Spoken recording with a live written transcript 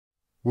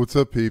What's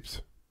up,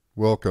 peeps?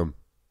 Welcome.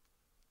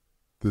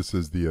 This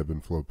is the Ebb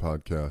and Flow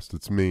podcast.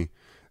 It's me,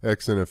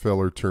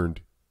 ex-NFLer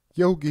turned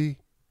yogi,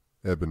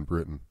 Eben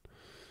Britton.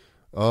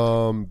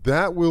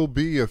 That will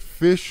be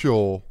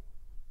official,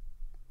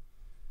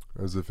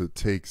 as if it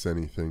takes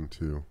anything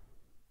to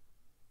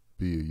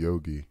be a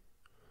yogi,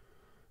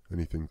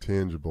 anything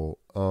tangible.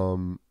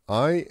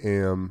 I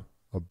am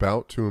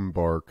about to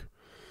embark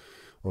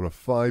on a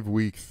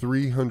 5-week,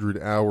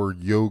 300-hour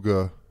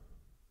yoga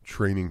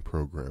training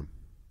program.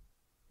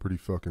 Pretty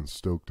fucking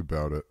stoked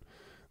about it.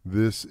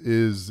 This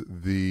is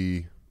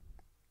the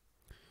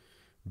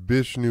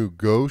Vishnu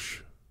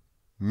Ghosh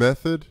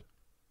method.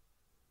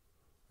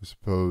 I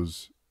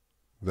suppose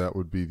that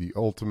would be the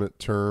ultimate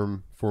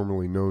term,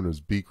 formerly known as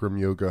Bikram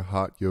yoga,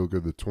 hot yoga,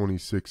 the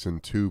 26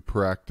 and 2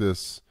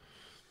 practice.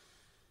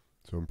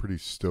 So I'm pretty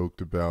stoked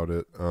about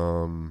it.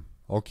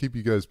 I'll keep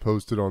you guys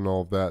posted on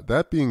all of that.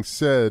 That being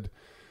said,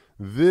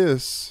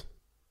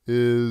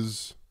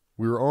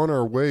 we're on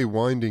our way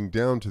winding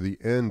down to the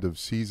end of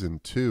season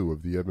 2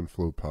 of the Ebb and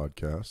Flow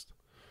podcast.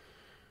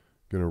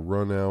 Going to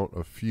run out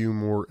a few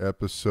more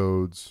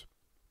episodes.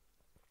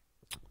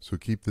 So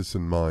keep this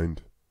in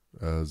mind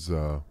as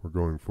we're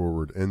going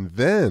forward. And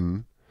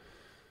then,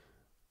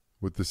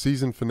 with the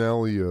season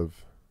finale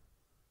of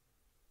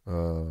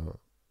the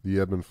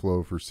Ebb and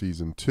Flow for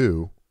season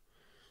 2,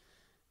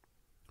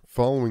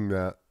 following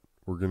that,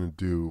 we're going to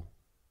do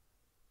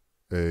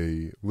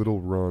a little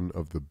run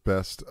of the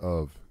best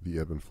of the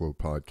Ebb and Flow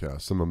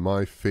podcast. Some of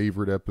my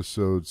favorite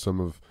episodes,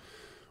 some of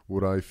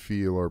what I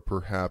feel are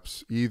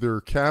perhaps either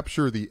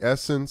capture the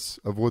essence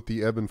of what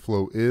the Ebb and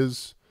Flow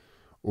is,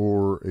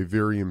 or a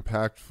very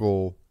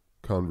impactful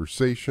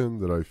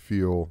conversation that I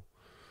feel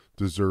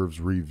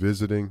deserves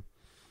revisiting.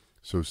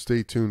 So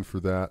stay tuned for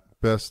that.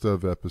 Best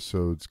of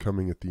episodes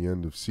coming at the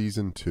end of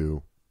season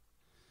 2.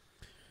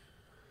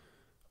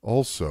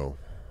 Also,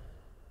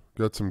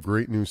 got some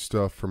great new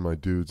stuff from my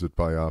dudes at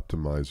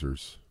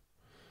Bioptimizers.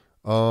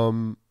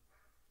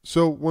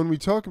 So when we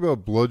talk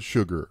about blood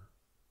sugar,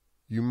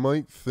 you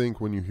might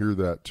think when you hear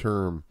that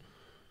term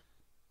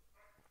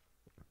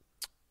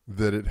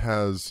that it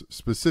has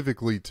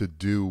specifically to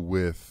do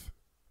with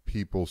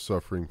people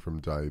suffering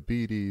from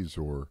diabetes,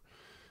 or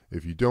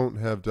if you don't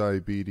have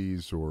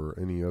diabetes or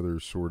any other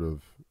sort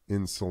of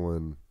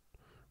insulin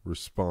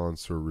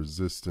response or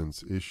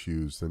resistance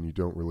issues, then you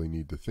don't really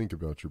need to think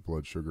about your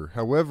blood sugar.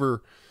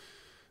 However,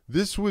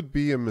 this would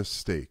be a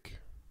mistake.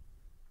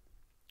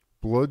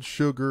 Blood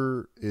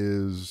sugar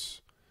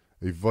is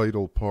a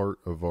vital part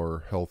of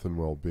our health and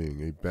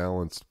well-being, a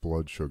balanced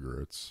blood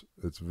sugar. It's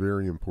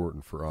very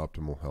important for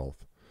optimal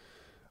health.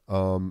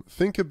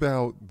 Think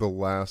about the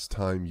last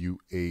time you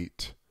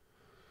ate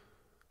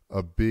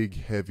a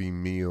big heavy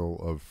meal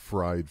of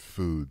fried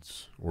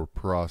foods or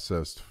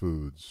processed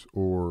foods,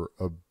 or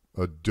a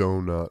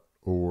donut,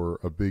 or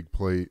a big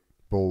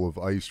bowl of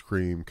ice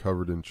cream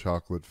covered in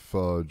chocolate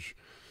fudge,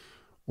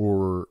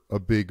 or a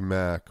Big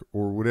Mac,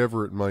 or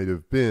whatever it might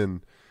have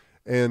been.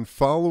 And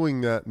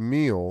following that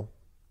meal,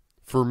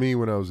 for me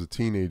when I was a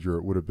teenager,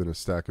 it would have been a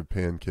stack of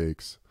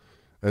pancakes,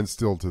 and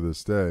still to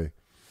this day.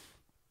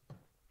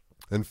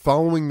 And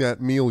following that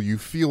meal, you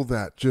feel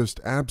that just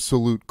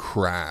absolute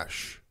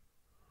crash.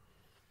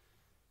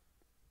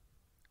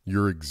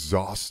 You're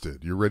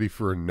exhausted. You're ready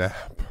for a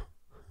nap.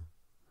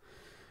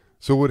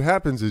 So what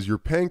happens is your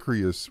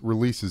pancreas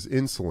releases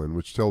insulin,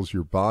 which tells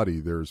your body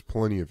there's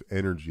plenty of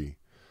energy.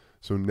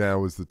 So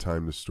now is the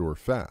time to store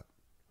fat.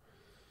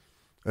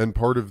 And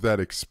part of that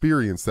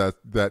experience,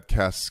 that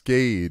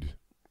cascade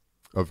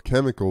of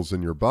chemicals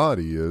in your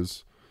body,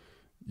 is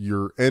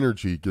your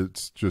energy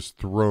gets just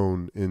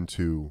thrown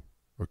into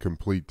a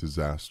complete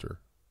disaster.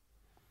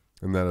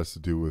 And that has to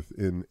do with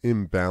an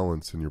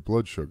imbalance in your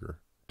blood sugar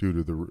due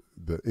to the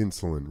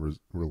insulin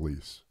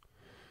release.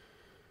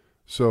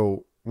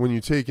 So when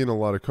you take in a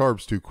lot of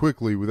carbs too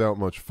quickly without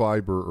much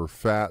fiber or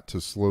fat to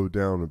slow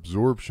down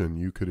absorption,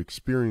 you could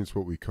experience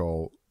what we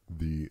call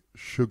the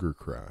sugar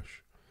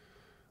crash.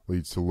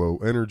 Leads to low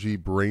energy,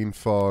 brain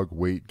fog,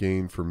 weight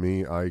gain. For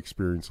me, I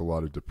experience a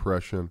lot of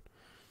depression.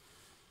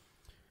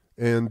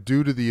 And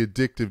due to the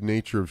addictive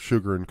nature of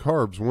sugar and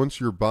carbs, once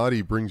your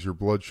body brings your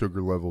blood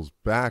sugar levels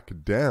back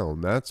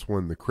down, that's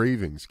when the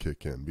cravings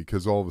kick in,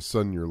 because all of a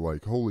sudden you're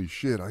like, holy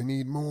shit, I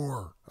need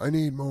more. I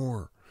need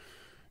more.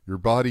 Your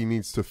body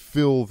needs to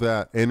fill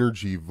that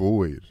energy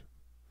void.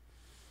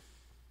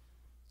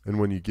 And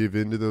when you give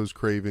in to those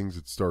cravings,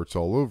 it starts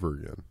all over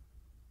again.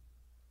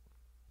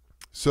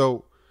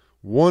 So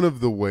one of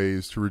the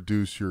ways to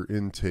reduce your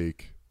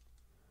intake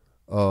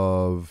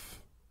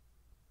of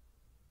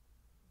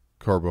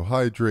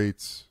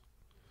carbohydrates,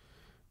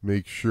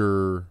 make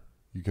sure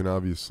you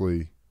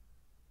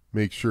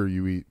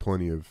eat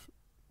plenty of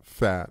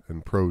fat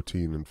and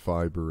protein and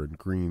fiber and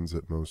greens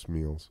at most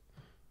meals.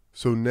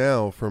 So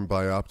now from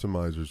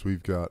Bioptimizers,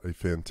 we've got a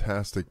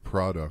fantastic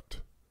product,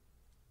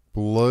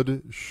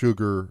 Blood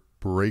Sugar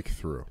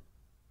Breakthrough.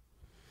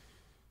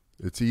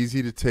 It's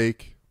easy to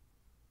take.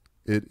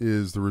 It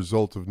is the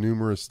result of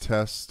numerous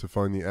tests to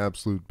find the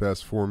absolute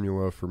best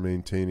formula for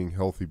maintaining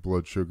healthy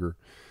blood sugar.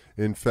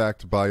 In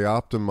fact,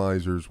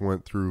 Bioptimizers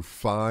went through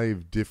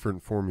 5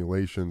 different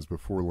formulations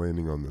before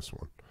landing on this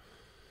one.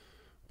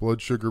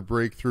 Blood Sugar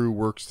Breakthrough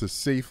works to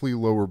safely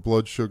lower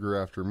blood sugar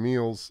after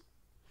meals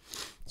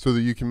so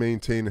that you can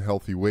maintain a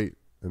healthy weight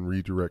and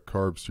redirect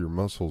carbs to your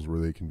muscles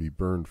where they can be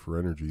burned for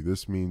energy.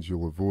 This means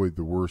you'll avoid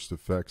the worst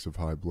effects of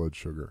high blood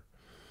sugar,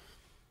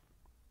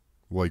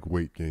 like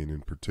weight gain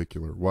in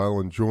particular, while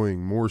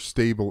enjoying more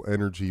stable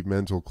energy,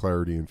 mental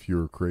clarity, and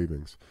fewer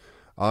cravings.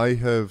 I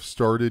have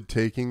started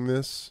taking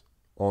this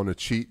on a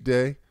cheat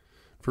day.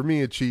 For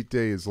me, a cheat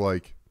day is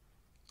like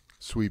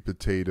sweet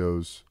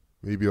potatoes.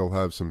 Maybe I'll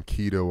have some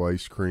keto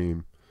ice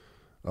cream.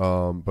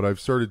 But I've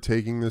started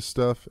taking this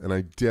stuff, and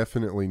I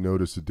definitely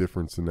notice a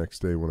difference the next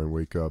day when I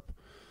wake up.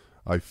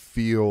 I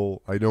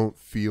don't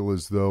feel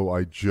as though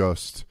I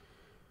just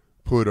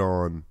put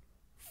on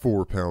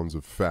 4 pounds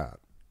of fat.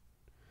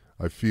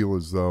 I feel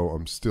as though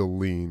I'm still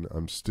lean.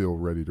 I'm still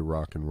ready to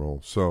rock and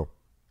roll. So,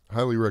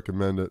 highly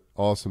recommend it.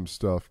 Awesome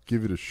stuff.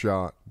 Give it a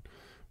shot.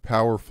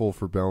 Powerful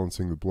for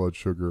balancing the blood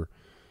sugar,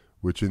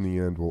 which in the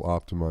end will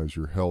optimize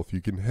your health.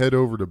 You can head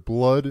over to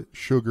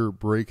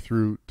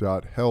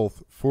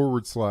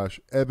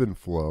bloodsugarbreakthrough.health/ebb and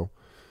flow.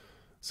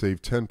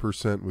 Save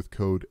 10% with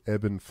code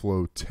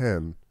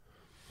EBBANDFLOW10.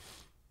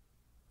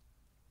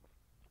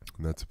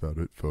 And that's about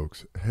it,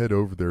 folks. Head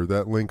over there.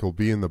 That link will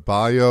be in the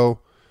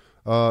bio.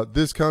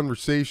 This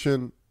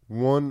conversation,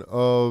 one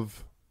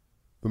of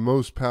the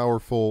most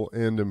powerful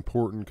and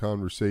important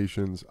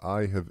conversations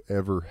I have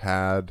ever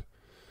had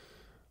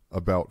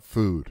about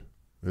food.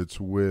 It's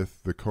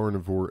with the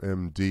carnivore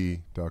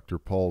MD, Dr.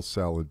 Paul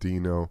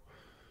Saladino.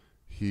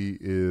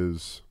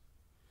 He's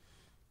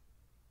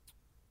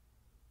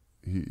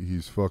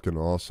fucking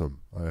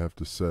awesome, I have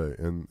to say.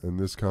 And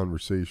this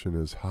conversation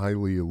is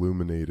highly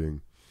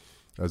illuminating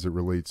as it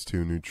relates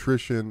to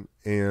nutrition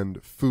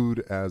and food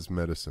as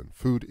medicine.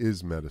 Food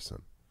is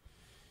medicine.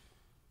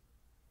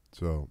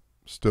 So,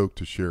 stoked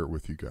to share it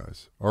with you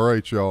guys. All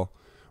right, y'all.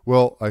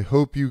 Well, I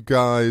hope you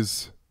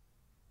guys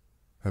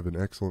have an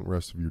excellent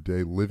rest of your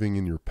day, living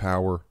in your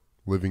power,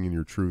 living in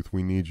your truth.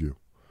 We need you.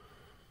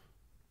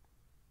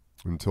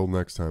 Until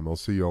next time, I'll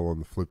see y'all on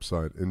the flip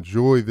side.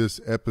 Enjoy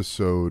this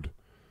episode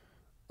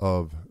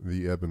of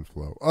the Ebb and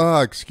Flow.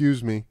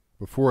 Excuse me.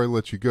 Before I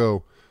let you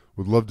go,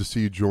 would love to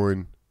see you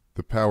join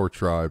the Power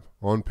Tribe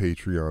on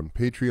Patreon.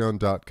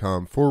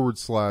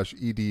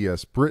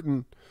 Patreon.com/EDS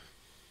Britain.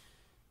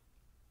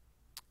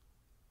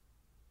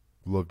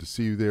 Love to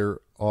see you there,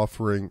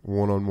 offering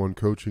one-on-one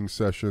coaching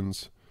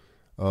sessions.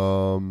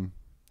 And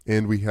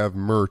we have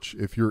merch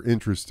if you're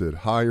interested.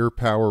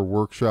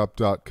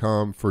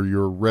 HigherPowerWorkshop.com for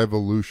your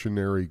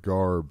revolutionary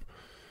garb.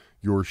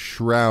 Your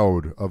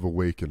shroud of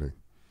awakening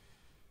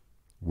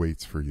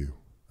waits for you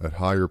at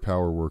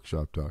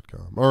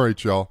HigherPowerWorkshop.com. All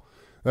right, y'all.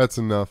 That's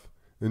enough.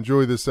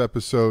 Enjoy this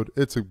episode.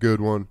 It's a good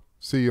one.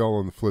 See y'all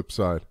on the flip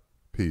side.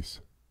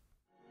 Peace.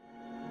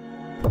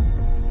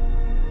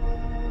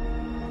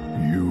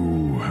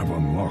 You have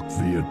unlocked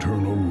the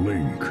eternal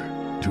link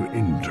to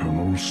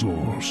internal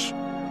source.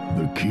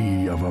 The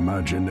key of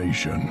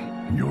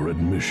imagination, your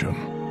admission.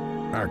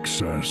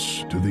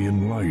 Access to the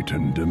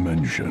enlightened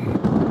dimension.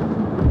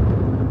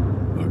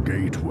 A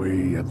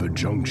gateway at the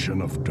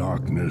junction of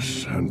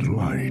darkness and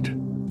light.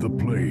 The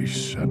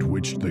place at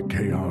which the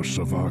chaos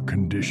of our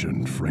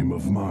conditioned frame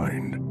of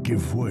mind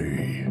give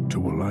way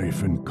to a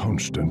life in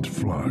constant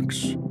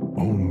flux,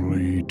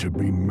 only to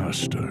be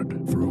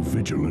mastered through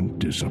vigilant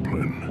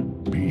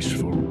discipline.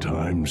 Peaceful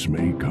times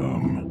may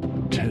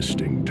come,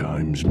 testing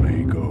times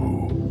may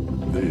go.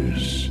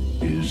 This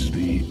is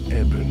the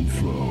Ebb and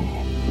Flow.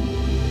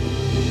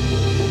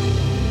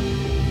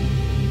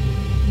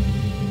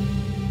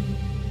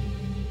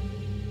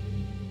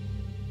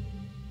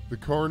 The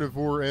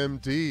Carnivore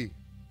MD,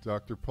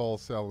 Dr. Paul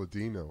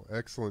Saladino.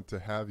 Excellent to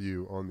have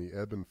you on the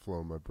Ebb and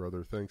Flow, my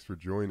brother. Thanks for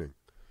joining.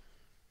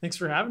 Thanks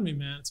for having me,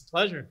 man. It's a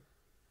pleasure.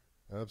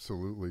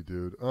 Absolutely,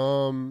 dude.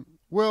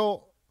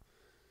 Well,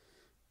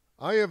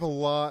 I have a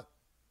lot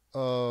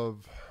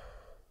of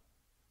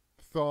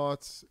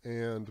thoughts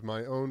and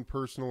my own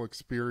personal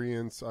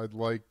experience I'd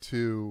like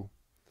to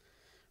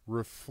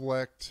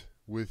reflect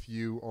with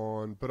you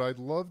on, but I'd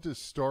love to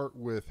start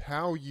with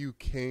how you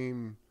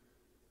came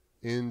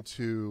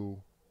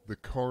into the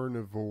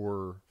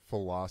carnivore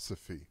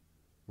philosophy.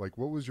 Like,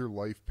 what was your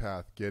life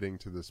path getting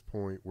to this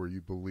point where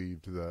you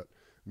believed that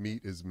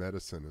meat is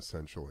medicine,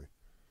 essentially?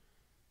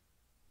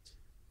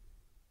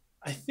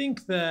 I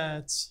think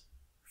that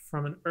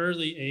from an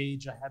early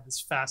age, I had this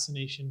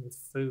fascination with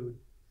food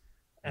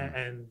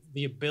and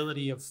the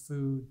ability of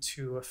food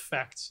to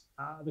affect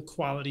the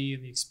quality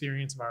and the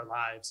experience of our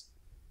lives.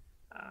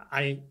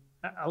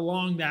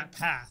 Along that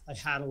path, I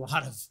had a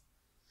lot of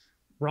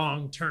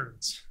wrong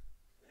turns.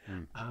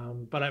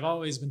 But I've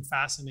always been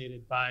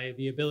fascinated by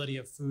the ability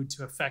of food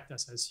to affect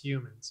us as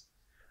humans,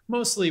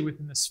 mostly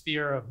within the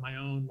sphere of my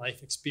own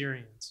life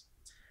experience.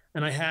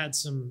 And I had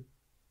some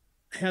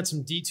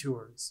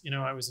detours. You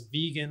know, I was a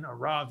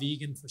raw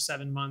vegan for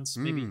 7 months,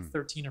 maybe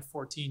 13 or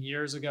 14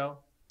 years ago.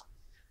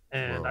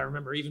 And I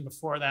remember even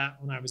before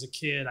that, when I was a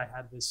kid, I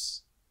had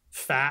this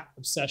fat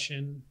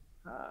obsession,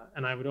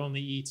 and I would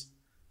only eat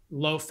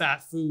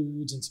low-fat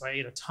foods, and so I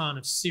ate a ton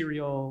of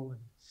cereal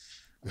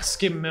and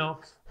skim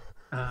milk.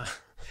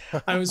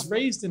 I was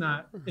raised in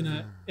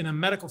a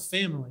medical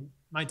family.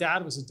 My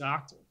dad was a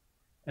doctor,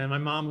 and my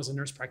mom was a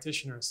nurse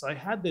practitioner. So I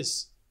had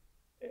this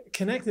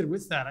connected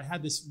with that. I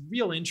had this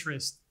real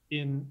interest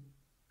in,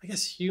 I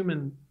guess,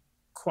 human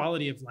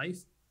quality of life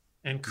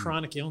and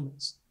chronic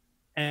illness.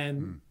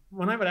 And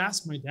when I would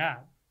ask my dad,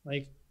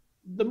 like,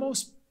 the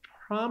most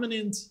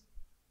prominent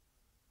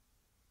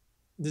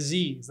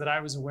disease that I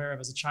was aware of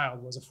as a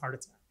child was a heart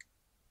attack.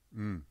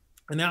 And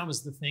that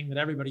was the thing that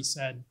everybody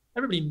said.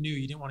 Everybody knew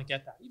you didn't want to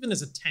get that. Even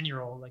as a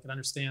 10-year-old, I could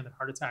understand that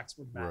heart attacks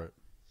were bad. Right.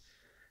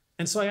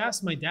 And so I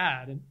asked my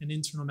dad, an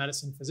internal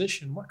medicine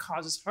physician, what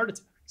causes heart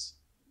attacks?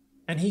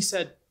 And he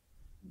said,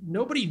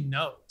 nobody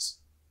knows.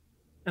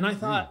 And I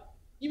thought,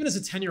 even as a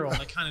 10-year-old,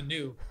 I kind of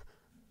knew.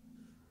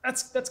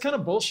 That's kind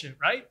of bullshit,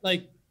 right?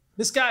 Like,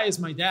 this guy is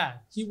my dad.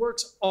 He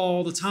works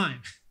all the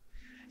time.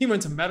 He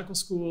went to medical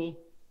school.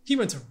 He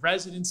went to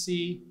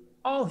residency.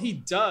 All he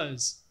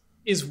does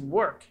is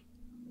work.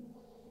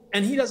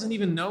 And he doesn't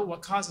even know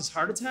what causes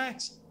heart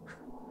attacks?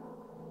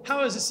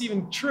 How is this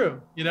even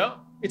true? You know,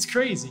 it's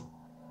crazy.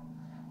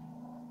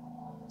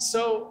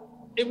 So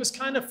it was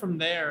kind of from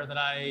there that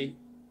I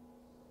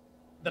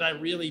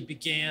really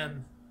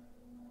began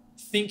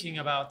thinking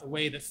about the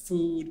way that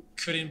food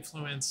could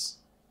influence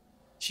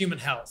human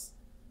health.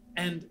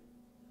 And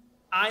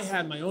I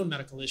had my own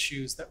medical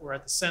issues that were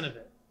at the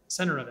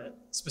center of it,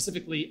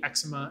 specifically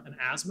eczema and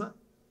asthma.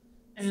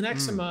 And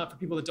eczema, for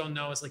people that don't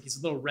know, is like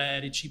these little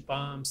red, itchy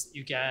bumps that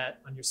you get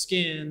on your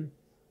skin.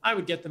 I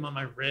would get them on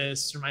my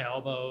wrists or my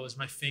elbows,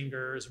 my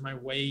fingers, or my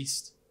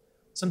waist.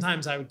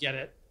 Sometimes I would get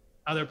it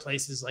other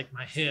places like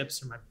my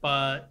hips or my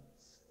butt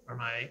or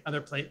my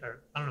other place,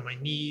 or I don't know, my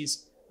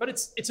knees. But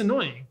it's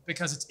annoying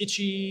because it's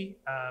itchy.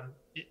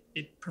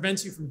 It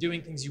prevents you from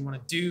doing things you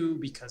want to do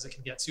because it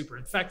can get super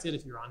infected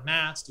if you're on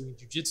mats doing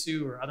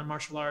jujitsu or other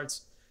martial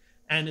arts.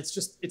 And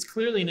it's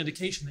clearly an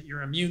indication that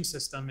your immune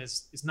system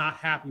is not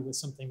happy with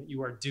something that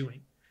you are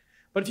doing.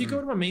 But if you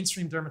go to a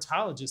mainstream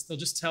dermatologist, they'll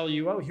just tell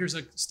you, oh, here's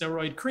a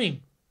steroid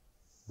cream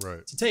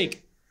to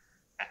take,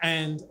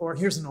 or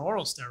here's an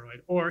oral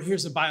steroid, or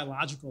here's a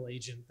biological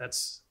agent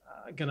that's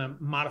going to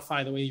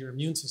modify the way your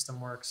immune system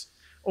works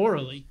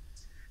orally.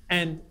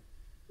 And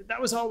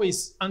that was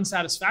always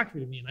unsatisfactory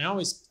to me. And I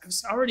was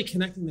already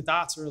connecting the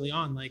dots early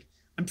on. Like,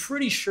 I'm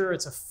pretty sure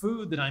it's a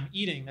food that I'm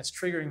eating that's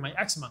triggering my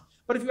eczema.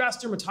 But if you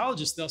ask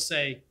dermatologists, they'll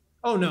say,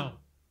 oh, no,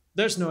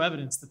 there's no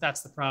evidence that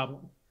that's the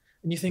problem.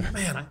 And you think,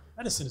 man,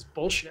 medicine is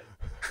bullshit.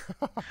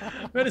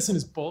 Medicine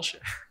is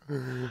bullshit.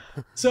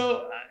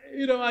 So,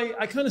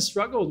 I kind of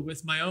struggled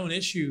with my own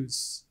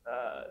issues,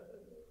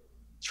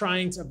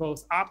 trying to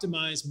both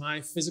optimize my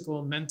physical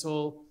and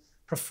mental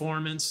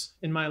performance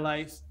in my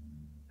life,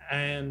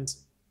 and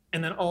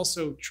then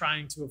also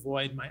trying to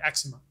avoid my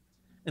eczema.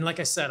 And like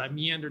I said, I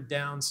meandered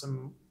down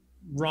some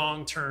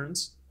wrong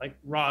turns, like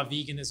raw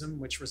veganism,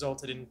 which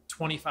resulted in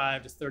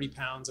 25 to 30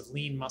 pounds of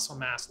lean muscle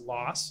mass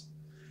loss,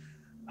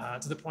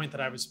 to the point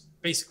that I was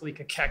basically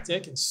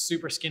cachectic and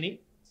super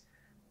skinny.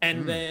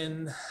 And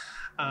then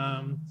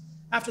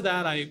after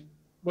that, I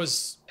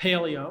was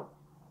paleo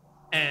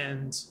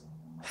and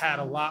had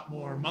a lot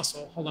more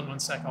muscle. Hold on one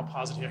sec, I'll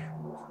pause it here.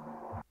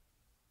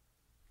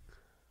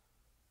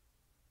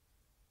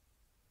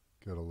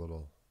 Got a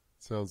little,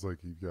 sounds like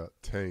you've got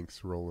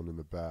tanks rolling in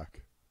the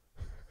back.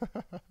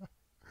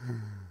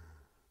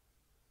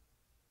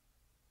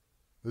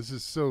 This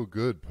is so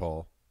good,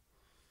 Paul.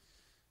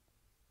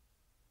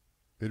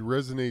 It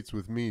resonates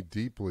with me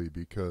deeply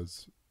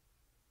because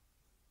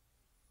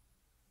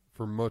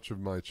for much of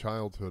my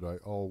childhood, I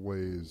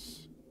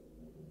always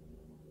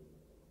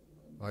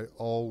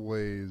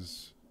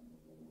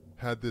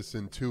had this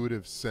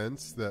intuitive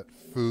sense that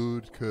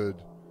food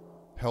could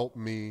help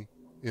me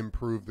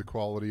improve the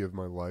quality of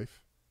my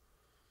life.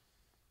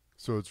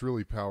 So it's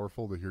really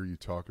powerful to hear you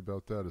talk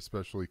about that,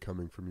 especially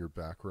coming from your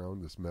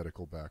background, this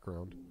medical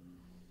background.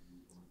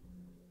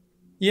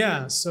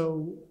 Yeah,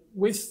 so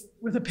with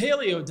a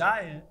paleo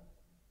diet,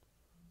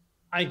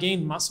 I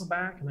gained muscle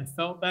back and I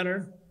felt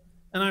better.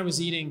 And I was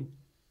eating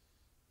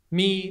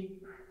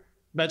meat,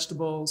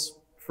 vegetables,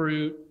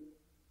 fruit.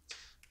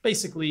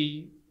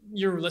 Basically,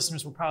 your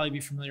listeners will probably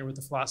be familiar with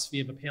the philosophy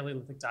of a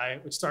Paleolithic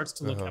diet, which starts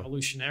to look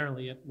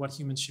evolutionarily at what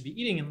humans should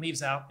be eating and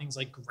leaves out things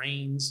like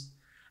grains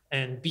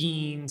and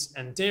beans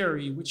and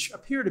dairy, which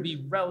appear to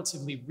be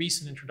relatively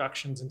recent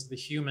introductions into the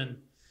human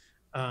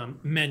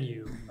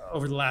menu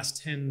over the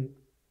last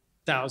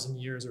 10,000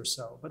 years or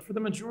so. But for the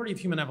majority of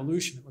human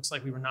evolution, it looks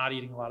like we were not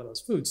eating a lot of those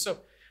foods. So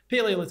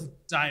Paleolithic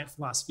diet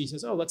philosophy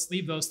says, oh, let's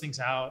leave those things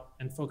out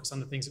and focus on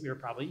the things that we were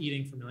probably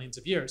eating for millions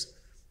of years.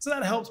 So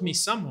that helped me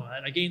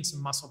somewhat. I gained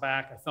some muscle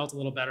back. I felt a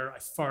little better. I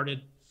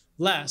farted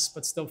less,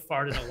 but still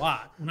farted a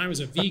lot. When I was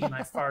a vegan,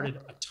 I farted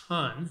a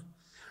ton.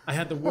 I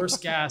had the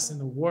worst gas in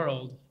the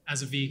world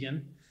as a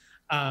vegan.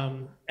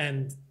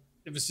 And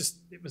it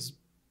was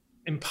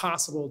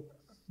impossible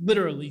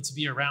literally to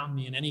be around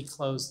me in any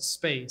closed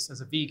space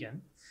as a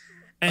vegan.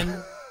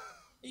 And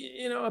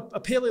a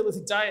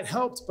Paleolithic diet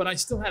helped, but I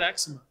still had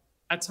eczema.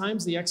 At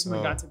times, the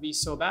eczema got to be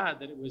so bad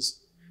that it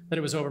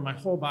was over my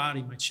whole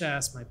body, my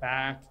chest, my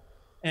back.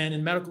 And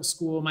in medical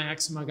school, my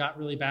eczema got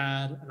really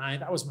bad. And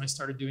that was when I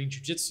started doing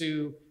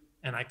jujitsu,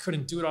 and I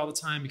couldn't do it all the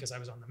time because I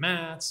was on the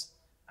mats.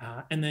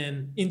 And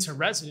then into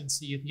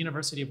residency at the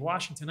University of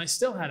Washington, I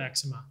still had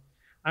eczema.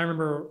 I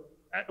remember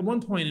at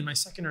one point in my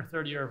second or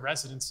third year of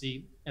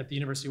residency at the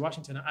University of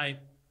Washington, I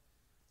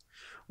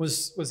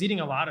was eating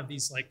a lot of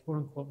these like quote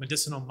unquote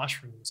medicinal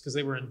mushrooms because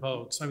they were in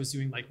vogue. So I was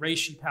doing like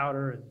reishi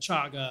powder and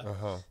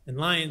chaga and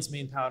lion's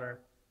mane powder.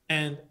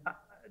 And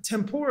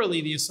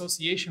temporally, the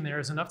association there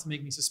is enough to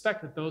make me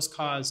suspect that those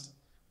caused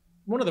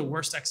one of the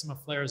worst eczema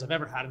flares I've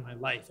ever had in my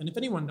life. And if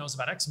anyone knows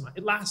about eczema,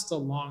 it lasts a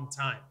long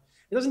time.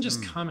 It doesn't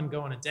just come and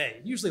go in a day.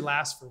 It usually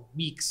lasts for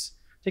weeks.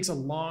 It takes a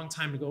long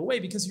time to go away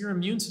because your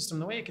immune system,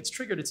 the way it gets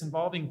triggered, it's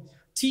involving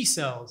T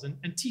cells.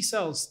 And T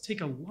cells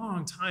take a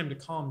long time to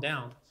calm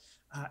down.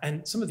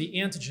 And some of the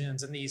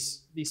antigens and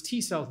these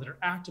T cells that are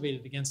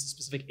activated against a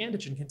specific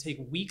antigen can take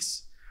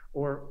weeks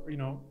or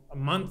a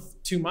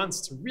month, 2 months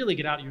to really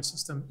get out of your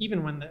system,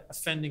 even when the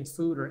offending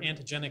food or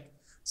antigenic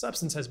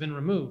substance has been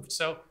removed.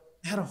 So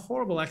I had a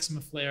horrible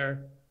eczema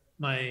flare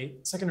my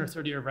second or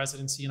third year of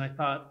residency, and I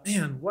thought,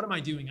 man, what am I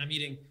doing? I'm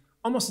eating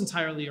almost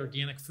entirely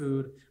organic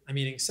food. I'm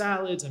eating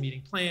salads, I'm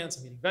eating plants,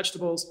 I'm eating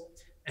vegetables,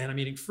 and I'm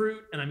eating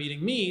fruit, and I'm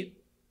eating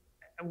meat.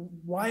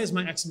 Why is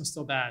my eczema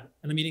still bad?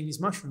 And I'm eating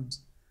these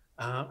mushrooms.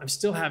 I'm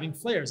still having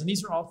flares. And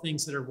these are all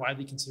things that are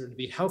widely considered to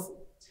be healthy.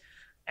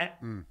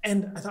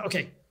 And I thought,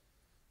 okay,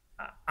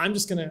 I'm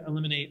just going to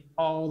eliminate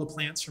all the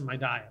plants from my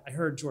diet. I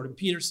heard Jordan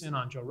Peterson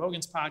on Joe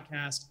Rogan's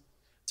podcast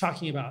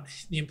talking about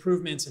the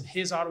improvements in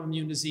his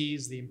autoimmune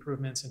disease, the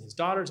improvements in his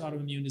daughter's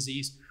autoimmune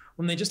disease,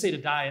 when they just ate a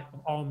diet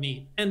of all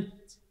meat. And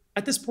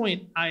at this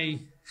point,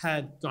 I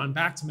had gone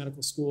back to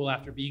medical school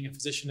after being a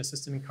physician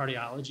assistant in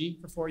cardiology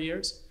for 4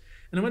 years.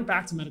 And I went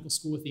back to medical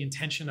school with the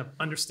intention of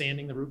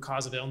understanding the root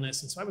cause of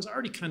illness. And so I was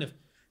already kind of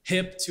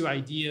hip to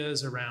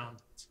ideas around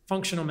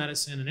functional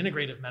medicine and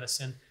integrative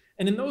medicine.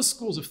 And in those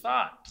schools of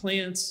thought,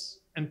 plants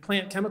and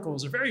plant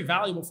chemicals are very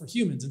valuable for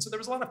humans. And so there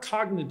was a lot of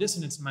cognitive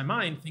dissonance in my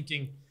mind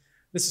thinking,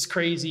 this is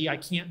crazy. I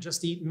can't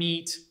just eat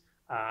meat.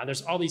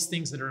 There's all these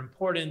things that are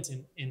important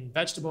in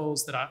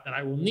vegetables that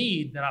I will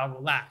need that I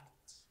will lack.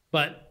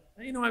 But,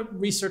 I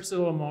researched a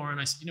little more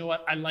and I said, you know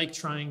what? I like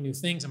trying new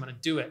things. I'm going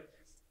to do it.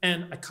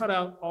 And I cut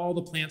out all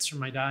the plants from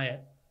my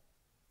diet.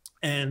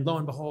 And lo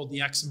and behold, the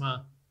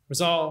eczema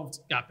resolved,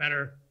 got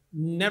better,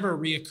 never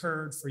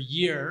reoccurred for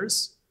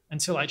years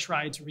until I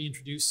tried to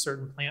reintroduce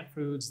certain plant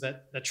foods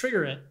that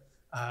trigger it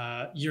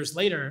years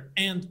later.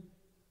 And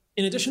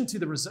in addition to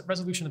the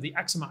resolution of the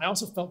eczema, I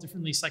also felt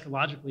differently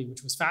psychologically,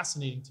 which was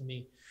fascinating to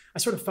me. I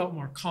sort of felt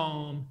more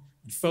calm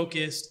and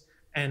focused.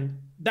 And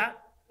that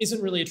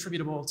isn't really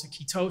attributable to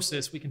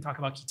ketosis. We can talk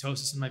about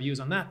ketosis and my views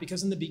on that,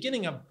 because in the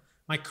beginning of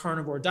my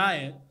carnivore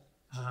diet,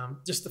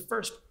 just the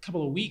first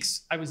couple of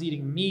weeks, I was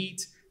eating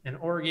meat and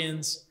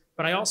organs,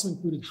 but I also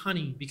included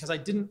honey because I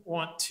didn't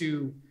want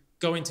to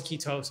go into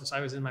ketosis.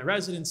 I was in my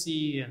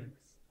residency and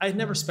I had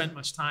never spent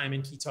much time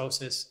in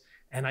ketosis.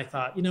 And I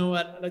thought, you know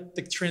what,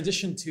 the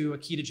transition to a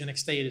ketogenic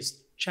state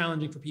is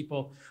challenging for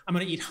people. I'm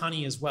going to eat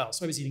honey as well.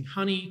 So I was eating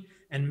honey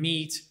and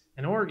meat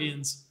and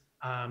organs,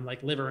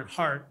 like liver and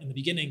heart in the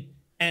beginning.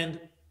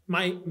 And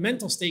my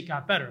mental state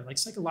got better. Like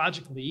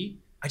psychologically,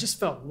 I just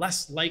felt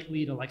less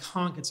likely to like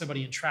honk at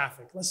somebody in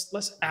traffic,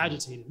 less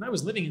agitated. And I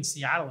was living in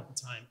Seattle at the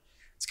time.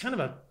 It's kind of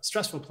a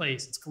stressful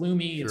place. It's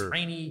gloomy, It's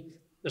rainy,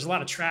 there's a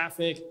lot of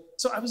traffic.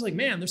 So I was like,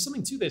 man, there's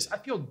something to this. I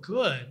feel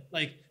good.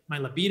 Like my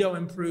libido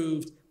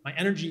improved, my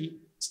energy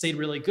stayed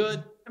really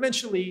good.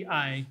 Eventually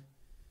I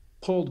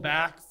pulled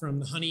back from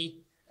the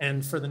honey.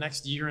 And for the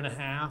next year and a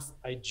half,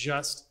 I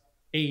just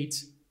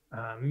ate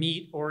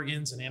meat,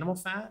 organs, and animal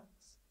fat.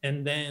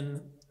 And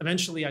then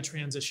eventually I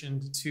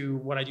transitioned to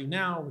what I do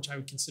now, which I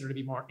would consider to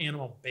be more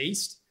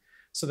animal-based.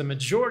 So the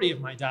majority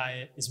of my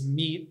diet is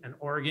meat and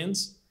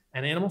organs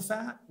and animal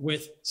fat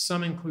with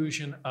some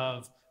inclusion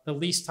of the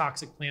least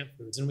toxic plant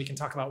foods. And we can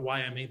talk about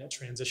why I made that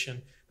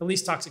transition. The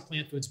least toxic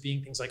plant foods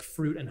being things like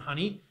fruit and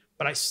honey,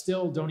 but I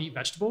still don't eat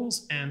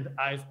vegetables. And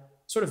I've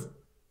sort of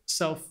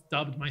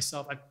self-dubbed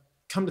myself. I've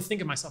come to think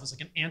of myself as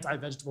like an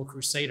anti-vegetable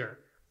crusader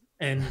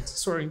and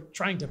sort of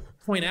trying to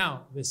point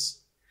out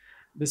this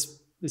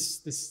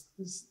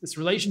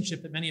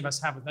relationship that many of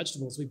us have with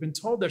vegetables. We've been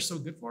told they're so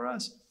good for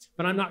us,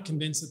 but I'm not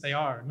convinced that they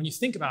are. And when you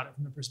think about it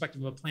from the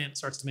perspective of a plant, it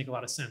starts to make a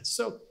lot of sense.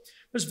 So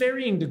there's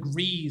varying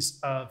degrees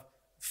of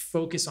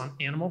focus on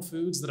animal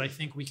foods that I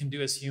think we can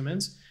do as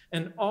humans.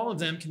 And all of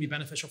them can be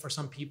beneficial for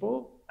some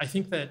people. I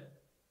think that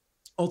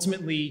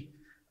ultimately,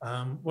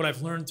 what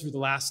I've learned through the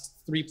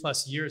last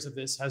 3+ years of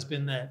this has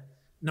been that,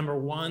 number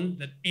one,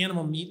 that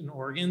animal meat and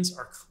organs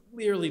are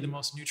clearly the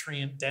most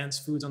nutrient dense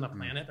foods on the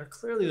planet. They're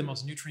clearly the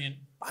most nutrient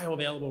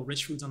bioavailable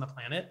rich foods on the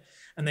planet.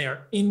 And they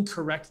are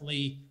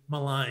incorrectly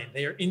maligned.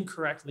 They are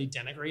incorrectly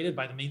denigrated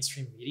by the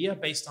mainstream media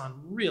based on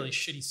really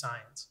shitty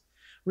science,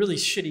 really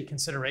shitty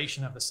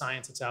consideration of the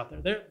science that's out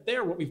there.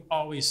 They're what we've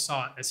always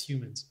sought as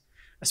humans.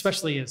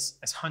 especially as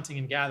hunting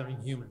and gathering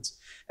humans.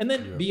 And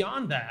then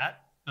beyond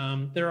that,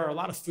 there are a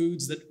lot of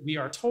foods that we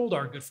are told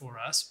are good for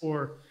us,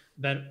 or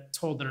that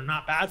told that are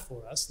not bad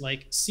for us,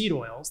 like seed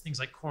oils, things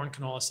like corn,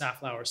 canola,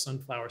 safflower,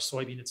 sunflower,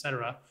 soybean,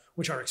 etc.,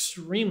 which are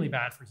extremely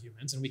bad for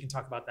humans. And we can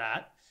talk about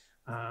that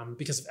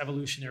because of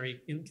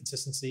evolutionary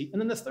inconsistency.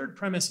 And then the third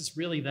premise is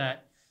really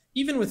that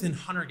even within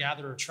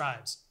hunter-gatherer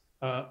tribes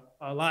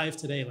alive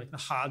today, like the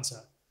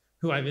Hadza,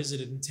 who I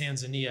visited in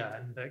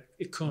Tanzania, and the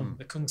Ikun,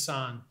 the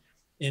Kungsan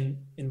in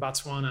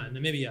Botswana and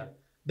Namibia,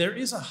 there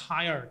is a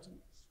hierarchy.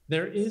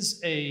 There is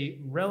a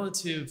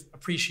relative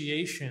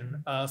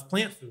appreciation of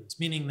plant foods,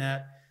 meaning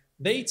that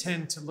they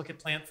tend to look at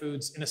plant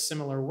foods in a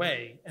similar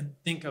way and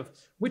think of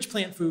which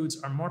plant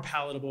foods are more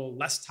palatable,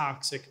 less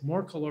toxic,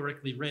 more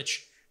calorically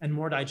rich, and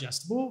more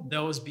digestible,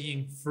 those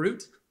being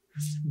fruit,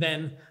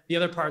 than the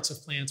other parts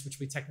of plants, which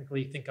we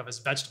technically think of as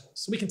vegetables.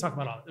 So we can talk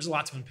about all that. There's a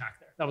lot to unpack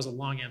there. That was a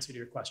long answer to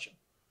your question.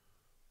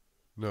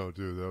 No,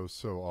 dude, that was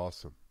so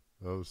awesome.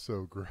 That was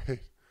so great.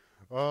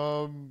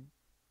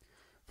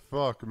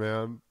 Fuck,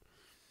 man.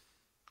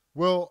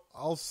 Well,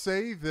 I'll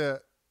say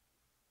that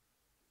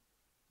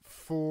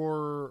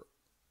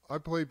I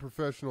played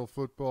professional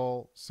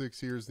football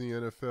 6 years in the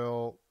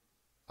NFL.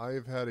 I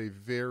have had a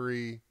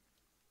very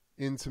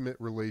intimate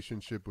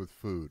relationship with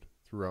food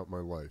throughout my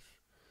life.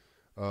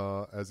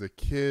 As a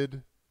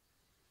kid,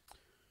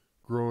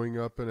 growing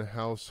up in a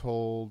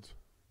household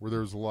where there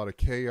was a lot of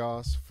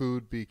chaos,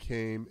 food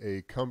became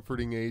a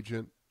comforting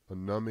agent, a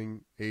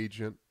numbing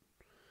agent.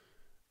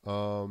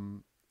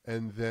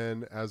 And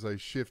then as I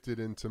shifted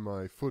into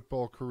my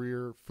football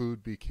career,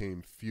 food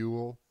became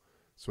fuel.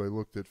 So I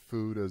looked at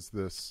food as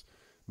this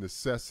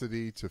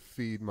necessity to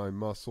feed my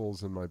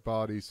muscles and my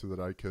body so that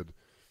I could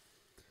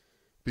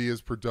be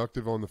as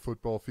productive on the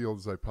football field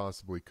as I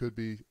possibly could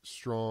be,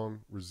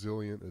 strong,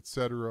 resilient,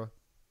 etc.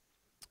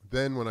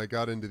 Then when I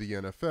got into the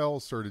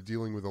NFL, started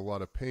dealing with a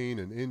lot of pain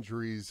and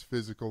injuries,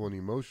 physical and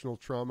emotional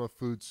trauma,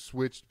 food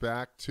switched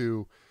back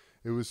to,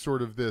 it was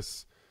sort of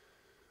this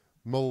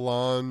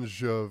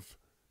melange of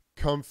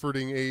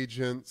comforting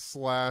agent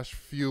 /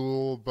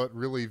 fuel, but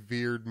really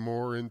veered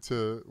more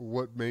into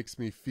what makes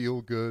me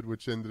feel good,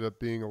 which ended up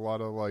being a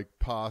lot of like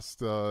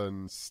pasta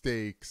and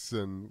steaks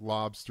and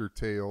lobster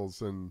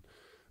tails and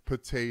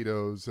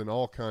potatoes and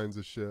all kinds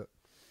of shit.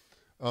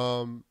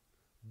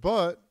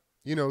 But,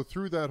 you know,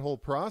 through that whole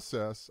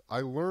process,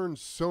 I learned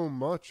so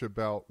much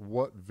about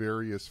what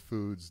various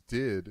foods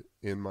did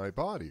in my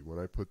body when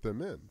I put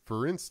them in.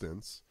 For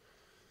instance,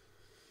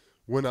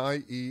 when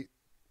I eat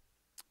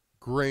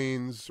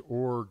grains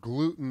or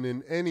gluten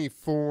in any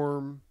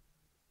form,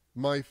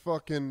 my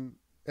fucking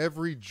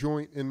every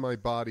joint in my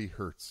body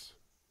hurts.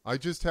 I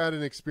just had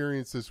an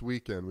experience this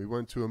weekend. We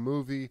went to a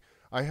movie.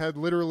 I had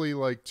literally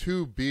like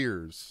 2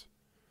 beers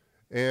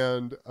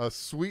and a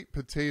sweet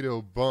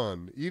potato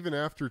bun, even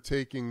after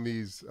taking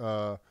these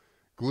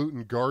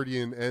gluten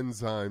guardian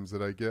enzymes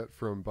that I get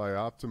from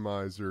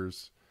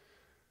Bioptimizers.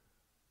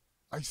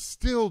 I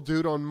still,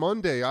 dude, on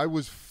Monday, I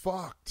was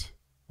fucked.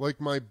 Like,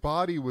 my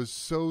body was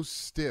so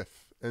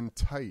stiff and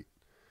tight.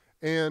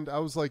 And I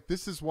was like,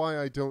 this is why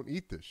I don't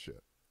eat this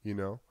shit, you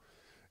know?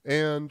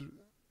 And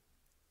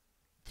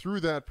through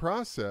that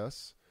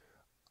process,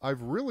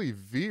 I've really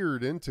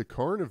veered into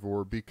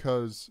carnivore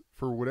because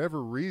for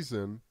whatever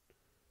reason,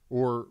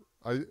 or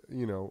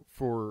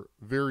for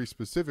very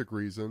specific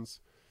reasons,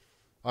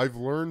 I've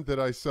learned that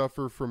I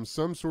suffer from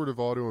some sort of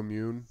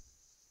autoimmune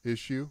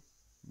issue.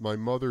 My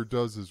mother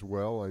does as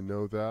well. I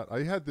know that.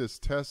 I had this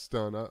test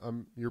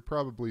done. You're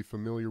probably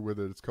familiar with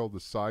it. It's called the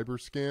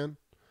CyberScan.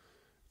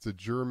 It's a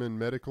German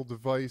medical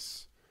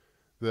device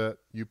that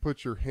you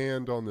put your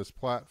hand on this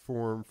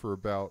platform for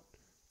about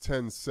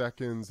 10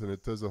 seconds, and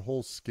it does a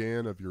whole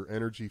scan of your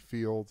energy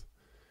field,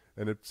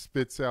 and it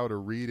spits out a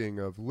reading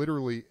of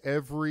literally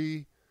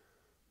every...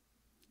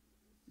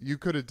 You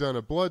could have done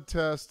a blood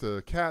test,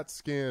 a CAT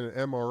scan,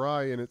 an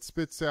MRI, and it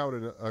spits out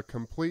a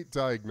complete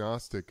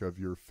diagnostic of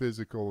your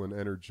physical and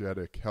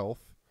energetic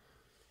health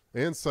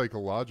and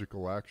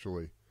psychological,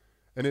 actually.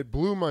 And it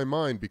blew my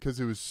mind because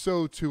it was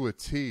so to a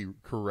T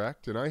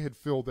correct, and I had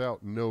filled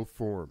out no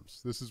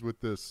forms. This is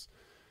with this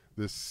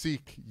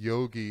Sikh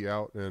yogi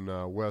out in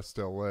West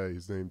LA.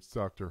 His name's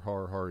Dr.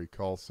 Har Hari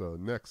Khalsa.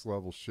 Next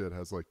level shit,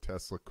 has like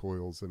Tesla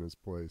coils in his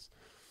place.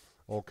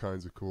 All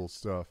kinds of cool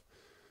stuff.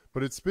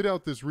 But it spit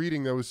out this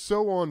reading that was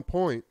so on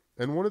point,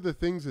 and one of the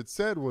things it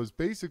said was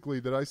basically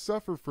that I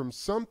suffer from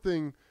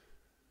something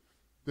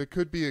that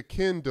could be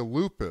akin to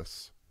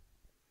lupus,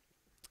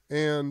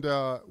 and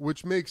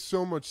which makes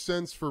so much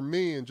sense for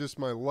me and just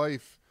my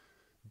life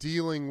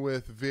dealing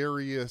with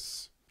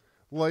various,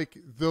 like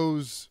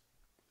those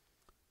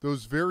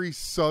very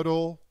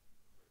subtle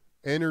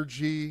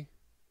energy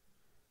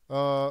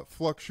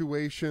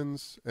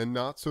fluctuations and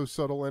not so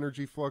subtle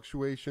energy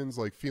fluctuations,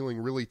 like feeling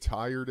really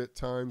tired at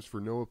times for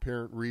no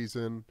apparent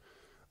reason,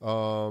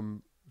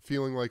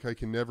 feeling like I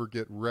can never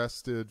get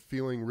rested,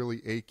 feeling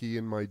really achy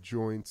in my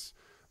joints.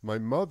 My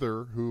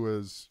mother, who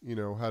has,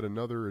 had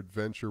another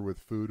adventure with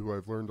food, who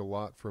I've learned a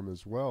lot from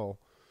as well,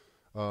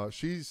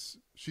 She's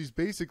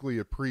basically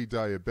a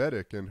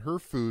pre-diabetic, and her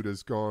food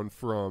has gone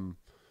from,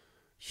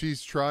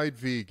 she's tried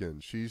vegan,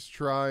 she's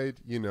tried,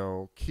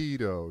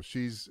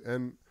 keto,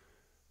 and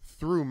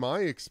through my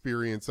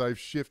experience, I've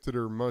shifted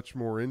her much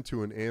more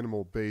into an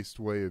animal-based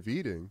way of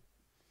eating.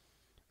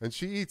 And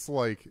she eats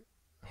like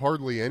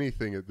hardly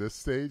anything at this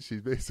stage. She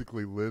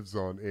basically lives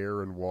on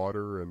air and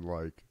water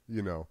and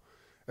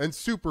and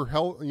super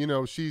health.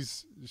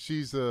 She's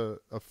a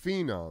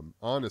phenom,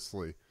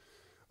 honestly.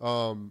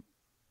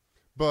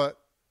 But,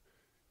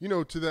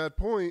 to that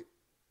point,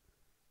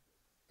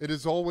 it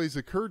has always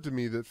occurred to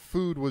me that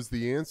food was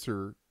the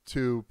answer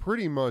to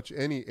pretty much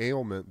any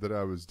ailment that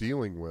I was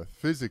dealing with,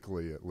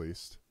 physically at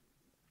least.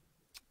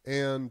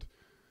 And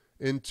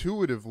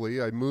intuitively,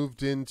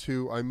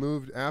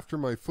 after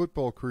my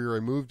football career,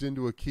 I moved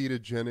into a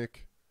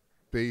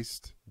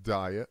ketogenic-based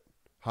diet,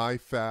 high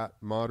fat,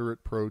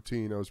 moderate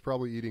protein. I was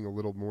probably eating a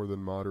little more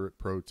than moderate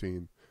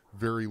protein,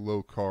 very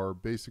low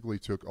carb, basically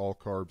took all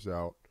carbs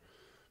out.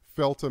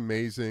 Felt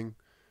amazing,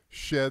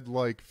 shed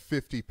like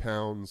 50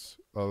 pounds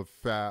of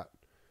fat,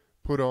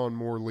 put on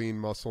more lean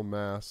muscle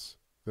mass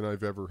than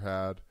I've ever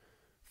had,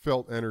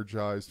 felt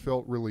energized,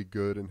 felt really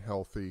good and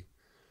healthy.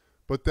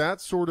 But that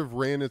sort of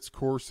ran its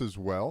course as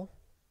well,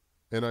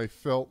 and I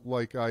felt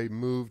like I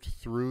moved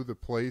through the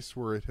place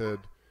where it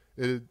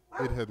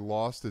had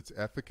lost its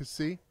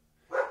efficacy.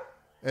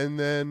 And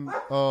then,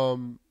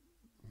 of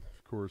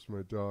course,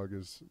 my dog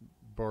is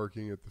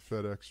barking at the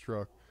FedEx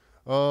truck.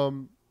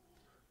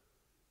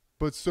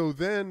 But so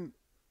then,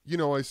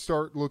 I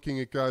start looking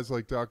at guys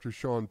like Dr.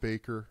 Sean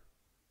Baker.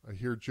 I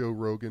hear Joe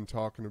Rogan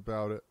talking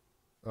about it.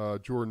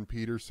 Jordan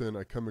Peterson,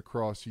 I come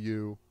across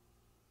you.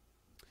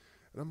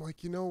 And I'm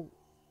like,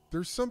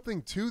 there's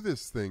something to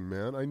this thing,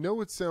 man. I know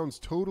it sounds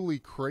totally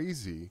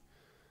crazy,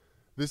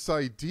 this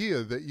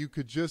idea that you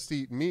could just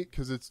eat meat,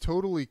 because it's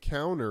totally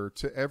counter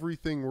to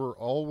everything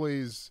all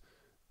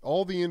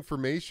the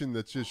information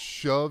that's just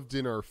shoved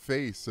in our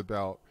face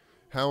about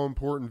how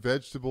important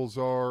vegetables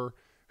are,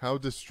 how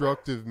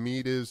destructive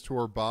meat is to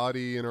our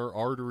body and our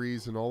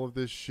arteries and all of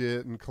this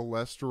shit, and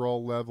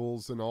cholesterol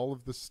levels and all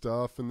of the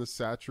stuff and the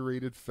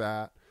saturated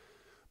fat.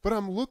 But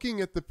I'm looking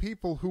at the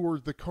people who are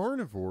the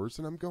carnivores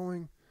and I'm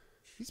going,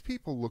 these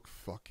people look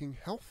fucking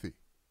healthy.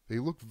 They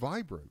look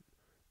vibrant.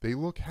 They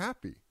look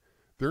happy.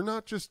 They're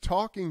not just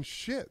talking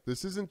shit.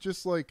 This isn't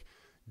just like,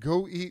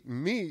 go eat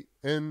meat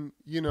and,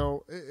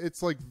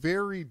 it's like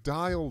very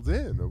dialed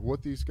in of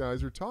what these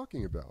guys are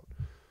talking about.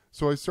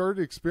 So I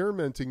started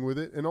experimenting with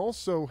it, and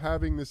also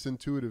having this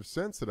intuitive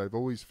sense that I've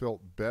always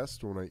felt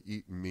best when I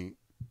eat meat.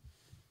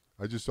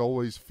 I just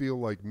always feel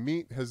like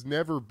meat has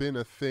never been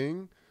a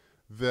thing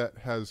that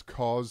has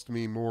caused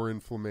me more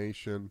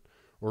inflammation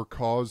or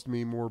caused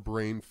me more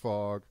brain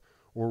fog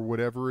or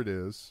whatever it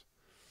is.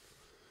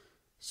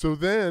 So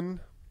then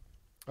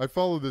I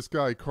follow this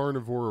guy,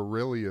 Carnivore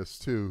Aurelius,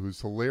 too,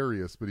 who's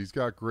hilarious, but he's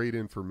got great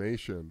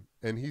information.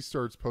 And he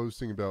starts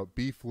posting about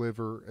beef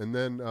liver, and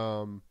then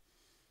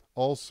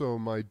also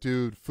my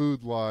dude,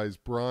 Food Lies,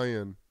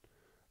 Brian,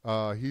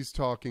 he's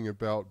talking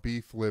about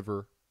beef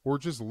liver, or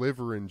just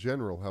liver in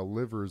general, how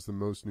liver is the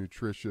most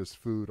nutritious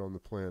food on the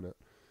planet.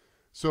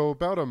 So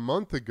about a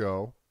month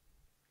ago,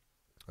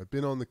 I've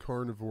been on the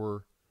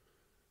carnivore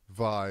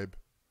vibe.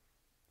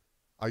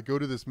 I go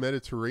to this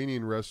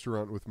Mediterranean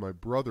restaurant with my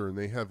brother, and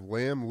they have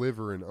lamb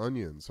liver and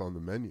onions on the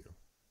menu.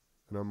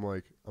 And I'm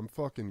like, I'm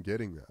fucking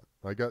getting that.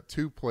 I got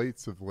 2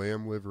 plates of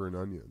lamb liver and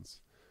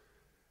onions.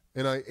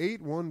 And I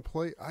ate one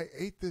plate. I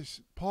ate this,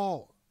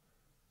 Paul.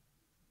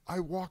 I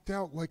walked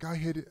out like I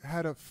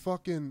had a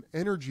fucking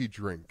energy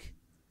drink.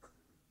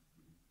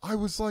 I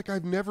was like,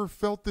 I've never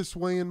felt this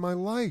way in my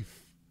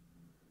life.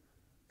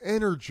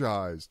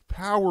 Energized,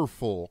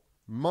 powerful,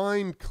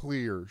 mind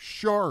clear,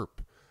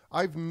 sharp.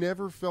 I've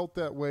never felt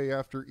that way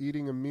after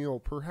eating a meal,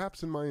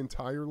 perhaps in my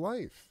entire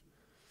life.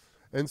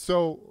 And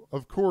so,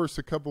 of course,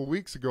 a couple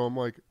weeks ago, I'm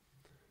like,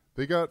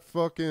 they got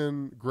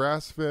fucking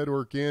grass-fed,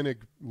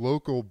 organic,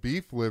 local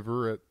beef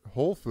liver at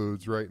Whole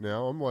Foods right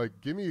now. I'm like,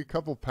 give me a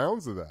couple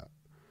pounds of that.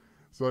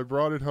 So I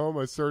brought it home.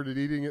 I started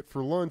eating it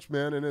for lunch,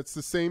 man, and it's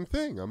the same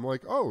thing. I'm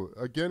like, oh,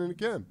 again and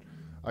again.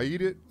 I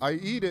eat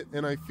it,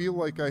 and I feel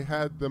like I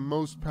had the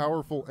most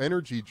powerful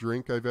energy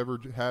drink I've ever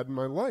had in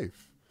my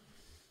life.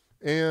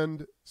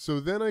 And so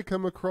then I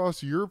come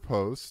across your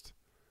post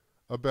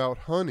about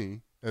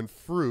honey and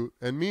fruit,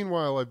 and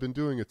meanwhile I've been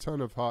doing a ton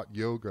of hot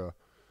yoga.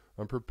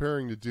 I'm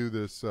preparing to do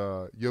this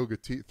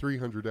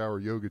 300-hour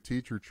yoga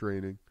teacher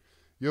training.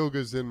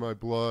 Yoga's in my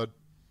blood.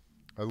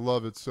 I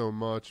love it so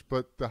much.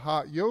 But the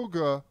hot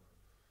yoga,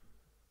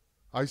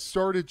 I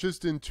started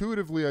just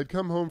intuitively. I'd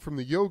come home from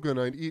the yoga and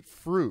I'd eat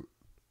fruit.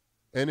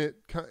 And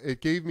it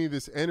gave me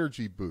this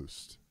energy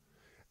boost.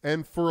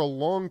 And for a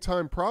long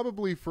time,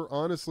 probably for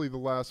honestly the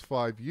last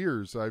 5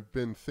 years, I've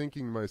been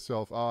thinking to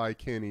myself, I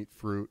can't eat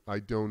fruit. I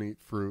don't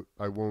eat fruit.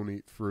 I won't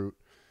eat fruit.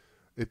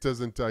 It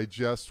doesn't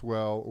digest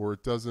well, or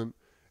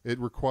it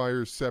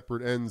requires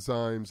separate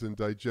enzymes and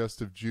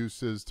digestive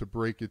juices to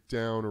break it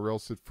down, or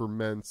else it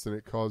ferments and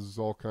it causes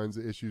all kinds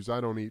of issues.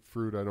 I don't eat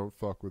fruit. I don't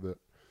fuck with it.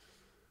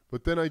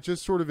 But then I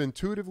just sort of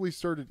intuitively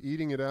started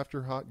eating it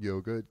after hot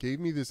yoga. It gave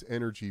me this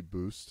energy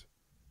boost.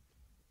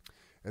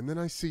 And then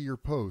I see your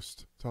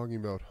post talking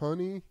about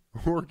honey,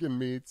 organ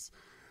meats,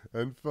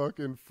 and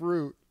fucking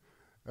fruit.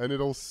 And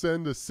it'll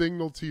send a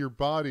signal to your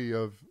body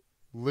of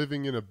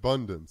living in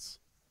abundance.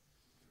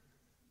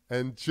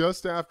 And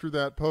just after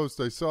that post,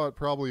 I saw it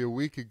probably a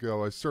week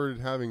ago, I started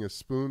having a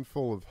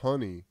spoonful of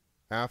honey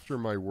after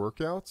my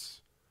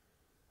workouts.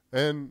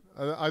 And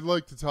I'd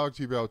like to talk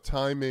to you about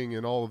timing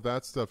and all of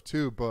that stuff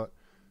too, but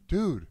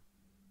dude,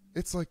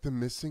 it's like the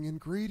missing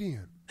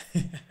ingredient.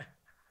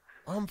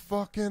 I'm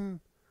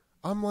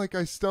like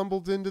I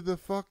stumbled into the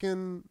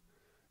fucking,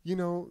 you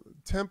know,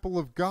 temple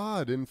of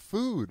God in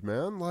food,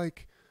 man.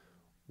 Like,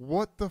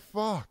 what the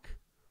fuck?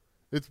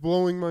 It's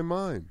blowing my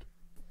mind.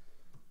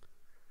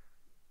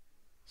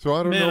 So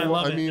I don't know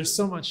what I mean. There's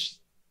so much,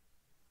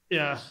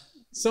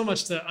 so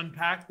much to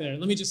unpack there.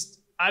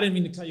 I didn't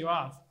mean to cut you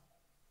off.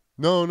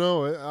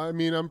 No. I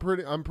mean, I'm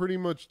pretty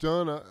much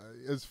done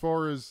as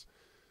far as,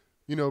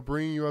 you know,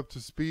 bringing you up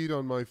to speed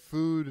on my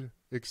food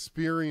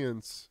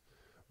experience.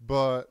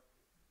 But,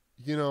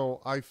 you know,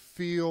 I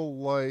feel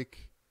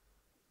like,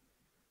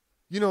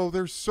 you know,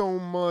 there's so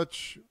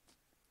much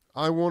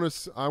I want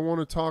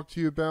to talk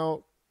to you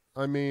about.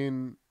 I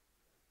mean,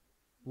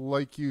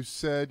 like you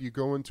said, you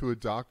go into a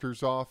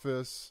doctor's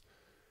office,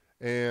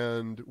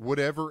 and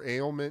whatever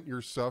ailment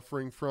you're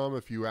suffering from,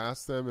 if you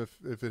ask them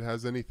if it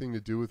has anything to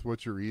do with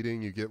what you're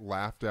eating, you get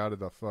laughed out of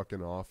the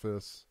fucking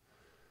office.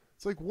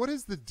 It's like, what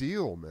is the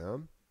deal,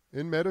 man?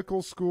 In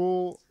medical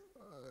school,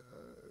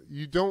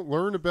 you don't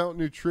learn about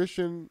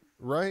nutrition,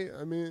 right?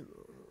 I mean,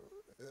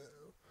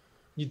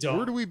 you don't.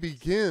 Where do we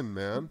begin,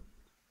 man?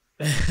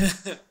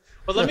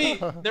 Well,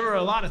 there were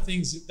a lot of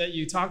things that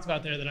you talked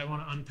about there that I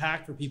want to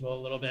unpack for people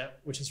a little bit,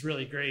 which is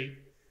really great.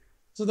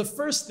 So the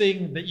first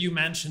thing that you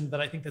mentioned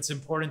that I think that's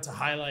important to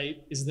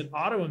highlight is that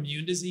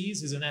autoimmune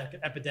disease is an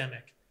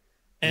epidemic.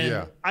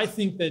 And I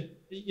think that,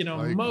 you know,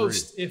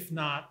 most, if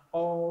not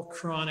all,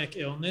 chronic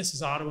illness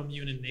is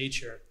autoimmune in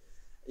nature.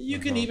 You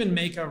can even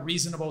make a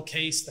reasonable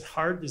case that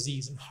heart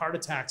disease and heart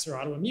attacks are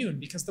autoimmune,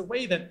 because the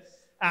way that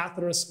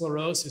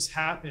atherosclerosis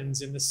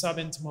happens in the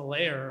subintimal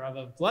layer of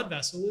a blood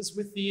vessel is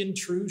with the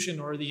intrusion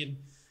or the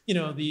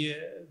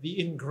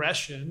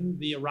ingression,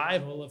 the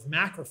arrival of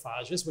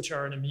macrophages, which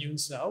are an immune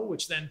cell,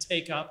 which then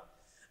take up,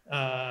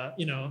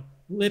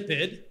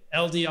 lipid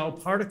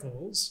LDL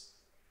particles.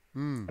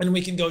 And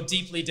we can go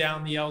deeply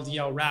down the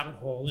LDL rabbit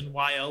hole and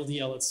why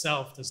LDL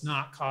itself does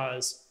not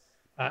cause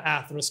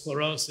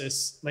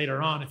atherosclerosis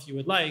later on, if you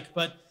would like.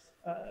 But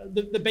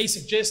the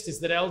basic gist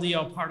is that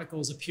LDL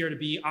particles appear to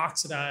be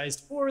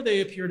oxidized, or they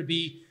appear to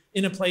be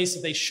in a place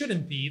that they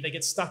shouldn't be. They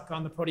get stuck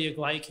on the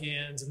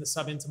proteoglycans in the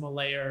subintimal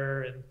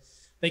layer, and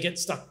they get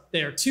stuck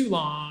there too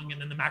long,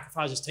 and then the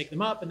macrophages take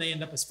them up, and they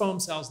end up as foam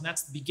cells, and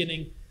that's the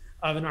beginning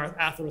of an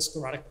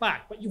atherosclerotic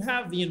plaque. But you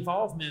have the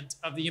involvement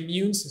of the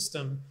immune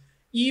system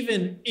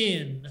even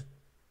in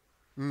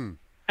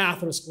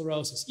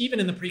atherosclerosis, even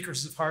in the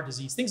precursors of heart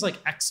disease, things like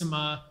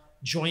eczema,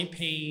 joint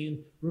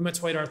pain,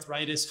 rheumatoid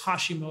arthritis,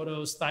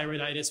 Hashimoto's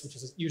thyroiditis, which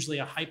is usually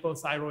a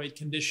hypothyroid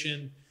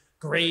condition,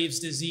 Graves'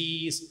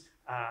 disease,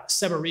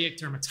 seborrheic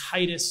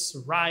dermatitis,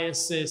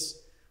 psoriasis,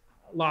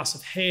 loss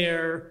of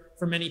hair.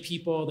 For many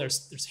people,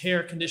 there's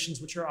hair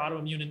conditions which are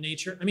autoimmune in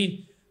nature. I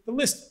mean, the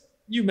list,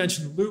 you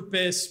mentioned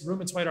lupus,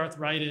 rheumatoid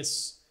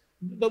arthritis,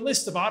 the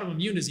list of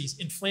autoimmune disease,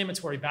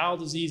 inflammatory bowel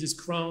diseases,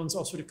 Crohn's,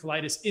 ulcerative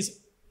colitis is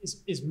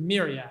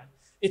myriad.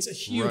 It's a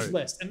huge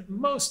list. And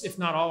most, if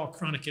not all,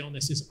 chronic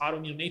illness is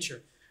autoimmune in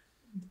nature.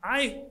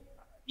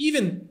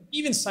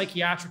 Even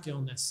psychiatric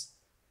illness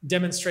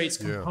demonstrates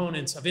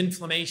components of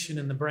inflammation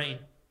in the brain.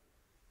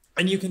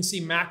 And you can see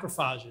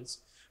macrophages,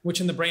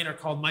 which in the brain are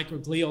called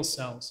microglial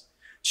cells,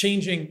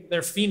 changing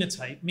their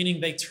phenotype, meaning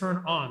they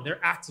turn on,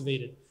 they're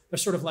activated. They're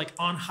sort of like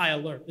on high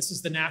alert. This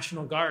is the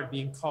National Guard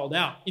being called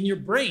out in your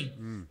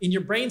brain, in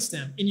your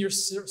brainstem, in your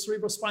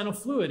cerebrospinal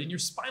fluid, in your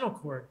spinal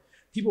cord.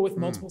 People with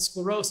multiple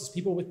sclerosis,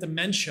 people with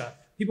dementia,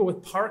 people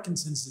with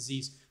Parkinson's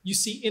disease. You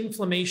see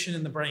inflammation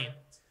in the brain.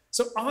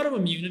 So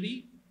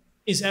autoimmunity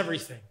is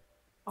everything.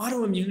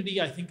 Autoimmunity,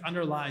 I think,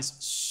 underlies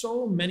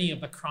so many of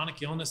the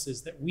chronic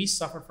illnesses that we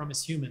suffer from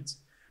as humans.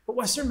 But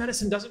Western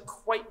medicine doesn't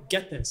quite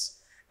get this.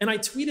 And I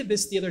tweeted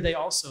this the other day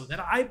also, that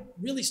I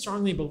really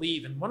strongly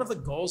believe, and one of the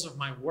goals of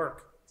my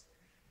work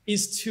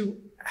is to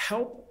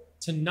help,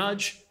 to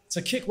nudge,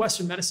 to kick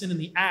Western medicine in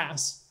the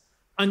ass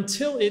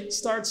until it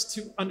starts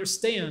to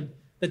understand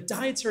that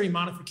dietary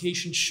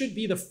modification should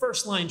be the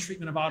first line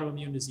treatment of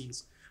autoimmune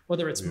disease.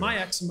 Whether it's my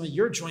eczema,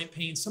 your joint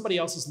pain, somebody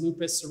else's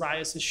lupus,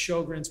 psoriasis,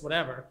 Sjogren's,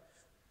 whatever.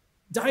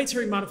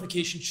 Dietary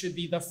modification should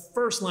be the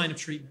first line of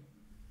treatment.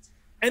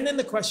 And then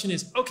the question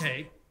is,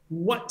 okay,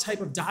 what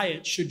type of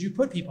diet should you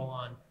put people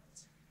on?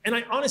 And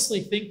I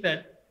honestly think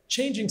that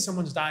changing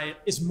someone's diet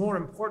is more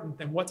important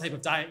than what type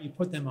of diet you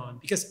put them on,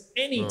 because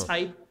any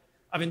type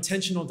of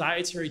intentional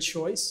dietary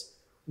choice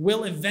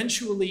will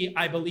eventually,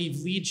 I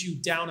believe, lead you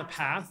down a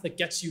path that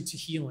gets you to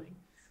healing.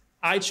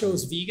 I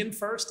chose vegan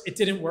first. It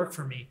didn't work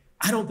for me.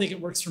 I don't think it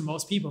works for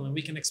most people, and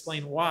we can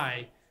explain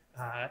why.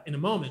 in a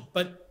moment.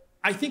 But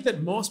I think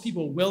that most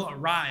people will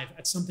arrive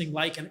at something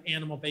like an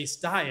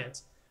animal-based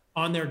diet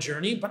on their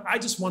journey. But I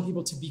just want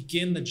people to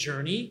begin the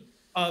journey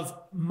of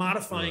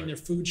modifying their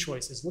food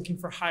choices, looking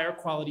for higher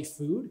quality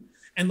food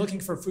and looking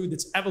for food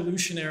that's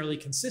evolutionarily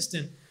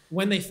consistent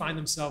when they find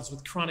themselves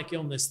with chronic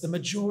illness, the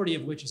majority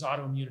of which is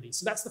autoimmunity.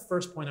 So that's the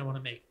first point I want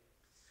to make.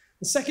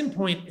 The second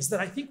point is that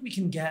I think we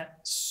can get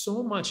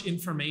so much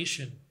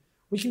information,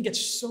 we can get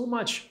so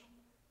much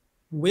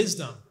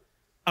wisdom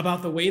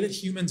about the way that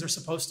humans are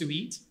supposed to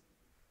eat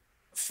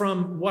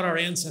from what our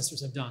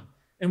ancestors have done.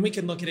 And we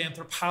can look at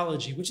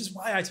anthropology, which is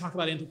why I talk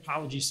about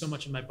anthropology so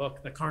much in my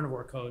book, The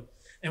Carnivore Code,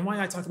 and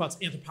why I talk about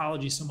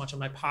anthropology so much on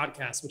my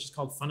podcast, which is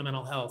called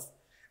Fundamental Health,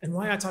 and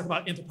why I talk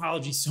about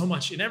anthropology so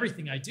much in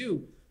everything I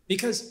do,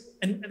 because,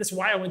 and that's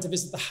why I went to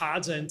visit the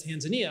Hadza in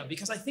Tanzania,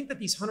 because I think that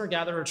these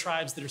hunter-gatherer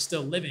tribes that are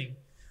still living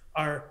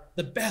are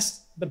the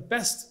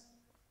best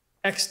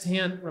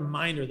extant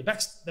reminder, the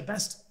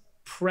best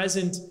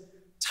present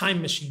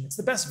time machine. It's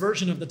the best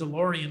version of the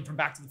DeLorean from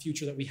Back to the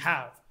Future that we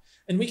have.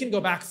 And we can go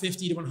back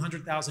 50 to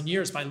 100,000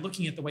 years by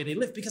looking at the way they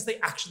live, because they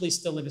actually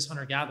still live as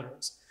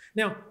hunter-gatherers.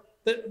 Now,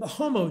 the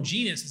Homo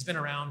genus has been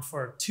around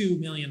for 2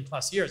 million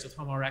plus years with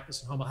Homo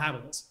erectus and Homo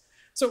habilis.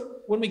 So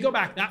when we go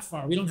back that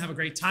far, we don't have a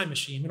great time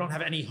machine. We don't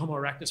have any Homo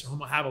erectus or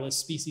Homo habilis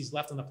species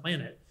left on the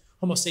planet.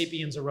 Homo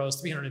sapiens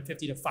arose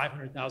 350 to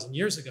 500,000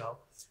 years ago.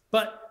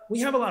 But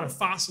we have a lot of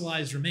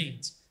fossilized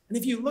remains. And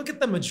if you look at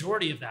the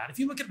majority of that, if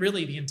you look at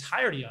really the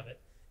entirety of it,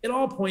 it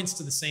all points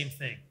to the same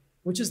thing,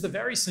 which is the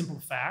very simple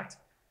fact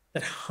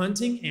that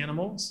hunting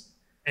animals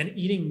and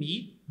eating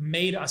meat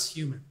made us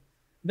human.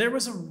 There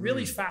was a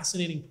really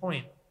fascinating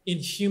point in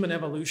human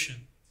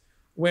evolution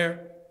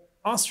where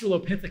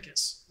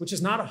Australopithecus, which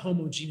is not a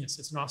Homo genus,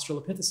 it's an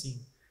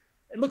Australopithecine.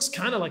 It looks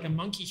kind of like a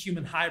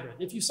monkey-human hybrid.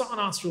 If you saw an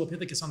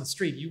Australopithecus on the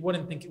street, you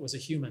wouldn't think it was a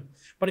human.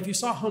 But if you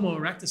saw Homo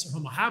erectus or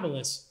Homo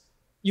habilis,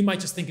 you might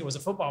just think it was a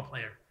football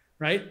player,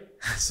 right?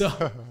 So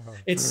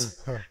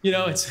it's, you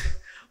know, it's,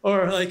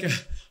 or like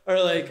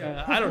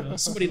I don't know,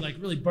 somebody like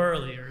really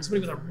burly or somebody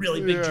with a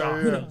really big jaw,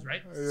 who knows,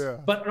 right? Yeah.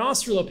 But an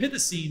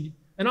Australopithecine,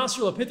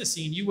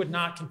 you would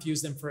not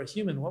confuse them for a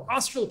human. Well,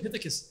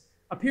 Australopithecus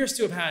appears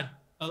to have had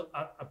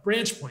a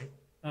branch point,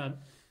 a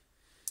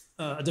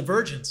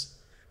divergence.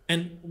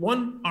 And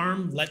one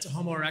arm led to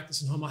Homo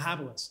erectus and Homo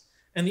habilis.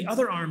 And the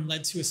other arm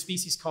led to a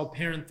species called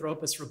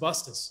Paranthropus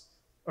robustus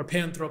or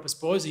Paranthropus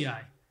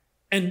boisei.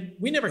 And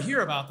we never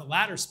hear about the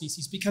latter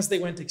species because they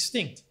went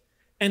extinct.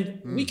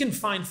 And we can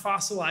find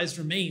fossilized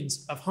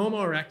remains of Homo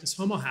erectus,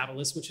 Homo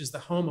habilis, which is the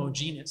Homo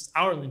genus,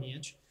 our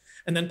lineage,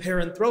 and then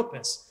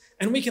Paranthropus.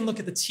 And we can look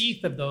at the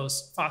teeth of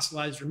those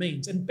fossilized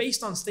remains. And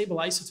based on stable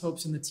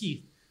isotopes in the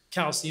teeth,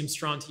 calcium,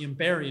 strontium,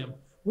 barium,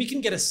 we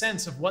can get a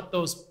sense of what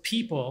those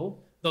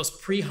people, those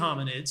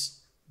pre-hominids,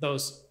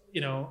 those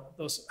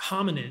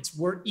hominids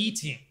were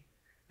eating.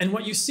 And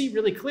what you see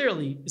really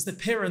clearly is that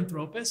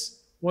Paranthropus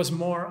was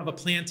more of a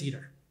plant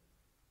eater,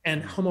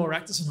 and Homo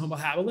erectus and Homo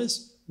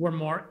habilis were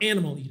more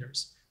animal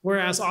eaters,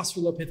 whereas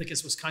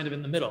Australopithecus was kind of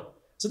in the middle.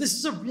 So this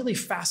is a really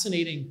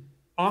fascinating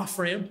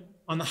off-ramp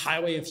on the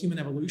highway of human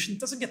evolution. It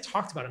doesn't get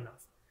talked about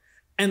enough.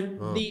 And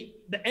the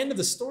end of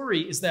the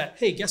story is that,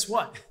 hey, guess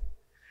what?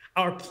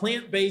 Our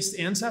plant-based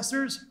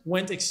ancestors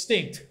went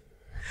extinct.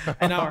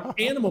 And our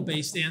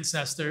animal-based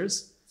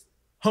ancestors,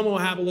 Homo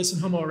habilis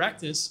and Homo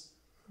erectus,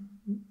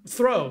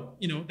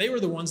 they were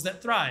the ones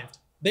that thrived.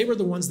 They were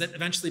the ones that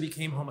eventually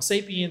became Homo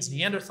sapiens,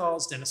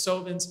 Neanderthals,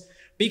 Denisovans,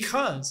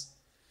 because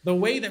the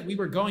way that we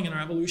were going in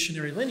our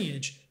evolutionary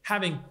lineage,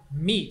 having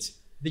meat,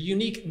 the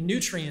unique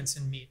nutrients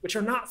in meat, which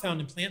are not found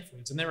in plant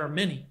foods, and there are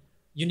many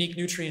unique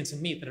nutrients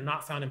in meat that are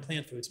not found in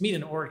plant foods, meat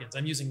and organs.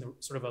 I'm using the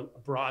sort of a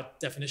broad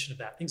definition of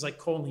that. Things like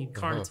choline,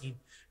 carnitine,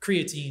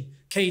 creatine,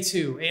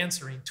 K2,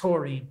 anserine,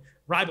 taurine,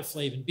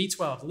 riboflavin,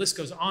 B12, the list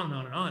goes on and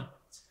on and on.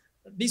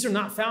 These are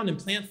not found in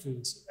plant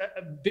foods.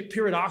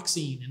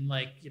 Pyridoxine and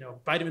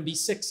vitamin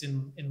B6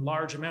 in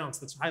large amounts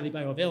that's highly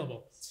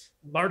bioavailable.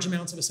 Large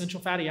amounts of essential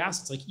fatty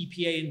acids like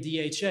EPA and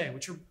DHA,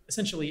 which are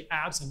essentially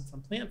absent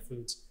from plant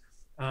foods,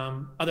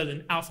 other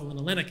than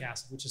alpha-linolenic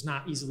acid, which is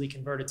not easily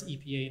converted to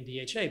EPA and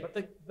DHA. But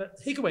the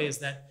takeaway is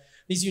that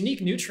these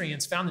unique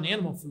nutrients found in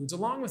animal foods,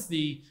 along with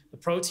the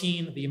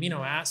protein, the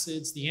amino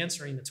acids, the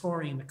anserine, the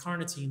taurine, the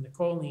carnitine, the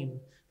choline,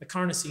 the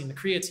carnosine, the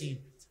creatine,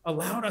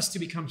 allowed us to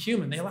become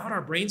human. They allowed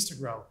our brains to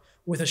grow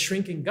with a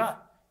shrinking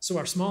gut. So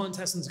our small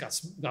intestines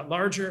got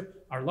larger,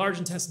 our large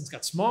intestines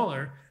got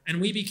smaller, and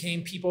we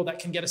became people that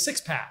can get a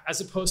six-pack as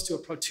opposed to a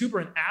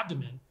protuberant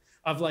abdomen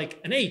of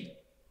like an ape,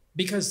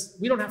 because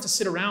we don't have to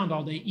sit around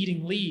all day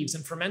eating leaves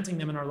and fermenting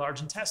them in our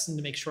large intestine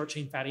to make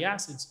short-chain fatty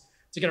acids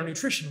to get our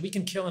nutrition. We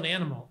can kill an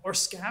animal or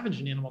scavenge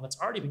an animal that's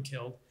already been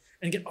killed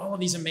and get all of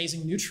these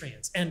amazing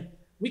nutrients. And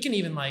we can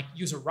even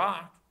use a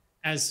rock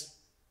as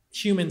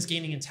humans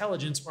gaining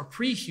intelligence, or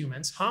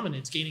pre-humans,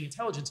 hominids gaining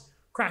intelligence,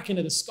 crack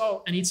into the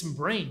skull and eat some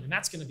brain. And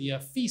that's going to be a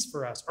feast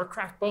for us. Or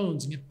crack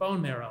bones and get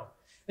bone marrow.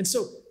 And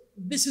so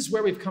this is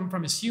where we've come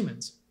from as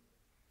humans.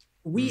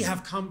 We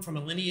have come from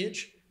a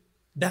lineage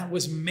that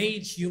was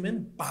made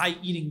human by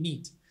eating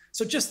meat.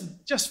 So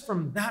just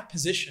from that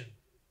position,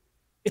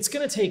 it's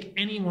going to take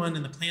anyone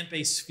in the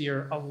plant-based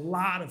sphere a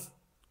lot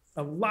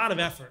of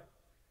effort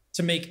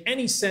to make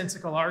any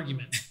sensical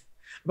argument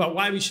about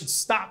why we should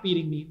stop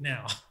eating meat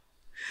now.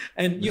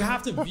 And you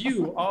have to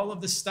view all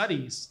of the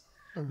studies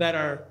that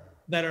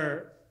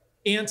are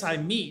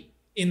anti-meat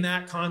in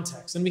that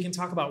context. And we can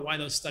talk about why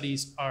those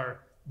studies are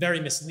very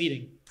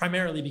misleading,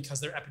 primarily because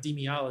they're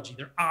epidemiology.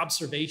 They're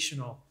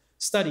observational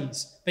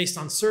studies based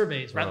on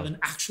surveys rather than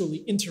actually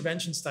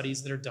intervention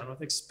studies that are done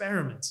with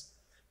experiments.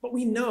 But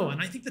we know,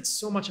 and I think that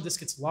so much of this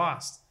gets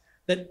lost,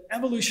 that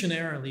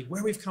evolutionarily,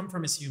 where we've come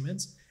from as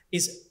humans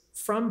is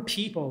from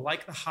people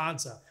like the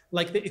Hadza,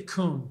 like the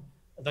Ikun,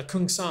 the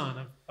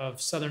Kungsan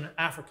of Southern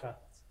Africa.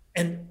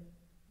 And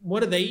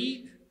what do they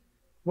eat?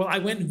 Well, I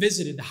went and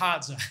visited the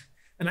Hadza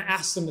and I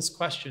asked them this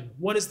question: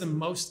 what is the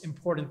most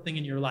important thing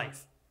in your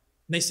life?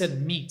 And they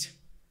said, meat.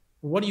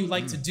 What do you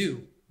like to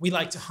do? We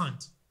like to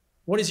hunt.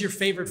 What is your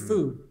favorite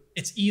food?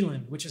 It's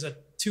eland, which is a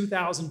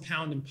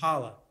 2,000-pound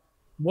impala.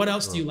 What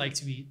else do you like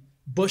to eat?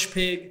 Bush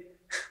pig,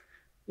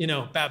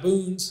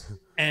 baboons,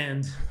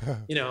 and,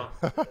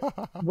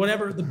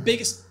 whatever the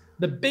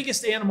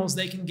biggest animals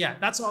they can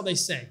get. That's all they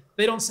say.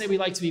 They don't say we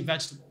like to eat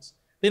vegetables.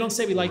 They don't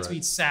say we like to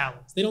eat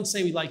salads. They don't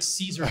say we like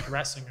Caesar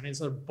dressing or any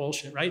sort of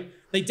bullshit, right?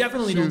 They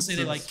definitely don't say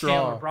they like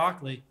kale or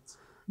broccoli.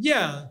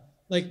 Yeah,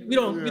 like we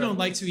don't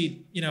like to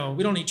eat, we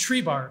don't eat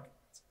tree bark,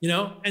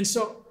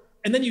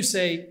 and then you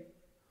say,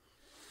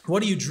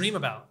 what do you dream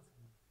about?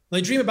 Well,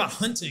 I dream about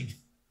hunting.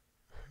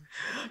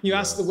 You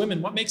ask the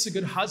women, what makes a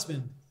good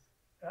husband?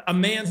 A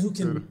man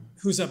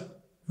who's a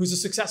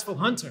successful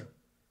hunter.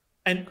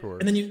 And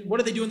then what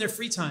do they do in their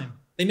free time?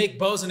 They make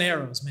bows and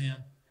arrows,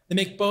 man. They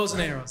make bows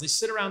and arrows. They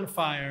sit around the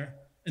fire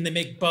and they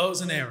make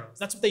bows and arrows.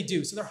 That's what they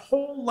do. So their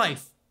whole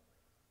life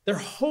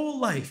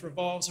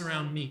revolves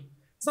around meat.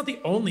 It's not the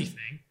only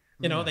thing.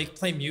 They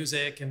play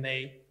music and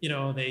they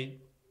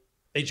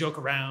joke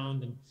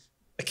around, and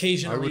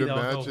occasionally they'll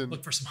go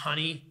look for some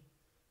honey.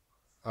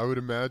 I would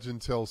imagine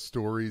tell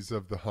stories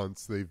of the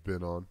hunts they've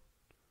been on.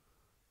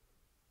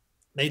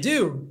 They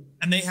do.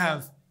 And they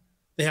have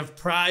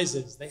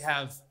prizes. They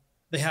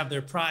have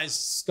their prize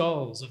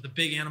skulls of the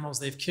big animals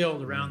they've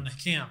killed around the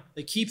camp.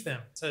 They keep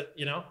them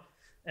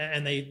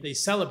and they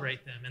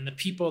celebrate them. And the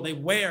people, they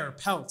wear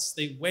pelts.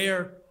 They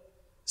wear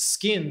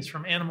skins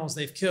from animals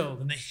they've killed,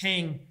 and they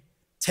hang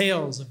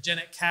tails of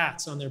genet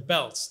cats on their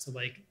belts to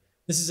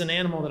this is an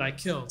animal that I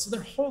killed. So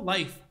their whole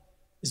life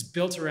is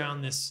built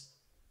around this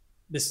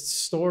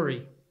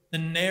story, the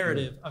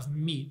narrative of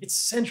meat. It's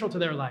central to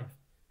their life.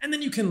 And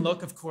then you can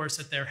look, of course,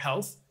 at their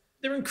health.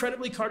 They're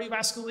incredibly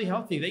cardiovascularly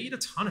healthy. They eat a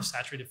ton of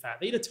saturated fat.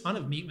 They eat a ton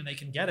of meat when they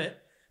can get it.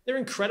 They're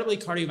incredibly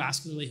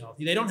cardiovascularly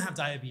healthy. They don't have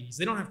diabetes.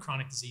 They don't have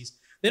chronic disease.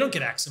 They don't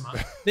get eczema.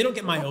 They don't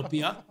get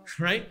myopia,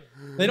 right?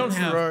 They don't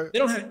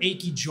have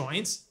achy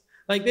joints.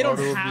 They don't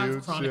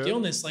have chronic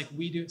illness like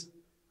we do.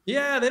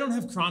 Yeah, they don't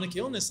have chronic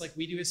illness like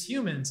we do as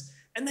humans.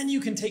 And then you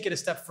can take it a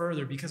step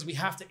further, because we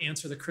have to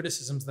answer the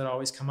criticisms that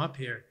always come up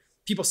here.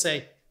 People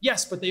say,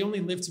 yes, but they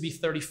only live to be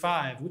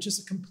 35, which is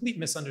a complete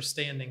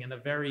misunderstanding and a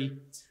very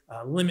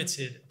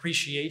limited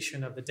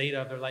appreciation of the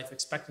data of their life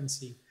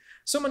expectancy.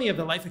 So many of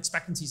the life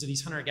expectancies of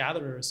these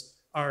hunter-gatherers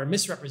are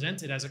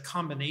misrepresented as a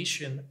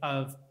combination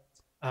of,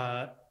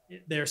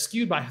 they're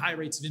skewed by high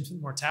rates of infant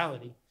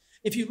mortality.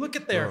 If you look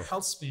at their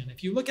health span,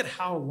 if you look at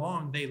how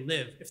long they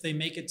live, if they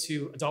make it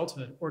to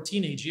adulthood or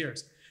teenage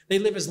years, they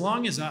live as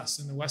long as us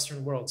in the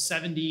Western world,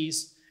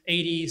 70s,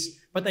 80s,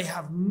 but they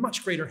have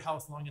much greater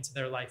health long into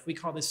their life. We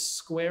call this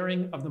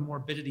squaring of the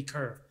morbidity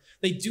curve.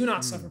 They do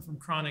not suffer from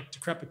chronic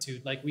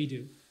decrepitude like we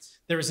do.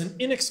 There is an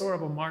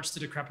inexorable march to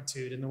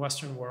decrepitude in the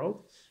Western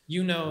world.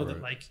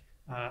 That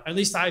at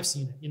least I've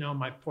seen it.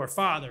 My poor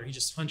father, he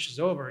just hunches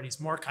over and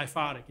he's more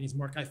kyphotic.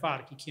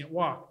 He can't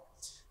walk.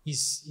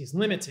 He's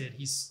limited.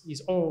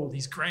 He's old.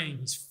 He's graying.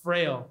 He's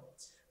frail.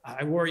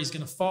 I worry he's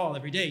going to fall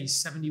every day. He's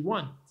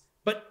 71.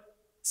 But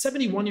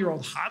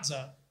 71-year-old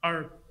Hadza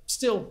are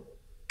still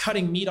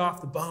cutting meat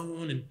off the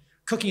bone and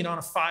cooking it on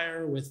a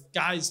fire with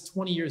guys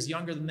 20 years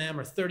younger than them,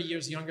 or 30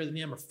 years younger than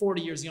them, or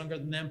 40 years younger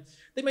than them.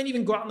 They might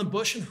even go out in the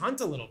bush and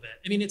hunt a little bit.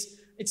 I mean,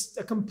 it's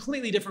a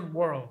completely different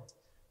world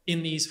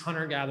in these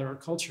hunter-gatherer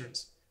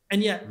cultures.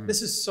 And yet,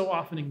 this is so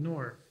often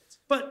ignored.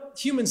 But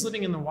humans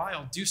living in the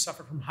wild do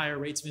suffer from higher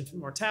rates of infant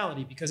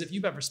mortality, because if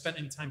you've ever spent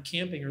any time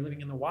camping or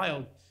living in the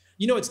wild,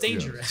 it's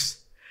dangerous. Yes.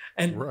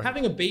 And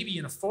having a baby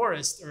in a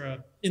forest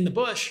or in the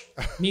bush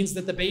means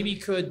that the baby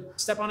could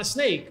step on a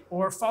snake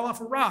or fall off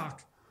a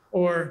rock,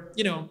 or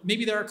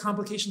maybe there are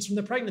complications from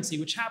the pregnancy,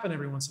 which happen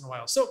every once in a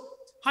while. So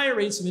higher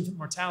rates of infant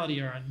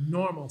mortality are a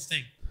normal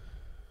thing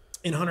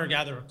in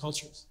hunter-gatherer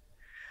cultures.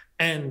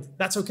 And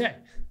that's okay.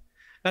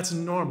 That's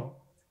normal.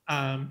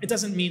 It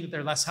doesn't mean that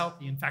they're less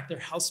healthy. In fact, their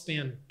health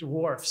span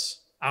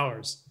dwarfs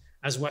ours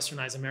as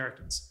Westernized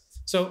Americans.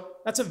 So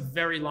that's a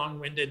very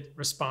long-winded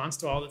response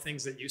to all the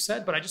things that you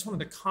said, but I just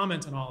wanted to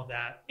comment on all of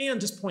that and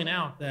just point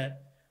out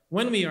that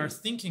when we are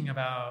thinking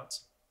about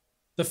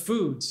the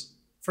foods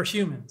for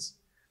humans,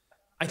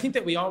 I think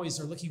that we always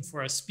are looking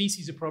for a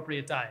species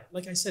appropriate diet.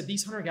 Like I said,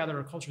 these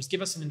hunter-gatherer cultures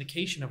give us an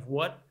indication of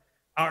what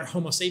our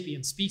Homo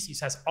sapiens species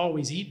has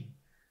always eaten.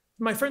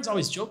 My friends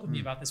always joke with me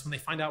about this when they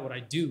find out what I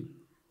do.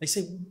 They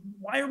say,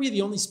 why are we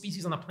the only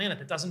species on the planet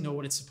that doesn't know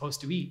what it's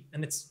supposed to eat?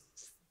 And it's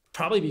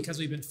probably because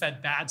we've been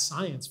fed bad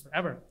science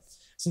forever,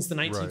 since the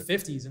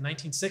 1950s and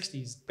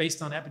 1960s,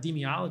 based on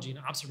epidemiology and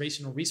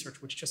observational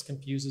research, which just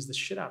confuses the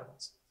shit out of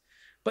us.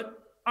 But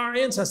our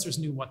ancestors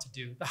knew what to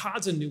do. The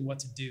Hadza knew what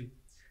to do.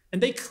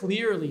 And they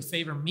clearly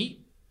favor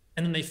meat,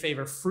 and then they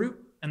favor fruit,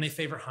 and they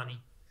favor honey.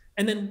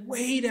 And then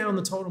way down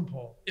the totem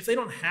pole, if they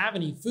don't have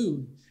any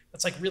food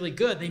that's like really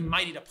good, they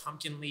might eat a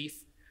pumpkin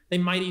leaf. They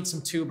might eat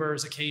some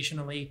tubers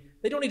occasionally.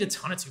 They don't eat a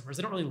ton of tubers.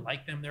 They don't really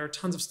like them. There are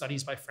tons of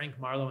studies by Frank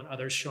Marlowe and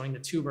others showing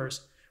that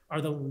tubers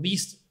are the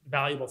least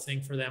valuable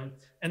thing for them.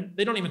 And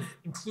they don't even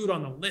include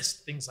on the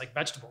list things like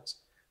vegetables.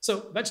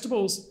 So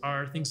vegetables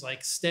are things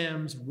like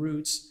stems,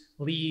 roots,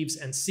 leaves,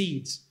 and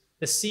seeds.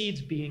 The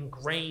seeds being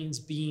grains,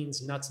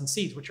 beans, nuts, and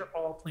seeds, which are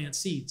all plant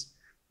seeds.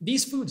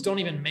 These foods don't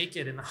even make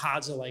it in the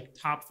Hadza like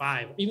top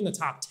 5, or even the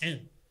top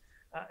 10.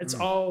 It's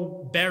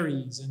all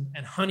berries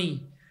and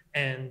honey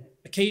and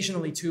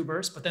occasionally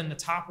tubers, but then the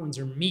top ones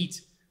are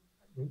meat,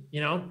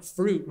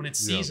 fruit when it's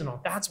seasonal.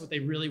 That's what they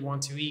really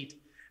want to eat.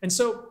 And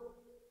so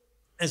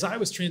as I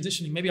was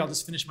transitioning, maybe I'll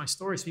just finish my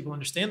story so people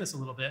understand this a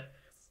little bit.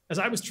 As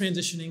I was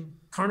transitioning,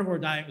 carnivore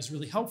diet was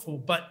really helpful,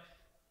 but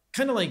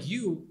kind of like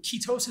you,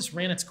 ketosis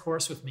ran its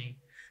course with me.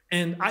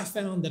 And I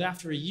found that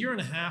after a year and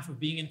a half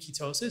of being in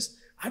ketosis,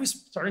 I was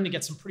starting to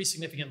get some pretty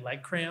significant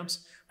leg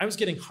cramps. I was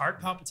getting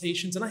heart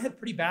palpitations, and I had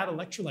pretty bad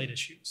electrolyte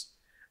issues.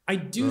 I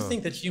do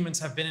think that humans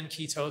have been in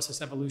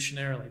ketosis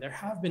evolutionarily. There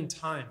have been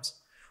times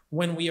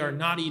when we are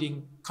not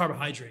eating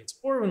carbohydrates,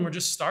 or when we're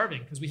just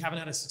starving because we haven't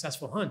had a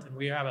successful hunt and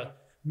we have a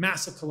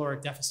massive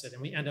caloric deficit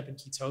and we end up in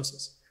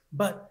ketosis.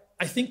 But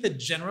I think that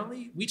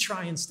generally we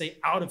try and stay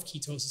out of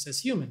ketosis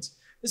as humans.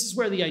 This is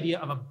where the idea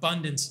of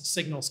abundance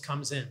signals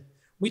comes in.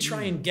 We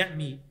try and get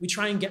meat, we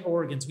try and get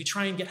organs, we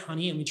try and get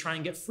honey, and we try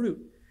and get fruit.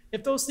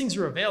 If those things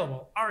are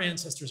available, our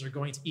ancestors are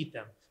going to eat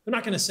them. They're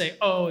not going to say,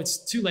 oh,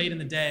 it's too late in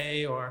the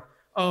day, or,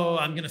 oh,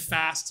 I'm going to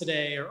fast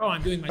today, or, oh,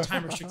 I'm doing my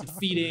time restricted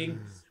feeding,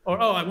 or,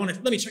 oh,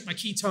 let me check my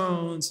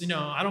ketones.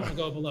 I don't want to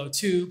go below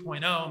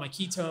 2.0, my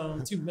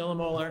ketone, 2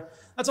 millimolar.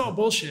 That's all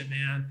bullshit,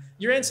 man.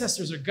 Your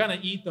ancestors are going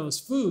to eat those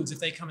foods if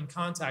they come in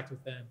contact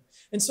with them.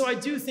 And so I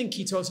do think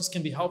ketosis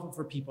can be helpful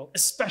for people,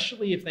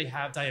 especially if they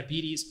have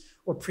diabetes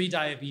or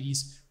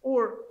pre-diabetes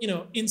or,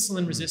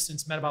 insulin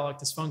resistance, metabolic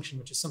dysfunction,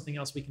 which is something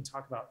else we can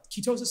talk about.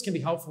 Ketosis can be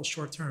helpful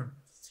short-term,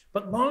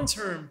 but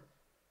long-term,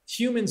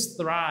 humans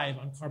thrive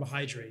on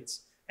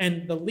carbohydrates.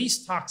 And the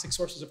least toxic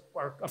sources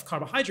of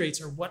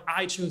carbohydrates are what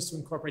I chose to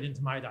incorporate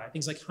into my diet,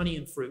 things like honey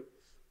and fruit,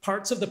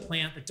 parts of the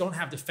plant that don't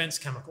have defense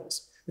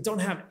chemicals, that don't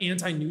have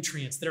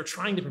anti-nutrients, that are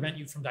trying to prevent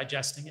you from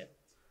digesting it.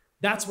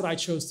 That's what I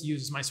chose to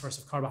use as my source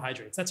of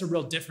carbohydrates. That's a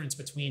real difference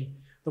between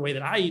the way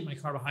that I eat my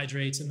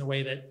carbohydrates and the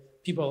way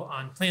that people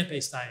on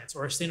plant-based diets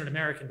or a standard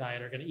American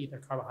diet are going to eat their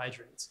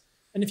carbohydrates.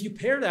 And if you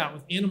pair that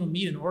with animal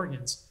meat and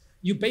organs,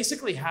 you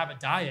basically have a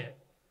diet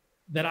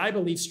that I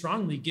believe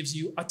strongly gives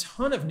you a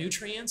ton of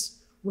nutrients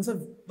with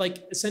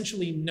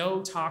essentially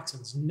no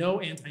toxins, no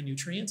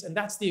anti-nutrients. And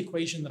that's the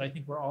equation that I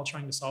think we're all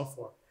trying to solve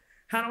for.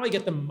 How do I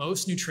get the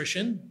most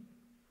nutrition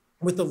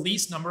with the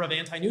least number of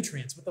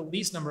anti-nutrients, with the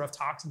least number of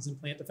toxins and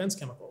plant defense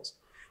chemicals?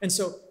 And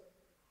so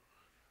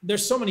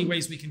there's so many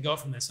ways we can go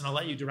from this, and I'll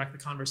let you direct the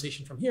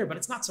conversation from here, but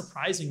it's not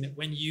surprising that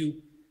when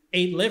you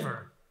ate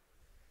liver,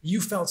 you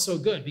felt so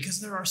good because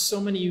there are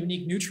so many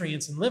unique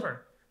nutrients in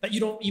liver that you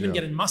don't even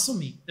get in muscle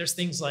meat. There's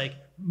things like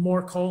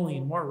more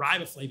choline, more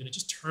riboflavin. It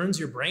just turns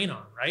your brain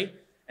on, right?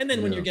 And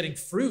then when you're getting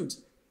fruit,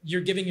 you're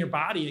giving your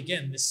body,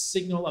 again, this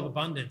signal of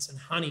abundance, and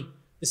honey,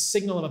 this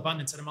signal of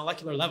abundance at a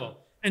molecular level.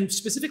 And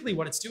specifically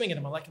what it's doing at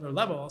a molecular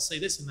level, I'll say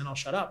this and then I'll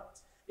shut up,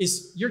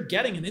 is you're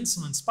getting an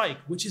insulin spike,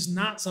 which is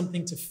not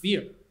something to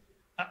fear.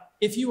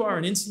 If you are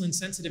an insulin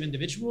sensitive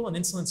individual, an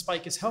insulin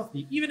spike is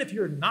healthy. Even if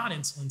you're not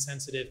insulin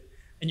sensitive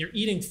and you're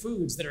eating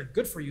foods that are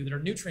good for you, that are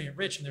nutrient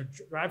rich, and they're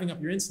driving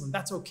up your insulin,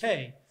 that's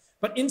okay.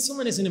 But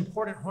insulin is an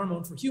important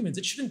hormone for humans.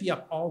 It shouldn't be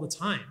up all the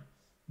time.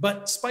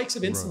 But spikes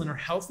of insulin are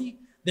healthy.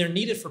 They're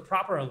needed for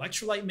proper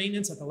electrolyte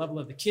maintenance at the level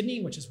of the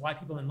kidney, which is why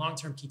people in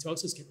long-term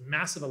ketosis get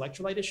massive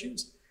electrolyte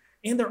issues.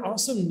 And they're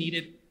also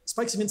needed,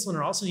 spikes of insulin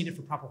are also needed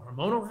for proper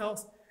hormonal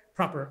health,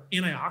 proper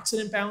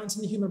antioxidant balance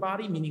in the human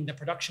body, meaning the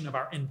production of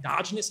our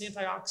endogenous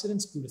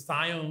antioxidants,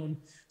 glutathione,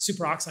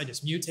 superoxide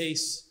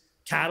dismutase,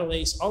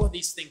 catalase, all of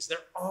these things, they're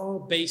all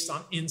based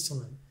on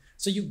insulin.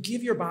 So you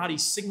give your body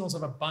signals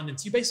of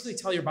abundance. You basically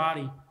tell your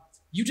body,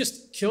 you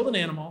just killed an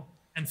animal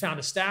and found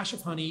a stash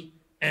of honey,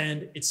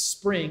 and it's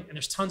spring and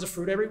there's tons of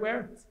fruit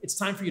everywhere. It's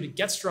time for you to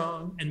get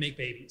strong and make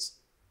babies.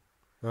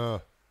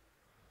 It's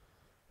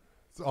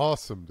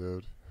awesome,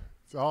 dude.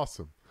 It's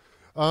awesome.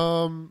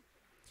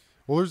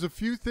 Well, there's a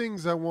few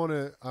things I want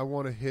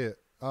to hit.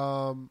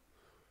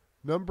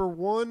 Number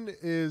one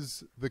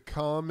is the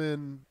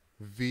common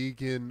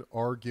vegan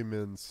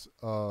arguments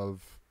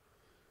of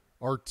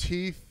our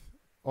teeth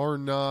are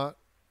not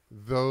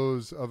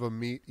those of a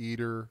meat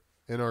eater,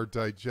 and our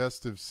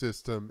digestive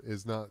system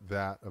is not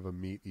that of a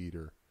meat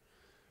eater.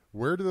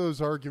 Where do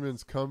those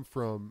arguments come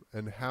from,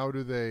 and how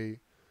do they?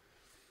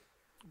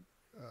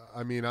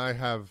 I mean, I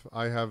have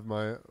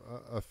my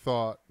a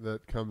thought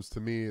that comes to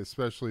me,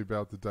 especially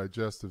about the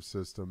digestive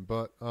system.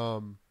 But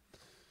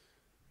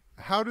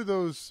how do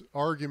those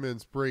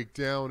arguments break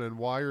down, and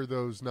why are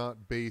those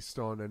not based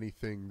on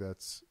anything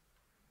that's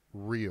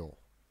real?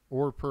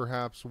 Or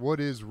perhaps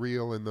what is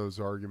real in those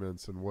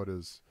arguments and what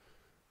is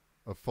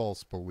a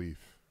false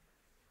belief?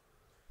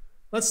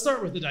 Let's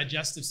start with the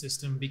digestive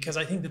system, because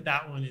I think that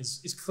that one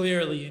is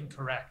clearly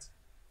incorrect.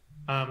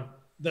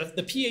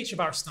 The pH of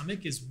our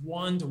stomach is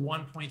 1 to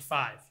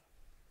 1.5.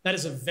 That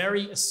is a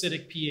very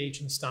acidic pH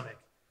in the stomach.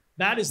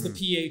 That is the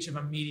pH of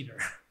a meat eater.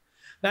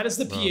 That is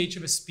the pH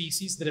of a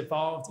species that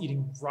evolved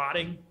eating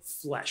rotting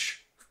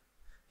flesh.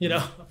 You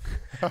know,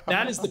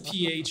 that is the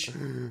pH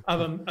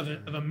of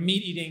a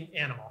meat-eating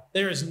animal.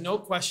 There is no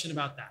question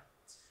about that.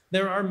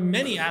 There are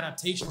many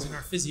adaptations in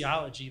our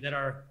physiology that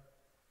are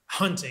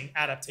hunting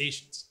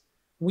adaptations.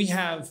 We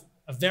have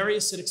a very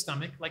acidic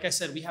stomach. Like I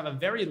said, we have a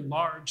very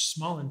large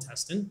small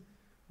intestine,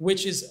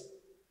 which is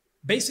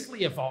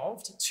basically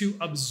evolved to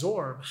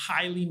absorb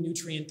highly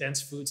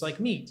nutrient-dense foods like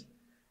meat.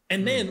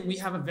 And then we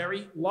have a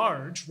very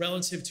large,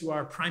 relative to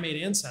our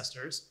primate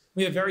ancestors,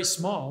 we have a very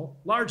small,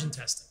 large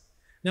intestine.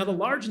 Now, the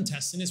large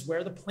intestine is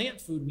where the plant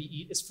food we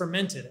eat is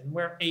fermented, and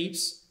where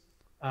apes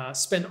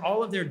spend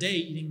all of their day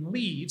eating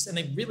leaves, and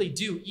they really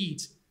do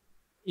eat,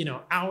 you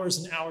know, hours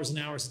and hours and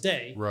hours a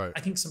day. Right.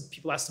 I think some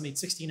people estimate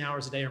 16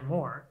 hours a day or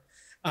more.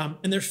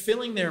 And they're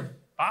filling their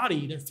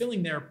body, they're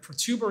filling their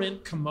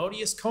protuberant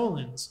commodious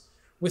colons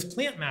with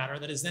plant matter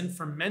that is then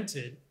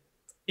fermented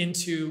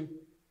into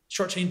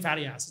short-chain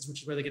fatty acids,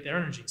 which is where they get their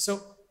energy.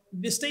 So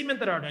the statement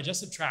that our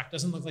digestive tract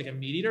doesn't look like a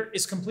meat eater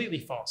is completely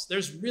false.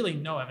 There's really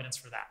no evidence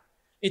for that.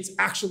 It's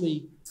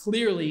actually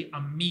clearly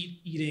a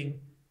meat-eating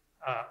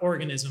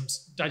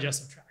organism's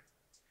digestive tract.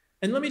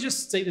 And let me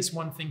just say this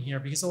one thing here,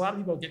 because a lot of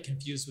people get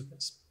confused with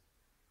this.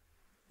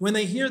 When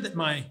they hear that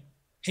my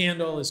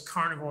handle is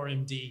Carnivore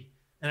MD,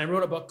 and I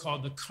wrote a book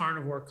called The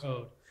Carnivore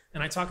Code,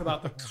 and I talk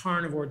about the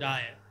carnivore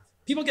diet,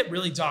 people get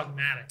really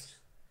dogmatic.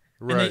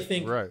 And they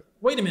think,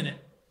 wait a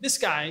minute, this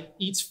guy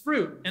eats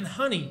fruit and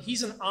honey.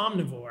 He's an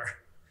omnivore.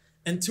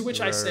 And to which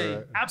I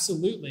say,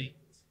 absolutely.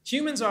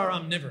 Humans are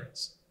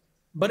omnivorous.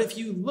 But if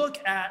you look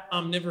at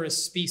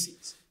omnivorous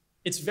species,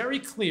 it's very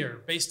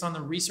clear, based on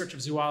the research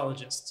of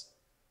zoologists,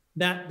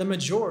 that the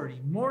majority,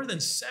 more than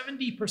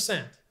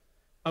 70%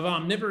 of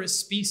omnivorous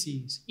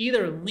species,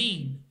 either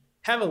lean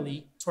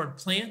heavily toward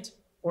plant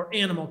or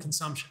animal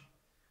consumption.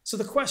 So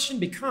the question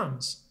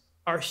becomes,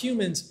 are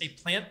humans a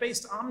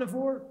plant-based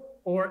omnivore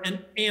or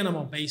an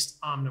animal-based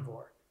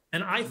omnivore?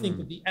 And I think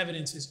that the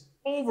evidence is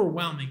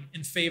overwhelming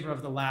in favor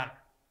of the latter.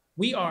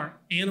 We are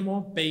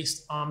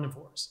animal-based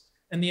omnivores.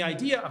 And the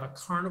idea of a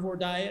carnivore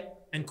diet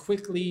and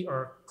quickly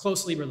or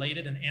closely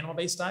related an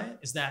animal-based diet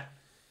is that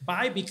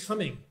by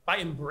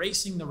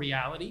embracing the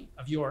reality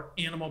of your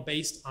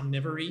animal-based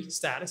omnivory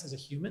status as a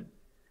human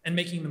and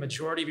making the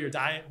majority of your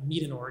diet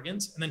meat and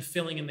organs, and then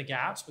filling in the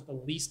gaps with the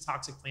least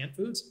toxic plant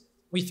foods,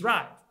 we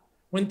thrive.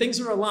 When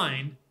things are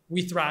aligned,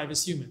 we thrive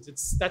as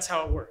humans. That's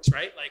how it works,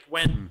 right? Like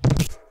when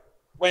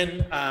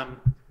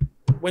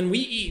we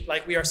eat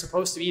like we are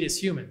supposed to eat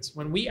as humans,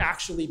 when we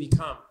actually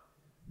become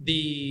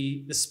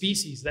the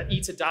species that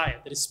eats a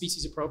diet that is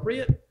species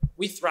appropriate,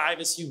 we thrive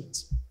as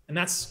humans. And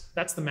that's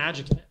the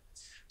magic in it.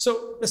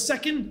 So the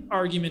second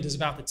argument is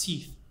about the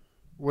teeth.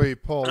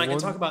 Wait, Paul, and I can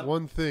talk about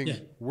one thing. Yeah.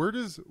 Where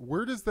does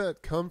that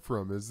come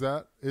from? Is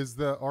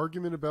the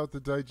argument about the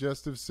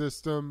digestive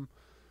system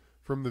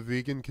from the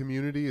vegan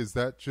community, is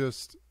that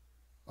just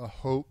a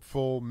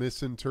hopeful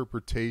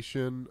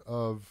misinterpretation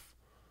of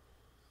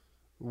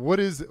what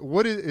is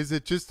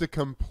it just a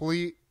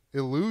complete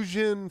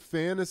illusion,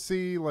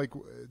 fantasy, like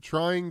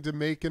trying to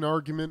make an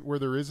argument where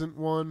there isn't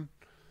one?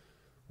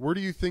 Where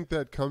do you think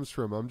that comes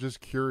from? I'm just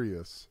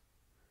curious.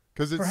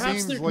 Because it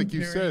seems like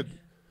you said,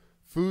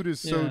 food is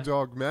so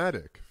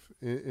dogmatic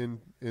in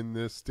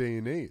this day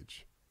and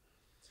age.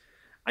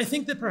 I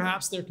think that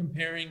perhaps they're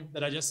comparing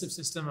the digestive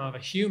system of a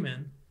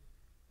human,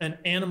 an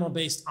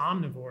animal-based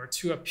omnivore,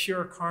 to a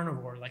pure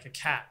carnivore like a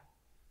cat.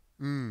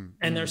 And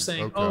they're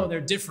saying, oh,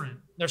 they're different.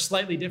 They're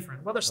slightly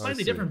different. Well, they're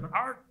slightly different, but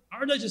our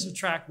digestive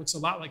tract looks a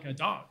lot like a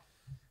dog.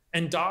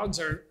 And dogs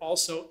are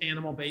also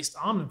animal-based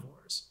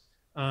omnivores.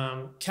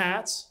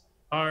 Cats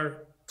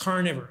are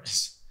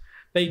carnivorous.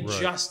 They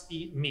just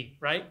eat meat,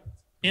 right?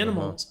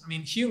 Animals, I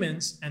mean,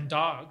 humans and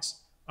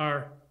dogs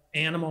are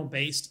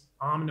animal-based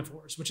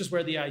omnivores, which is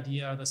where the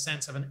idea, the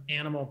sense of an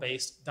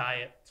animal-based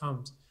diet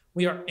comes.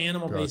 We are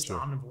animal-based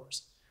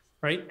omnivores,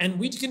 right? And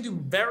we can do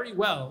very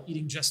well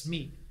eating just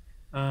meat,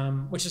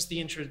 which is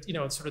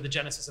it's sort of the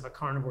genesis of a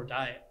carnivore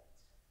diet.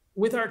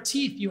 With our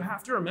teeth, you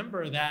have to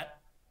remember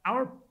that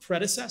our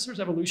predecessors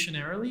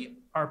evolutionarily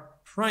are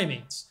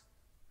primates.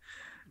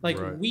 Like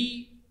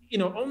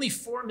only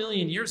 4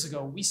 million years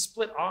ago, we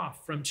split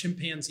off from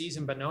chimpanzees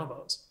and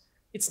bonobos.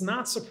 It's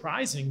not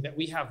surprising that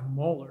we have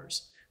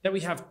molars, that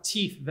we have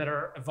teeth that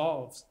are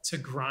evolved to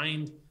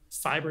grind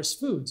fibrous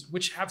foods,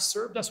 which have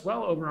served us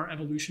well over our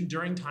evolution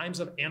during times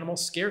of animal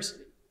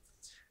scarcity.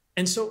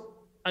 And so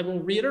I will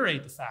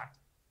reiterate the fact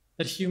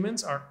that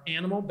humans are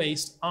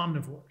animal-based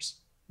omnivores,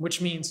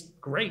 which means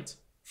great.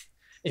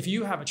 If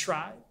you have a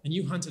tribe and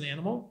you hunt an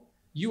animal,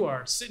 you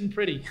are sitting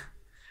pretty.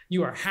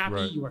 You are happy,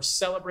 Right. you are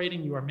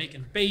celebrating, you are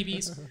making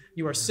babies,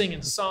 you are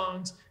singing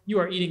songs, you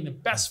are eating the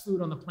best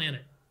food on the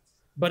planet.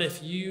 But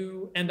if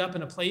you end up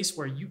in a place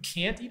where you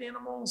can't eat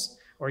animals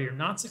or you're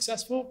not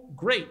successful,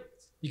 great.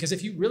 Because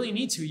if you really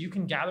need to, you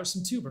can gather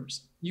some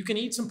tubers. You can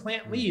eat some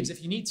plant leaves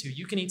if you need to.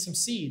 You can eat some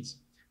seeds.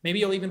 Maybe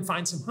you'll even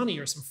find some honey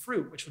or some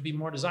fruit, which would be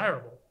more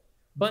desirable.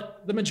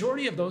 But the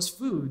majority of those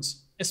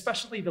foods,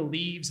 especially the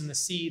leaves and the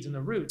seeds and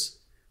the roots,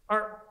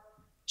 are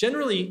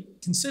generally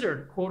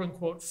considered quote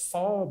unquote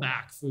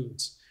fallback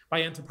foods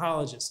by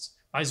anthropologists,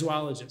 by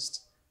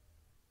zoologists.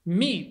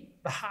 Meat,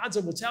 the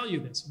Hadza will tell you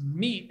this,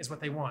 meat is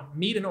what they want.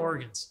 Meat and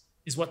organs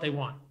is what they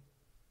want.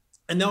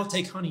 And they'll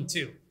take honey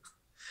too.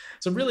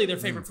 So really their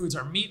favorite foods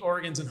are meat,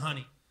 organs, and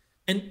honey.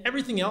 And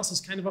everything else is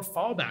kind of a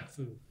fallback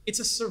food. It's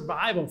a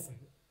survival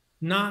food,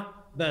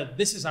 not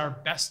this is our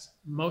best,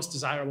 most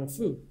desirable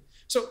food.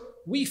 So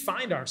we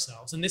find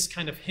ourselves, and this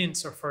kind of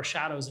hints or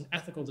foreshadows an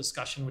ethical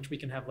discussion, which we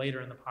can have later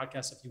in the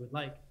podcast if you would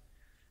like.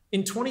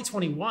 In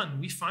 2021,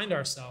 we find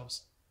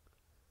ourselves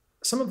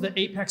some of the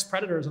apex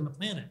predators on the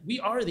planet. We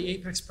are the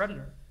apex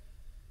predator.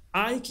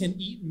 I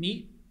can eat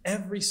meat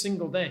every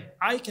single day.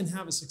 I can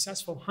have a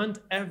successful hunt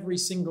every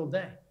single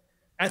day.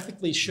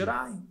 Ethically, should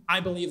I? I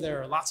believe there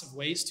are lots of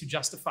ways to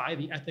justify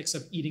the ethics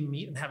of eating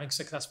meat and having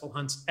successful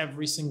hunts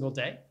every single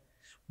day.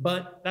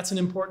 But that's an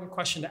important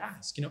question to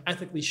ask.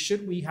 Ethically,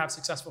 should we have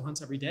successful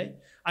hunts every day?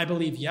 I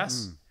believe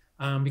yes,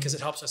 because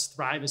it helps us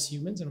thrive as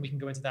humans, and we can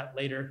go into that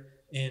later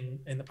in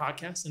the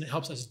podcast. And it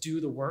helps us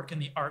do the work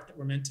and the art that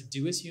we're meant to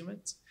do as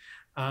humans.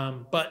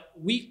 But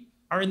we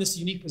are in this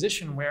unique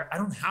position where I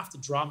don't have to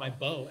draw my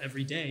bow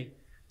every day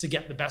to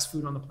get the best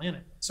food on the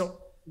planet. So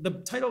the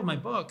title of my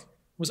book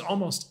was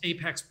almost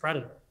Apex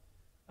Predator.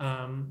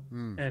 And,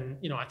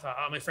 I thought,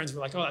 my friends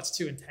were like, oh, that's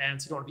too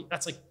intense. You don't want to be,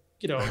 that's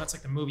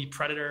like the movie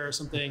Predator or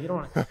something. You don't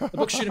want to, the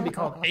book shouldn't be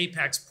called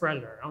Apex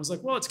Predator. I was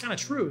like, well, it's kind of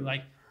true.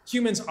 Like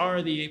humans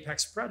are the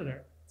apex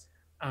predator.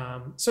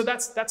 So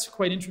that's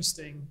quite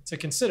interesting to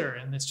consider.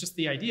 And it's just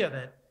the idea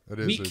that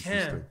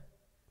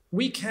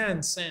we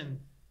can send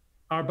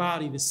our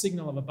body the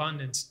signal of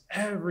abundance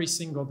every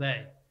single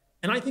day.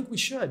 And I think we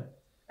should.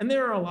 And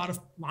there are a lot of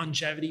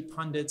longevity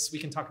pundits, we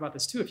can talk about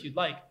this too if you'd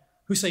like,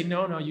 who say,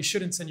 no, you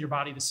shouldn't send your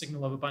body the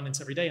signal of abundance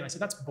every day. And I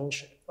said, that's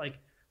bullshit. Like,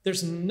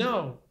 there's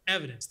no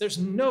evidence, there's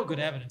no good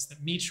evidence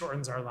that meat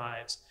shortens our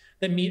lives,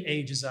 that meat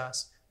ages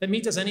us, that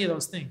meat does any of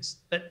those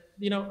things. That,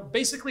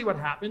 basically what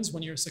happens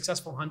when you're a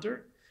successful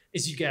hunter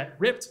is you get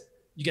ripped,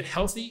 you get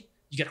healthy,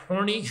 you get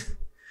horny,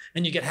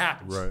 and you get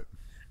happy. Right.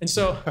 And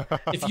so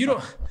if you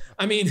don't,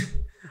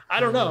 I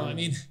don't know.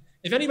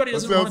 If anybody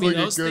doesn't want to be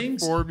those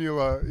things,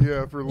 formula,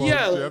 for longevity.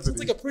 Yeah, it sounds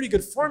like a pretty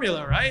good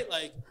formula, right?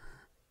 Like,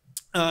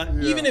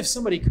 even if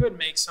somebody could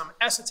make some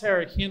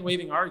esoteric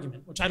hand-waving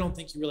argument, which I don't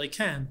think you really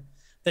can,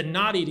 that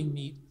not eating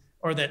meat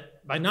or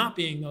that by not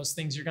being those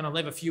things, you're going to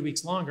live a few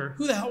weeks longer.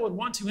 Who the hell would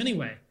want to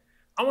anyway?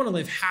 I want to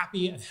live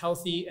happy and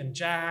healthy and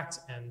jacked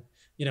and,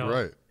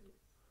 Right.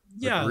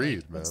 Yeah.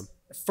 Agreed, man.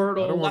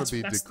 Fertile. I don't want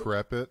to be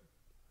decrepit.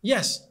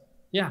 Yes.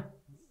 Yeah.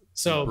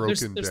 So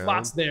there's down.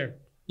 lots there.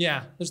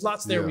 Yeah. There's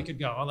lots there we could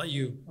go. I'll let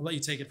you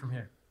take it from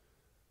here.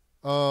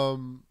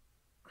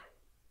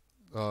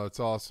 It's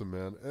awesome,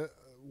 man.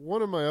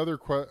 One of my other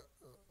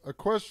a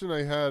question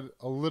I had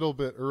a little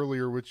bit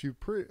earlier, which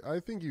I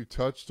think you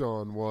touched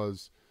on,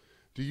 was,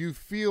 do you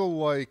feel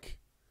like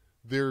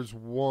there's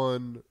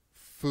one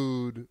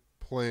food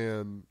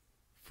plan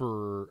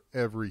for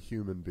every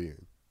human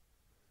being?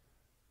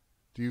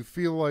 Do you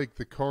feel like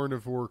the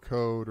carnivore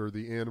code or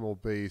the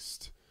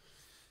animal-based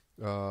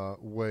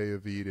way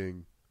of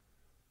eating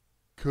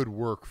could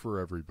work for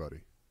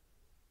everybody?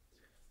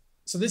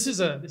 So this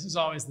is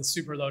always the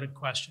super loaded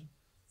question.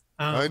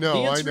 I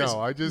know.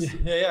 I just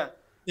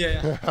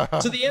yeah.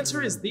 So the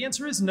answer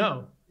is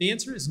no. The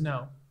answer is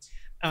no,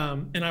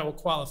 and I will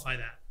qualify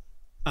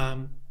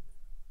that.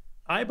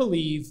 I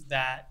believe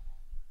that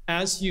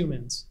as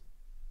humans,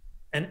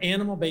 an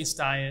animal-based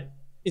diet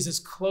is as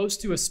close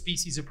to a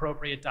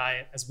species-appropriate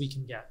diet as we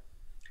can get.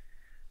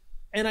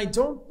 And I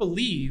don't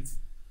believe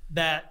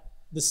that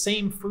the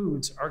same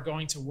foods are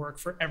going to work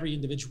for every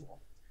individual.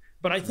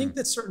 But I think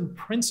that certain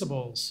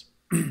principles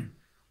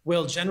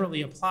will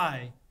generally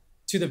apply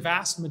to the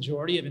vast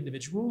majority of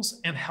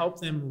individuals and help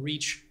them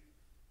reach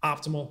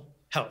optimal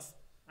health.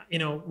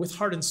 With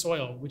Heart and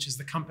Soil, which is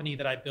the company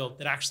that I built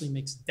that actually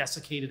makes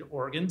desiccated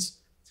organs.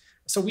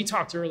 So we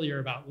talked earlier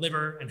about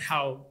liver and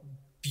how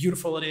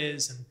beautiful it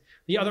is, and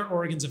the other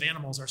organs of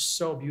animals are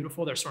so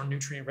beautiful, they're so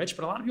nutrient rich,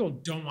 but a lot of people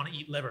don't want to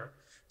eat liver.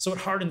 So at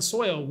Heart and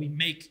Soil, we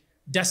make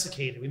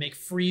desiccated, we make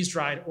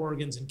freeze-dried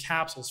organs in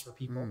capsules for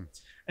people.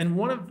 And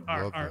one of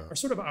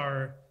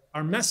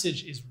our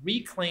message is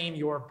reclaim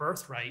your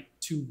birthright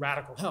to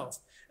radical health.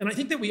 And I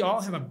think that we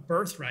all have a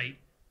birthright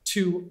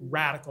to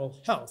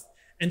radical health.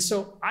 And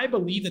so I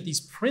believe that these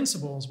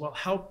principles will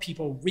help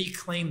people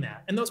reclaim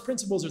that. And those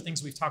principles are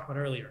things we've talked about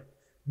earlier.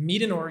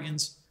 Meat and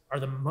organs are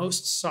the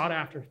most sought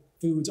after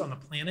foods on the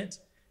planet.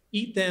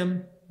 Eat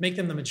them, make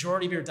them the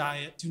majority of your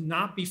diet. Do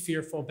not be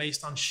fearful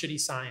based on shitty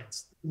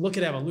science. Look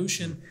at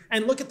evolution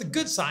and look at the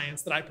good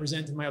science that I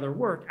present in my other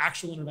work,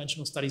 actual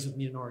interventional studies with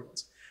meat and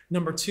organs.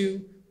 Number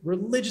two,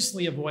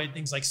 religiously avoid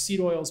things like seed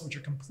oils, which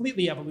are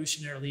completely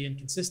evolutionarily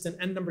inconsistent.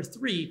 And number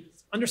three,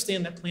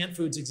 understand that plant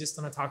foods exist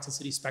on a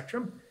toxicity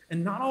spectrum,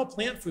 and not all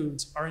plant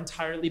foods are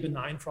entirely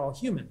benign for all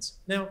humans.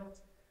 Now,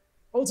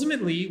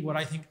 ultimately, what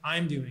I think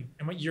I'm doing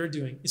and what you're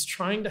doing is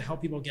trying to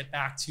help people get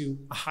back to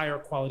a higher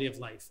quality of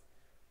life,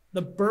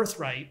 the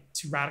birthright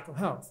to radical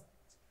health.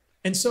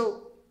 And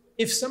so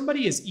if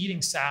somebody is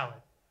eating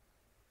salad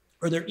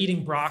or they're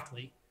eating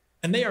broccoli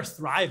and they are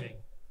thriving,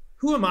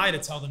 who am I to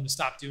tell them to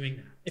stop doing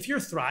that? If you're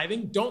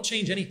thriving, don't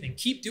change anything.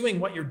 Keep doing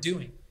what you're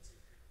doing.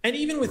 And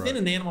even within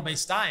an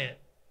animal-based diet,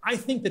 I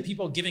think that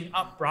people giving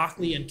up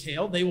broccoli and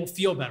kale, they will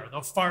feel better.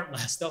 They'll fart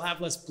less. They'll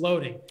have less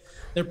bloating.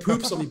 Their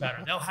poops will be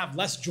better. They'll have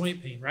less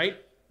joint pain, right?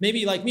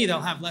 Maybe like me,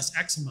 they'll have less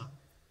eczema.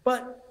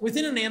 But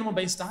within an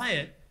animal-based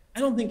diet,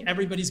 I don't think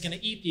everybody's going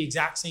to eat the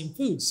exact same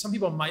foods. Some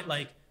people might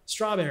like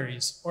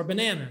strawberries or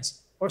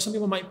bananas, or some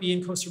people might be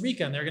in Costa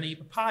Rica and they're going to eat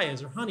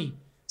papayas or honey.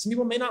 Some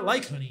people may not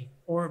like honey,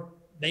 or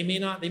they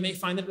may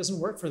find that it doesn't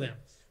work for them.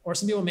 Or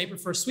some people may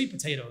prefer sweet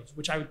potatoes,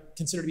 which I would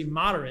consider to be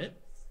moderate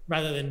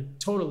rather than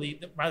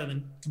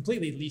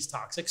completely least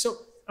toxic. So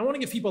I want to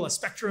give people a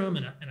spectrum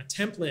and a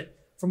template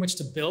from which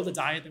to build a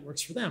diet that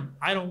works for them.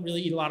 I don't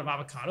really eat a lot of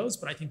avocados,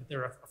 but I think that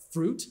they're a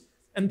fruit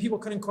and people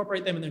could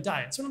incorporate them in their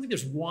diet. So I don't think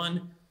there's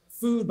one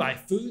food by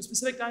food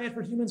specific diet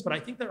for humans, but I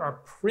think there are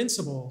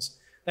principles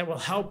that will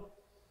help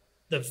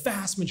the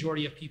vast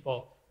majority of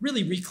people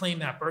really reclaim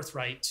that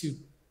birthright to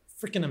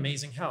freaking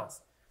amazing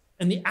health.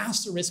 And the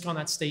asterisk on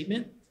that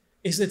statement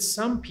is that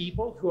some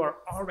people who are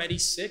already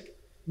sick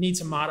need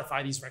to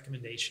modify these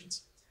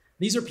recommendations.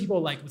 These are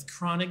people like with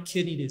chronic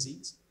kidney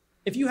disease.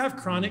 If you have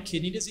chronic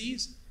kidney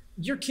disease,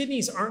 your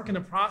kidneys aren't going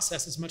to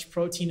process as much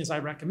protein as I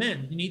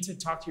recommend. You need to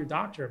talk to your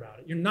doctor about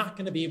it. You're not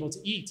going to be able to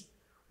eat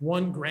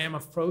 1 gram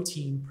of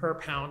protein per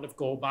pound of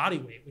goal body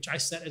weight, which I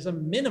set as a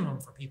minimum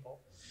for people.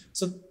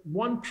 So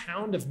 1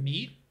 pound of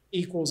meat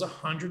equals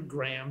 100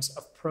 grams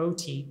of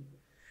protein.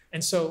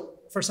 And so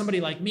for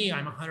somebody like me,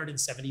 I'm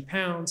 170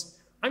 pounds.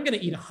 I'm going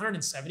to eat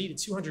 170 to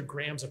 200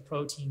 grams of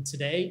protein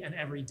today and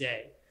every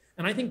day.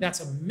 And I think that's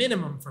a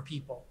minimum for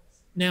people.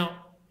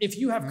 Now, if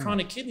you have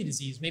chronic kidney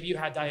disease, maybe you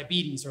had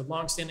diabetes or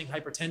longstanding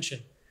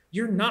hypertension,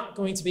 you're not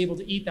going to be able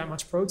to eat that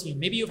much protein.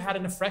 Maybe you've had a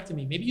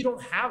nephrectomy. Maybe you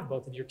don't have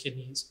both of your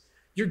kidneys.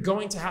 You're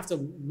going to have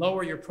to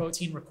lower your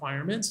protein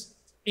requirements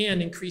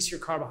and increase your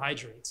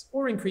carbohydrates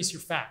or increase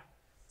your fat.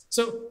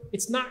 So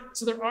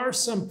there are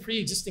some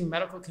pre-existing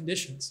medical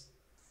conditions.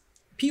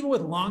 People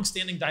with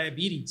longstanding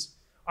diabetes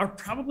are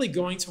probably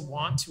going to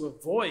want to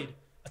avoid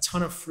a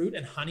ton of fruit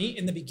and honey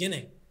in the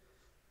beginning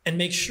and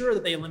make sure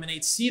that they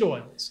eliminate seed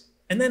oils.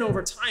 And then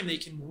over time, they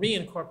can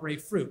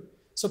reincorporate fruit.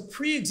 So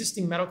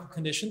pre-existing medical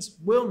conditions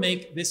will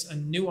make this a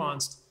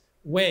nuanced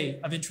way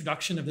of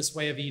introduction of this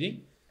way of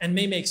eating and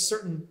may make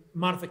certain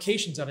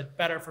modifications of it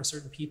better for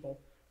certain people.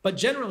 But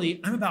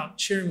generally, I'm about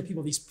sharing with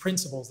people these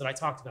principles that I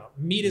talked about.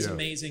 Meat is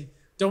amazing.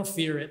 Don't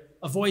fear it.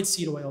 Avoid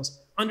seed oils.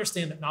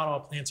 Understand that not all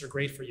plants are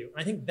great for you.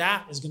 And I think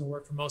that is going to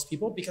work for most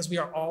people because we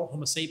are all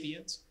Homo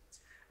sapiens.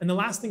 And the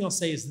last thing I'll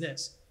say is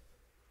this.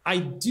 I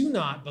do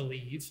not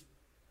believe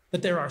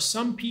that there are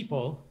some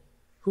people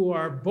who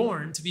are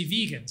born to be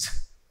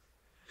vegans,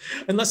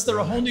 unless they're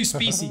a whole new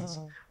species,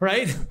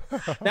 right?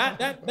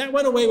 That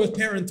went away with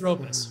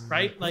Paranthropus,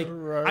 right?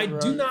 I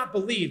do not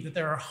believe that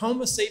there are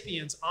Homo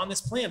sapiens on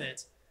this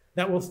planet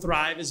that will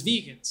thrive as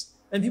vegans.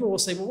 And people will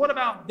say, well, what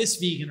about this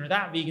vegan or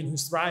that vegan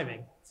who's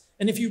thriving?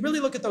 And if you really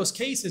look at those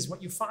cases,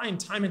 what you find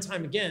time and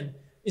time again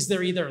is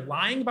they're either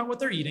lying about what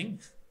they're eating,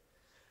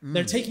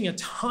 they're taking a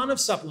ton of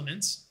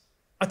supplements,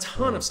 a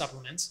ton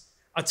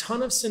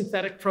of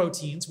synthetic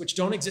proteins, which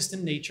don't exist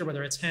in nature,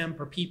 whether it's hemp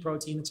or pea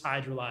protein that's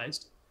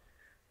hydrolyzed.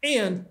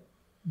 And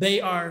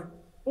they are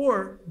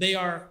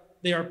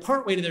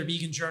partway to their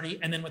vegan journey,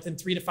 and then within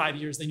 3 to 5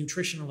 years, they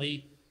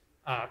nutritionally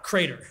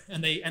crater,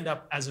 and they end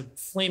up as a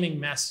flaming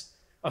mess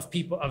of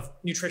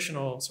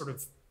nutritional sort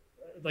of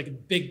like a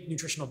big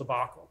nutritional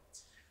debacle.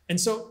 And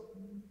so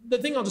the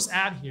thing I'll just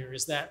add here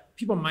is that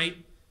people might,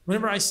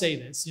 whenever I say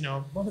this,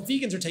 well, the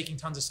vegans are taking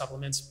tons of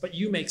supplements, but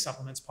you make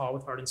supplements, Paul,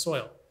 with Heart and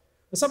Soil.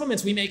 The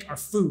supplements we make are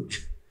food.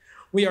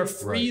 We are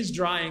freeze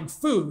drying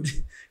food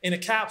in a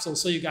capsule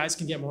so you guys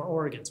can get more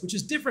organs, which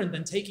is different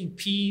than taking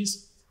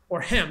peas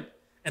or hemp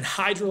and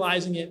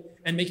hydrolyzing it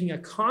and making a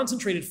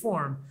concentrated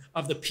form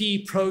of the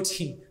pea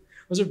protein.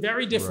 Those are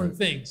very different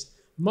things.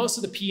 Most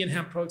of the pea and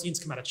hemp proteins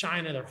come out of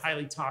China. They're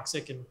highly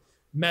toxic and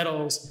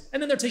metals.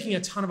 And then they're taking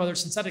a ton of other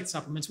synthetic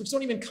supplements, which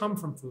don't even come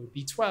from food,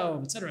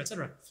 B12, et cetera, et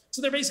cetera.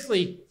 So they're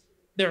basically,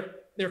 they're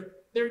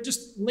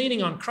just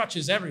leaning on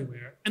crutches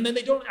everywhere. And then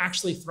they don't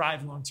actually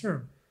thrive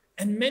long-term.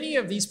 And many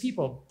of these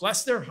people,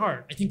 bless their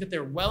heart, I think that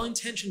they're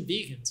well-intentioned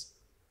vegans,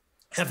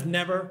 have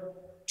never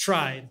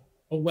tried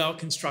a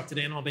well-constructed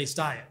animal-based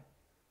diet.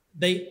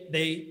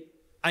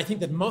 I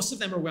think that most of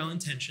them are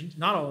well-intentioned,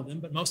 not all of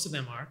them, but most of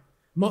them are.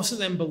 Most of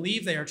them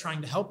believe they are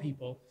trying to help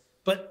people,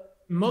 but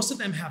most of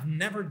them have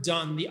never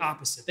done the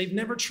opposite. They've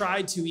never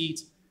tried to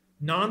eat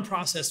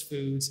non-processed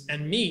foods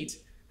and meat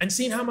and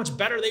seen how much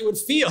better they would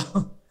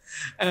feel.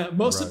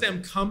 Most of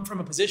them come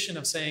from a position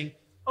of saying,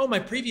 oh, my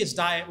previous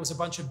diet was a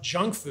bunch of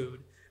junk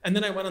food, and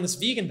then I went on this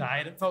vegan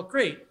diet, it felt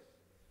great.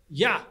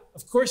 Yeah,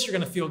 of course you're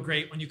gonna feel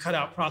great when you cut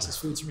out processed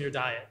foods from your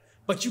diet,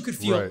 but you could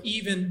feel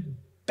even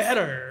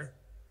better,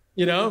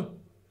 you know?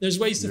 There's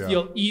ways to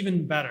feel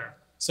even better.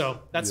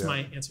 So that's my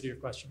answer to your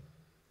question.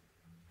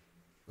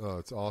 Oh,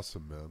 it's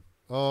awesome, man.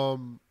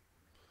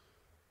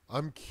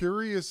 I'm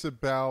curious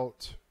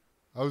about,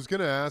 I was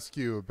going to ask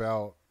you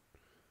about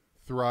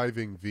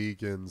thriving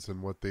vegans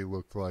and what they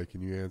looked like,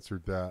 and you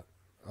answered that.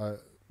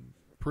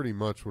 Pretty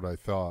much what I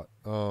thought.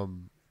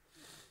 I'm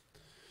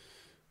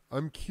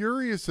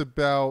curious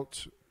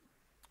about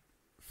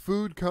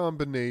food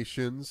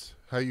combinations,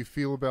 how you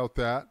feel about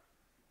that.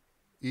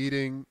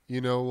 Eating,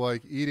 you know,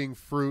 like eating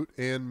fruit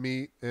and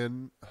meat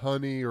and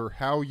honey, or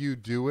how you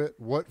do it.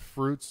 What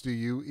fruits do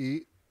you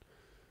eat?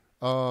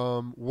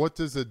 What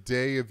does a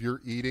day of your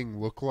eating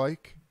look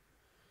like?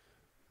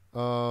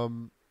 Yeah,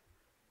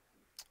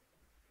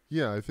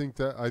 I think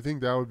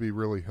that would be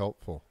really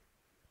helpful.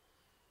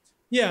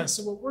 Yeah,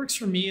 so what works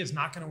for me is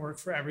not going to work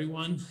for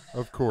everyone.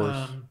 Of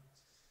course.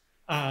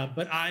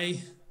 But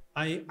I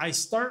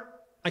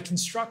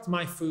construct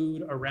my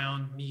food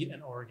around meat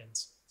and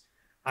organs.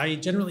 I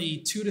generally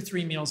eat 2 to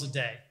 3 meals a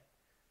day.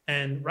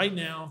 And right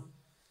now,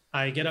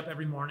 I get up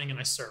every morning and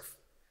I surf.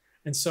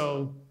 And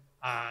so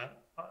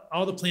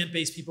all the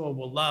plant-based people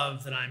will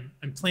love that I'm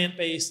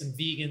plant-based and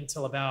vegan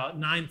till about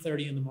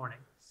 9:30 in the morning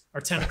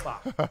or 10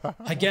 o'clock.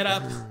 I get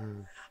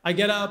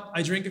up,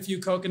 I drink a few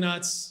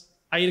coconuts,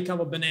 I eat a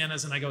couple of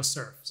bananas, and I go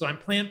surf. So I'm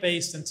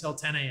plant-based until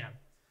 10 a.m.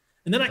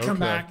 And then I come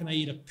back and I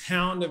eat a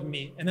pound of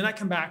meat. And then I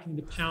come back and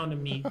eat a pound of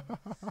meat.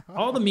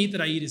 All the meat that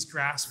I eat is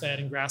grass-fed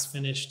and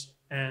grass-finished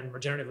and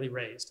regeneratively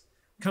raised.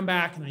 Come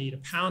back and I eat a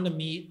pound of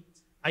meat.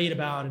 I eat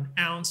about an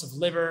ounce of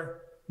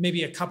liver,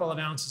 maybe a couple of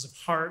ounces of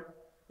heart.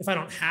 If I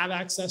don't have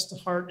access to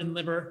heart and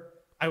liver,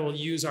 I will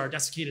use our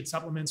desiccated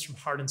supplements from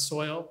Heart and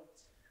Soil.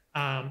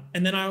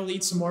 And then I will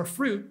eat some more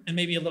fruit and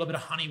maybe a little bit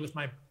of honey with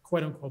my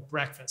quote unquote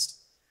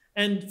breakfast.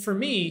 And for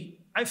me,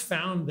 I've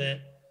found that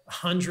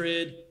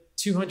 100,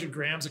 200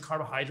 grams of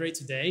carbohydrates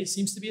a day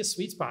seems to be a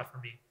sweet spot for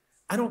me.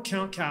 I don't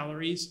count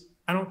calories.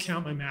 I don't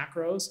count my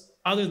macros,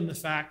 other than the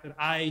fact that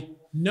I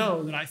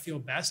know that I feel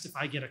best if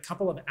I get a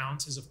couple of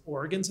ounces of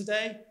organs a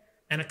day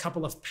and a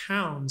couple of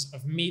pounds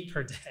of meat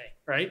per day,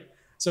 right?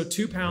 So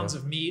 2 pounds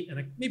of meat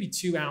and maybe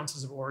 2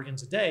 ounces of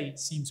organs a day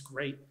seems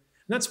great.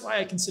 And that's why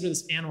I consider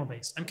this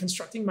animal-based. I'm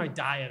constructing my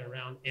diet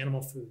around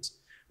animal foods.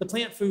 The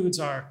plant foods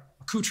are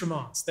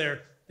accoutrements.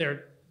 They're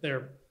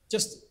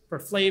just for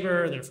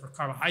flavor, they're for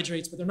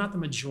carbohydrates, but they're not the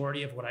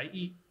majority of what I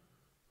eat.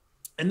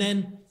 And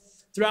then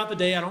throughout the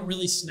day, I don't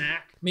really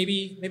snack.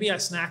 Maybe I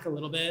snack a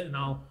little bit and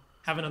I'll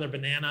have another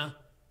banana,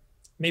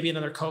 maybe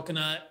another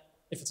coconut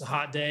if it's a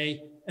hot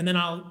day. And then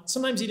I'll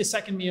sometimes eat a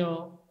second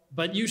meal,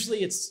 but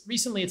usually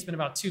recently it's been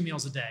about 2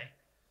 meals a day.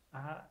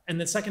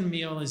 And the second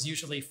meal is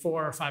usually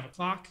 4 or 5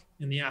 o'clock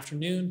in the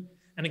afternoon.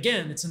 And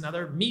again, it's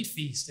another meat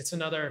feast. It's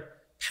another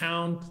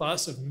pound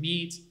plus of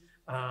meat,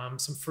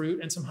 some fruit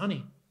and some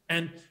honey.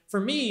 And for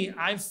me,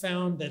 I've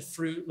found that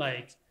fruit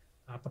like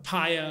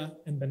papaya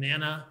and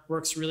banana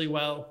works really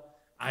well.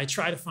 I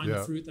try to find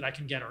the fruit that I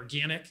can get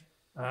organic.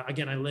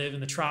 Again, I live in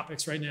the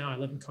tropics right now. I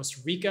live in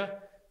Costa Rica.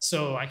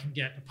 So I can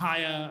get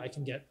papaya, I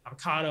can get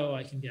avocado,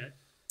 I can get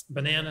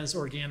bananas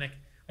organic,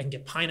 I can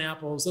get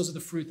pineapples. Those are the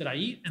fruit that I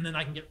eat. And then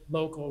I can get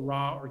local,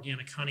 raw,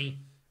 organic honey,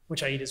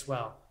 which I eat as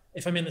well.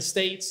 If I'm in the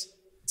States,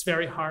 it's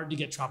very hard to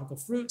get tropical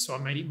fruit. So I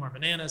might eat more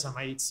bananas. I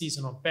might eat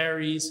seasonal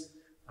berries.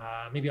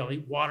 Maybe I'll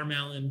eat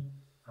watermelon.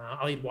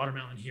 I'll eat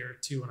watermelon here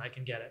too when I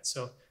can get it.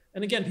 So,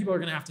 and again, people are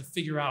going to have to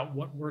figure out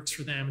what works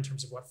for them in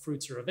terms of what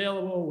fruits are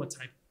available, what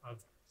type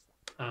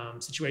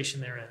of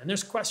situation they're in. And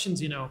there's questions,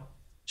 you know,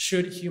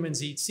 should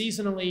humans eat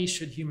seasonally?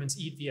 Should humans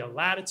eat via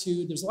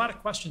latitude? There's a lot of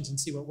questions and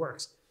see what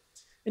works.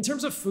 In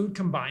terms of food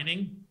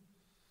combining,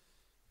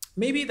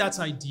 maybe that's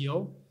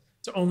ideal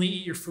to only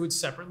eat your food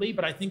separately,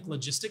 but I think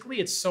logistically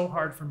it's so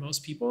hard for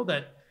most people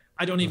that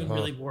I don't even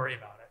really worry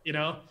about it. You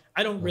know,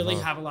 I don't really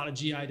have a lot of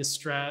GI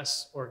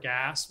distress or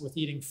gas with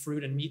eating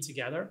fruit and meat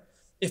together.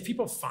 If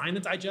people find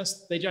that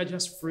they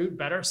digest fruit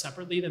better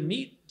separately than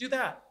meat, do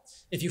that.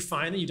 If you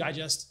find that you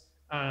digest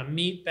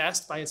meat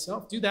best by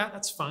itself, do that,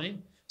 that's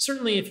fine.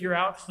 Certainly if you're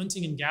out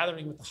hunting and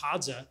gathering with the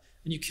Hadza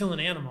and you kill an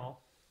animal,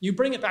 you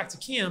bring it back to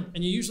camp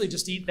and you usually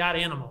just eat that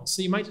animal.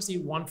 So you might just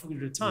eat one food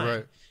at a time.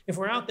 Right. If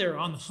we're out there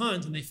on the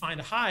hunt and they find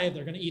a hive,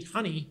 they're gonna eat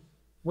honey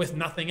with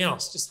nothing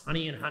else, just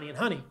honey and honey and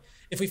honey.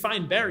 If we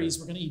find berries,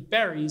 we're gonna eat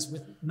berries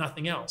with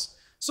nothing else.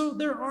 So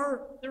there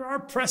are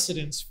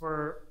precedents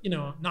for, you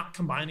know, not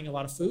combining a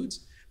lot of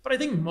foods, but I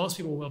think most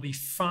people will be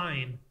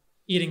fine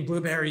eating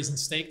blueberries and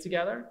steak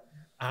together.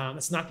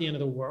 It's not the end of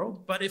the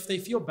world, but if they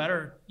feel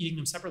better eating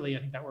them separately, I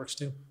think that works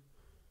too.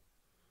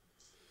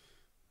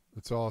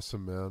 That's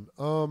awesome, man.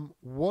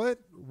 What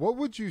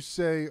would you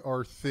say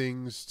are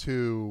things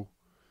to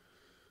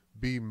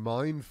be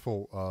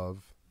mindful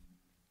of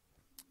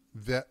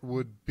that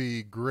would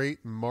be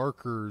great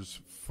markers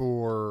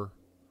for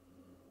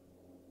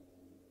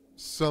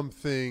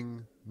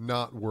something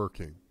not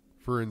working?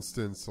 For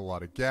instance, a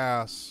lot of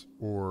gas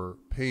or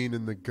pain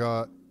in the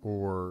gut,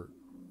 or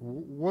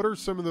what are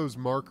some of those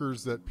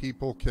markers that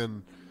people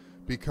can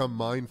become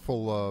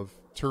mindful of,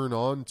 turn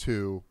on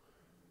to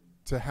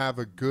have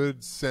a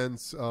good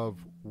sense of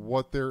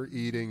what they're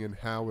eating and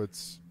how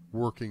it's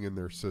working in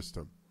their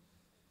system?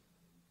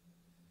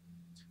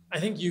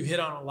 I think you hit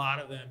on a lot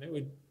of them. It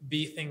would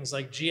be things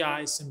like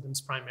GI symptoms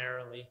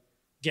primarily: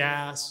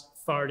 gas,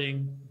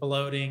 farting,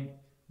 bloating,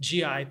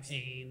 GI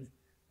pain,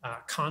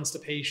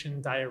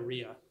 constipation,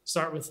 diarrhea.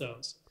 Start with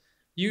those.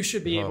 You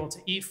should be able to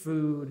eat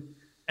food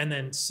and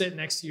then sit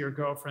next to your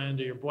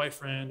girlfriend or your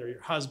boyfriend or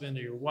your husband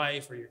or your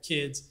wife or your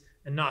kids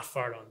and not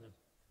fart on them,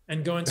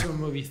 and go into a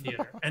movie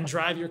theater and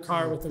drive your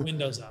car with the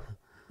windows up.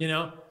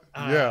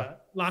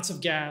 Lots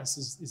of gas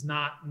is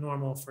not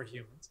normal for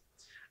humans.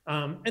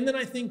 And then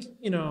I think,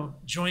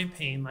 joint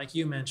pain, like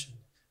you mentioned,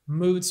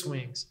 mood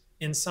swings,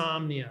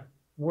 insomnia,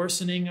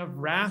 worsening of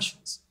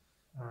rashes,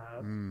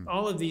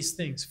 all of these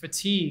things,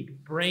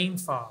 fatigue, brain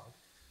fog,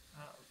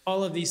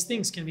 all of these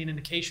things can be an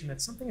indication that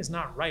something is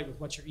not right with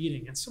what you're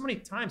eating. And so many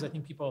times I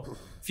think people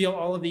feel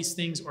all of these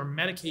things or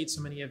medicate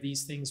so many of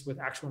these things with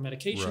actual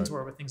medications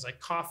or with things like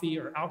coffee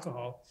or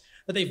alcohol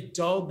that they've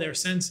dulled their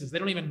senses. They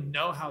don't even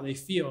know how they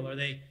feel, or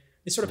they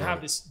sort of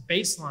have this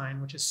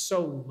baseline which is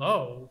so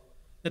low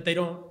that they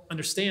don't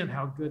understand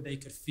how good they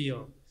could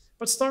feel.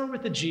 But start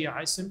with the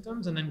GI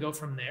symptoms and then go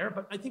from there.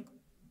 But I think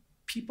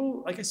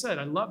people, like I said,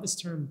 I love this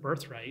term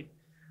birthright.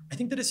 I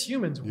think that as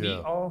humans, we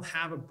all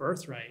have a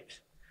birthright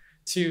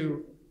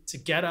to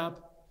get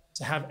up,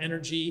 to have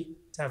energy,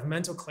 to have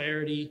mental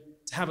clarity,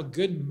 to have a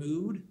good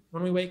mood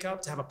when we wake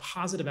up, to have a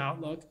positive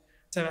outlook,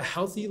 to have a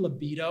healthy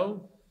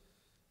libido,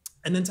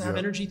 and then to have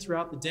energy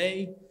throughout the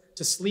day,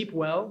 to sleep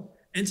well,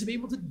 and to be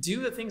able to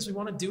do the things we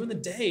want to do in the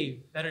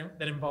day that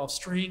involve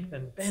strength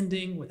and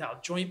bending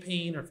without joint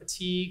pain or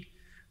fatigue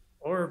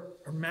or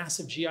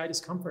massive GI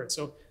discomfort.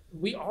 So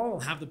we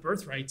all have the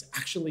birthright to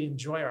actually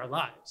enjoy our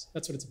lives.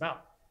 That's what it's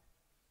about.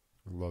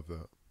 I love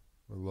that.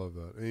 I love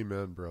that.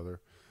 Amen,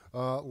 brother.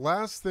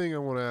 Last thing I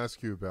want to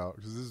ask you about,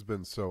 because this has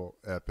been so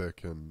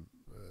epic, and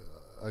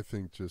I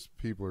think just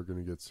people are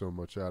going to get so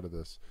much out of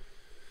this.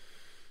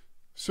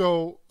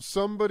 So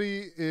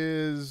somebody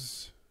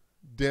is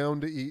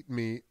down to eat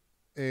meat,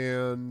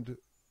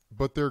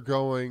 but they're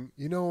going,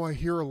 I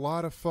hear a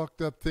lot of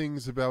fucked up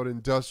things about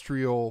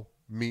industrial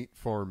meat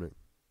farming,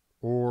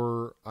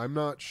 or I'm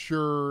not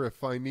sure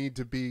if I need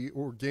to be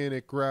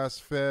organic,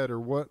 grass-fed, or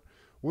what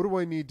do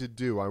I need to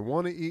do? I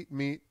want to eat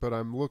meat, but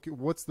I'm looking,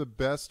 what's the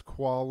best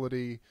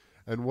quality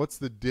and what's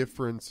the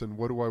difference, and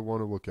what do I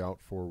want to look out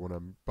for when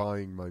I'm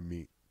buying my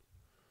meat?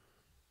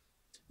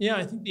 Yeah,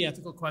 I think the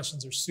ethical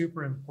questions are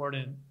super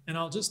important. And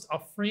I'll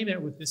frame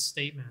it with this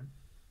statement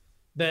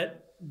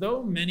that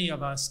though many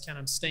of us can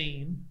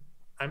abstain,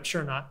 I'm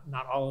sure not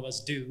all of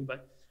us do,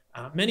 but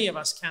many of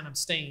us can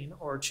abstain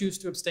or choose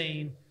to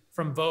abstain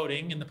from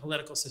voting in the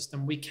political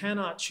system. We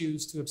cannot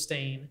choose to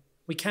abstain.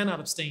 We cannot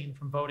abstain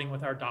from voting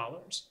with our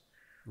dollars.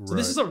 So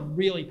this is a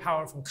really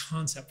powerful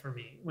concept for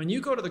me. When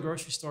you go to the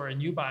grocery store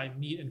and you buy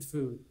meat and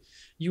food,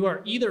 you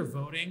are either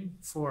voting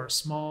for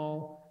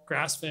small,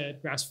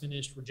 grass-fed,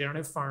 grass-finished,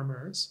 regenerative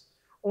farmers,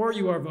 or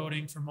you are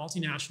voting for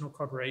multinational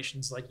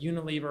corporations like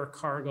Unilever,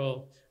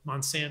 Cargill,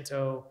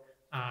 Monsanto,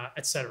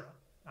 et cetera.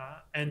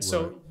 And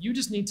so you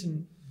just need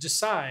to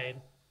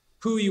decide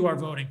who you are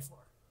voting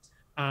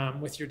for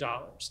with your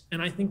dollars.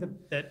 And I think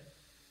that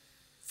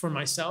for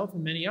myself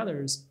and many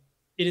others,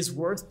 it is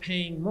worth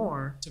paying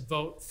more to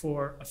vote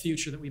for a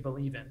future that we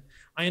believe in.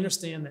 I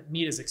understand that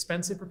meat is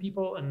expensive for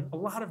people, and a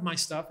lot of my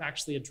stuff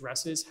actually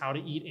addresses how to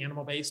eat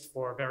animal-based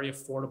for very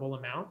affordable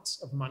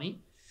amounts of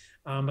money.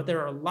 But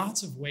there are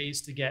lots of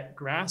ways to get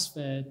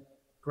grass-fed,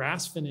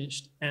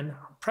 grass-finished, and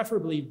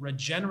preferably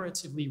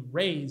regeneratively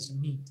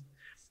raised meat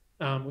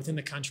within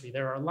the country.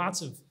 There are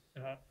lots of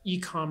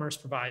e-commerce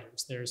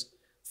providers. There's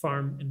a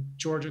farm in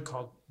Georgia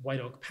called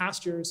White Oak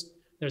Pastures.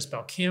 There's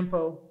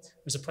Belcampo.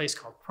 There's a place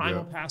called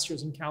Primal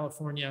Pastures in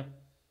California.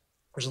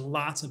 There's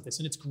lots of this,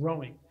 and it's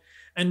growing.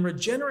 And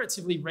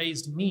regeneratively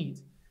raised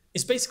meat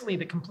is basically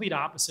the complete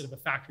opposite of a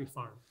factory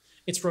farm.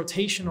 It's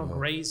rotational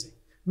grazing,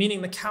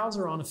 meaning the cows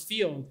are on a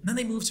field, and then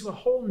they move to a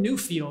whole new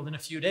field in a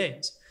few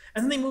days.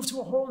 And then they move to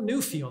a whole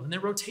new field, and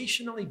they're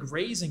rotationally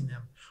grazing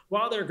them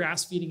while they're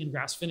grass feeding and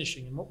grass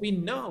finishing. And what we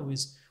know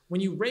is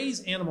when you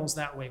raise animals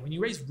that way, when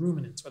you raise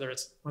ruminants, whether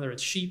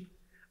it's sheep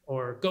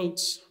or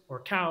goats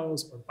or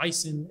cows or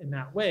bison in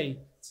that way,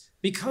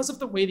 because of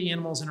the way the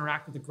animals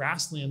interact with the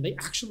grassland, they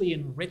actually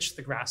enrich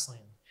the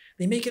grassland.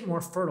 They make it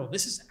more fertile.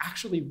 This is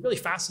actually really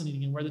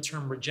fascinating and where the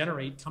term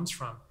regenerate comes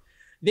from.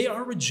 They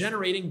are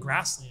regenerating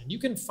grassland. You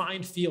can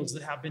find fields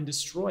that have been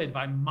destroyed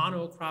by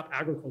monocrop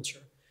agriculture,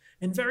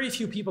 And very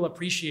few people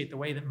appreciate the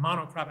way that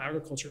monocrop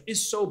agriculture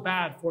is so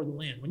bad for the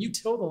land. When you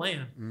till the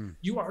land,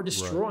 you are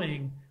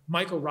destroying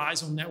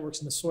mycorrhizal networks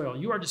in the soil.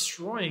 You are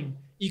destroying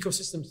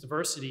ecosystems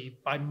diversity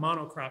by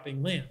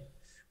monocropping land.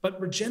 But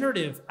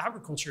regenerative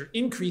agriculture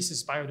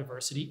increases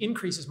biodiversity,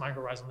 increases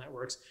mycorrhizal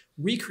networks,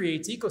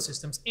 recreates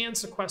ecosystems, and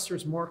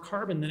sequesters more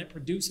carbon than it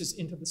produces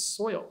into the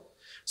soil.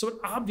 So it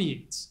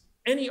obviates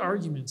any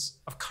arguments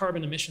of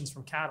carbon emissions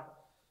from cattle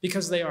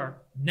because they are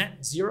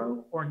net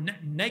zero or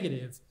net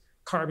negative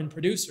carbon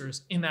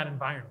producers in that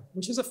environment,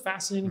 which is a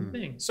fascinating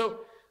thing.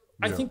 So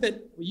I think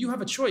that you have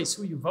a choice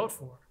who you vote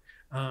for,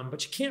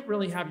 but you can't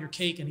really have your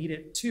cake and eat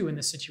it too in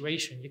this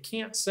situation. You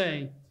can't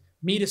say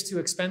meat is too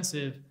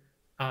expensive,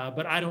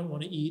 but I don't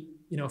want to eat,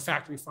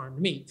 factory farmed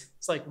meat.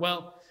 It's like,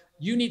 well,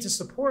 you need to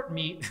support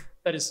meat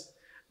that is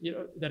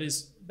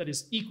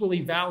equally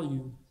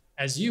valued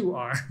as you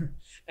are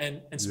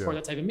and support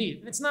that type of meat.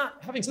 And it's not,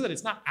 having said that,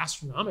 it's not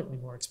astronomically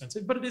more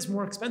expensive, but it is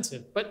more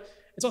expensive, but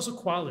it's also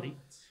quality.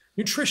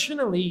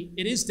 Nutritionally,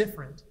 it is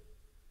different.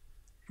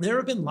 There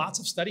have been lots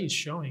of studies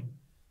showing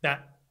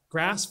that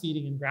grass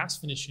feeding and grass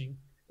finishing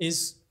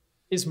is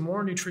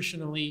more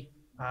nutritionally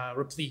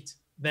replete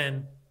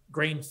than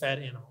grain-fed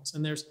animals.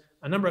 And there's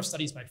a number of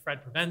studies by Fred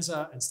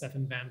Provenza and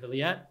Stefan Van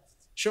Villiet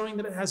showing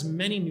that it has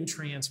many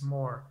nutrients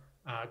more,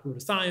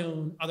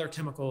 glutathione, other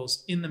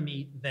chemicals in the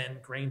meat than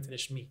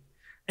grain-finished meat.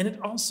 And it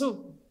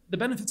also, the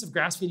benefits of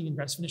grass feeding and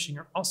grass finishing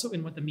are also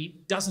in what the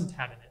meat doesn't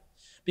have in it.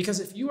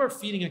 Because if you are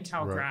feeding a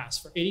cow grass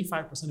for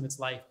 85% of its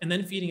life and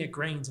then feeding it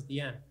grains at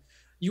the end,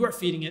 you are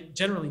feeding it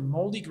generally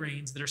moldy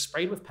grains that are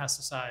sprayed with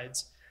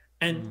pesticides.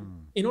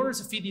 And in order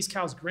to feed these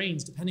cows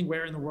grains, depending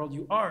where in the world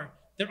you are,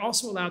 they're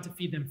also allowed to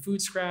feed them food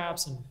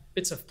scraps and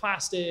bits of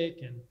plastic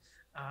and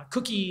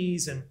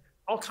cookies, and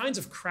all kinds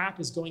of crap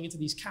is going into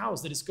these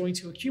cows that is going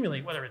to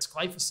accumulate, whether it's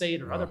glyphosate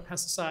or other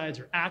pesticides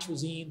or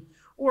atrazine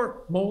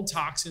or mold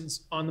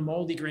toxins on the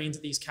moldy grains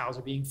that these cows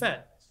are being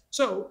fed.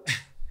 So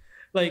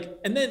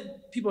and then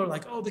people are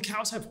like, oh, the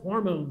cows have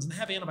hormones and they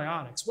have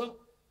antibiotics. Well,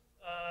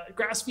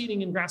 grass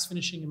feeding and grass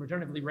finishing and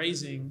regeneratively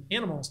raising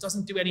animals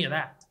doesn't do any of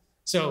that.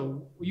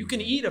 So you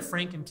can eat a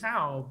Franken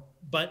cow,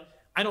 but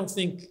I don't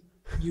think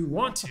you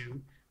want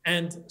to.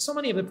 And so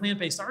many of the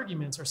plant-based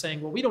arguments are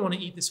saying, well, we don't want to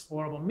eat this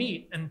horrible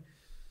meat. And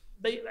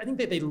I think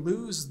that they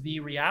lose the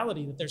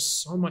reality that there's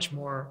so much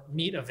more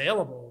meat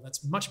available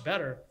that's much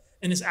better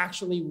and is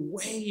actually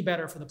way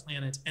better for the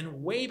planet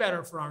and way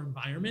better for our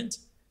environment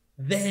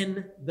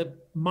than the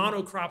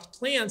monocropped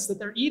plants that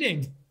they're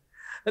eating,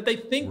 that they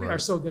think are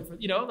so good for,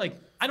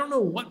 I don't know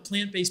what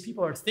plant-based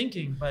people are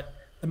thinking, but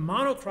the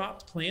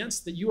monocropped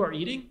plants that you are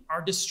eating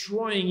are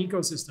destroying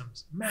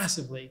ecosystems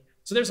massively.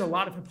 So there's a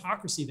lot of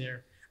hypocrisy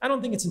there. I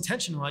don't think it's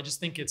intentional. I just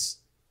think it's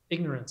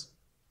ignorance.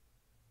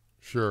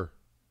 Sure.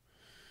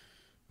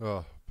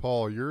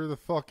 Paul, you're the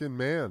fucking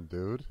man,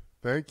 dude.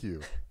 Thank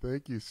you.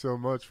 Thank you so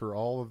much for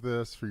all of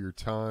this, for your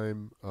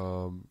time,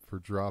 for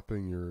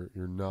dropping your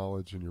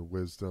knowledge and your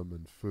wisdom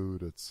and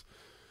food.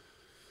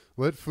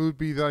 Let food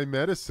be thy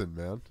medicine,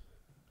 man.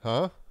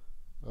 Huh?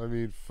 I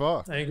mean,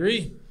 fuck. I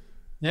agree.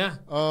 Yeah.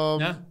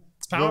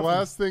 It's powerful.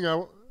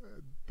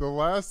 The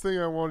last thing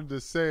I wanted to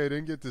say, I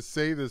didn't get to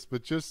say this,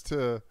 but just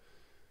to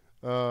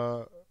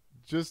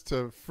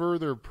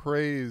further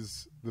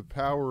praise the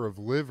power of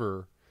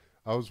liver,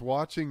 I was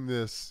watching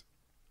this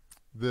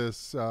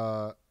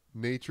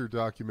nature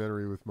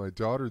documentary with my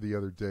daughter the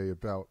other day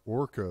about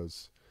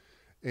orcas,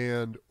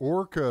 and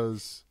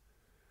orcas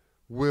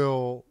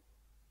will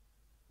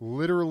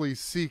literally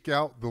seek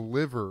out the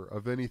liver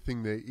of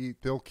anything they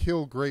eat. They'll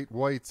kill great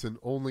whites and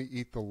only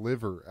eat the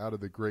liver out of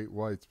the great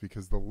whites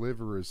because the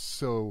liver is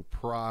so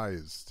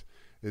prized.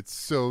 It's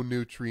so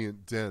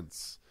nutrient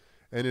dense,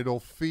 and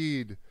it'll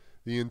feed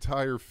the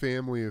entire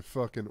family of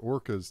fucking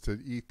orcas to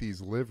eat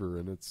these liver.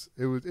 And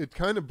it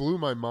kind of blew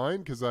my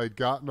mind because I'd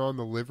gotten on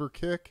the liver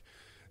kick,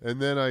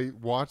 and then I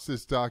watched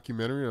this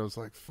documentary and I was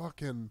like,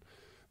 fucking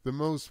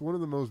one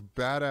of the most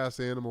badass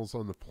animals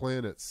on the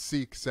planet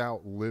seeks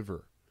out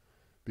liver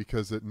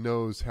because it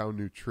knows how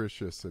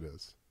nutritious it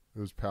is. It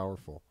was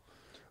powerful.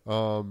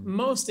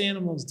 Most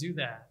animals do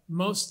that.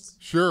 Most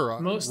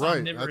omnivorous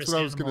that's what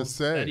I was going to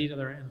say. That eat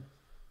other animals.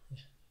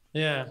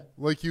 Yeah.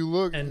 Like you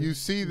look, and you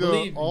see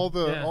all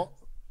the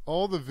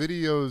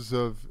videos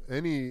of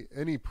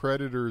any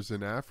predators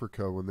in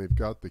Africa when they've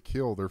got the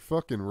kill, they're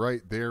fucking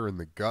right there in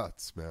the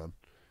guts, man.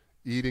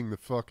 Eating the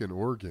fucking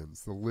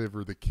organs, the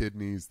liver, the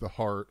kidneys, the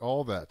heart,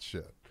 all that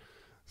shit.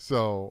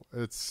 So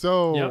it's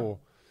so,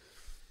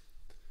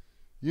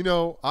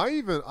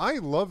 I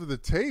love the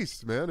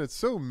taste, man. It's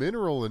so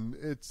mineral and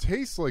it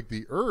tastes like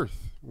the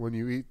earth when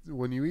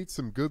you eat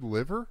some good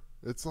liver.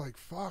 It's like,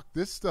 fuck,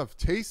 this stuff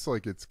tastes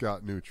like it's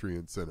got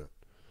nutrients in it.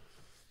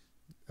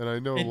 And I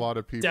know a lot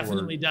of people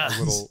definitely does.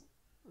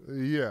 A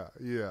little,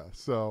 yeah.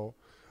 So,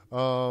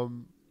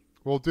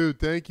 well, dude,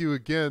 thank you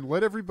again.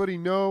 Let everybody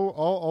know.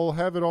 I'll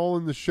have it all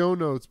in the show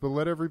notes, but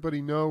let everybody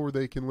know where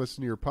they can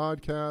listen to your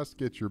podcast,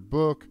 get your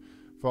book,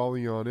 follow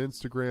you on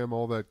Instagram,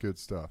 all that good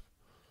stuff.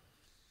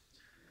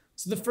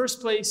 So the first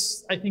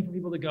place I think for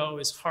people to go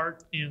is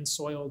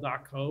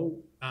heartandsoil.co.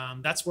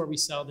 That's where we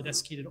sell the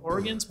desiccated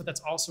organs, but that's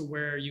also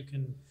where you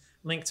can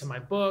link to my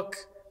book,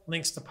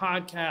 links to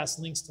podcasts,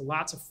 links to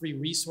lots of free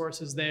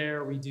resources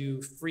there. We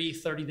do free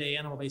 30-day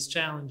animal-based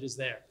challenges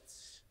there.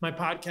 My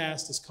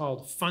podcast is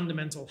called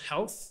Fundamental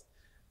Health.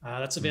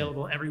 That's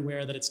available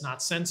everywhere that it's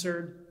not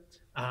censored.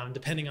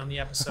 Depending on the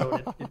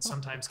episode, it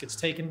sometimes gets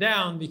taken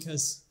down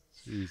because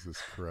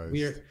Jesus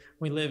Christ,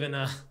 we live in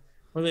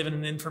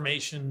an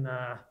information,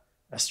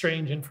 a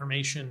strange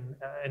information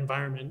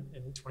environment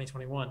in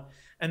 2021.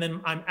 And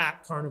then I'm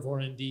at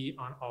Carnivore ND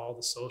on all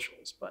the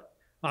socials, but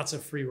lots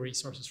of free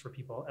resources for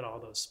people at all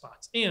those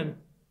spots. And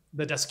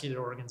the desiccated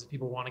organs if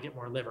people want to get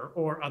more liver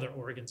or other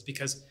organs,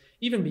 because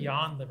even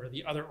beyond liver,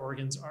 the other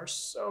organs are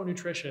so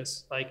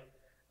nutritious. Like,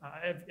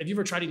 have you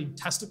ever tried eating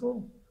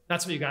testicle?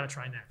 That's what you got to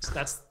try next.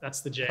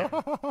 That's the jam.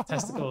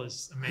 Testicle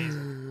is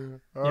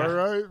amazing. All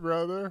right,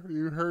 brother.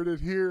 You heard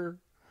it here.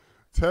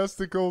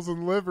 Testicles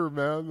and liver,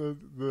 man.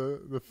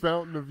 The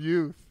fountain of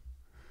youth.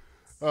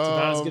 It's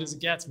about as good as it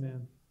gets,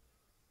 man.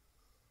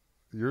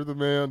 You're the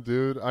man,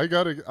 dude. I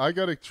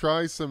gotta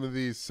try some of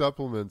these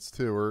supplements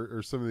too,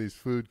 or some of these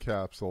food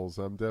capsules.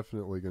 I'm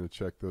definitely gonna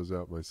check those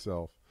out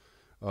myself.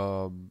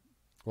 Well,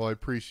 I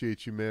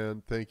appreciate you,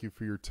 man. Thank you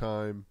for your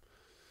time.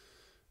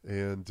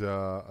 And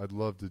I'd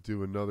love to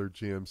do another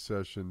jam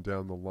session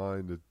down the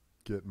line to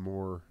get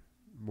more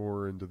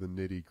into the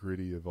nitty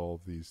gritty of all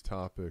of these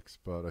topics.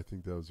 But I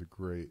think that was a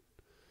great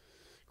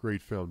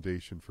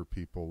foundation for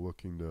people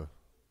looking to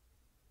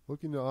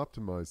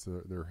optimize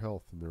their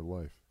health and their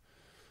life.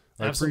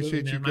 I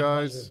appreciate you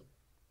guys.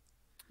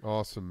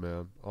 Awesome,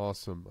 man.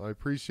 Awesome. I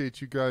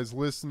appreciate you guys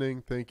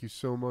listening. Thank you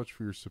so much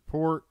for your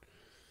support.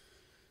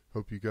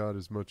 Hope you got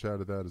as much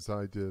out of that as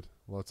I did.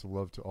 Lots of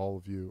love to all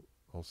of you.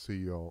 I'll see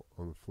you all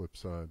on the flip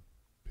side.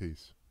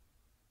 Peace.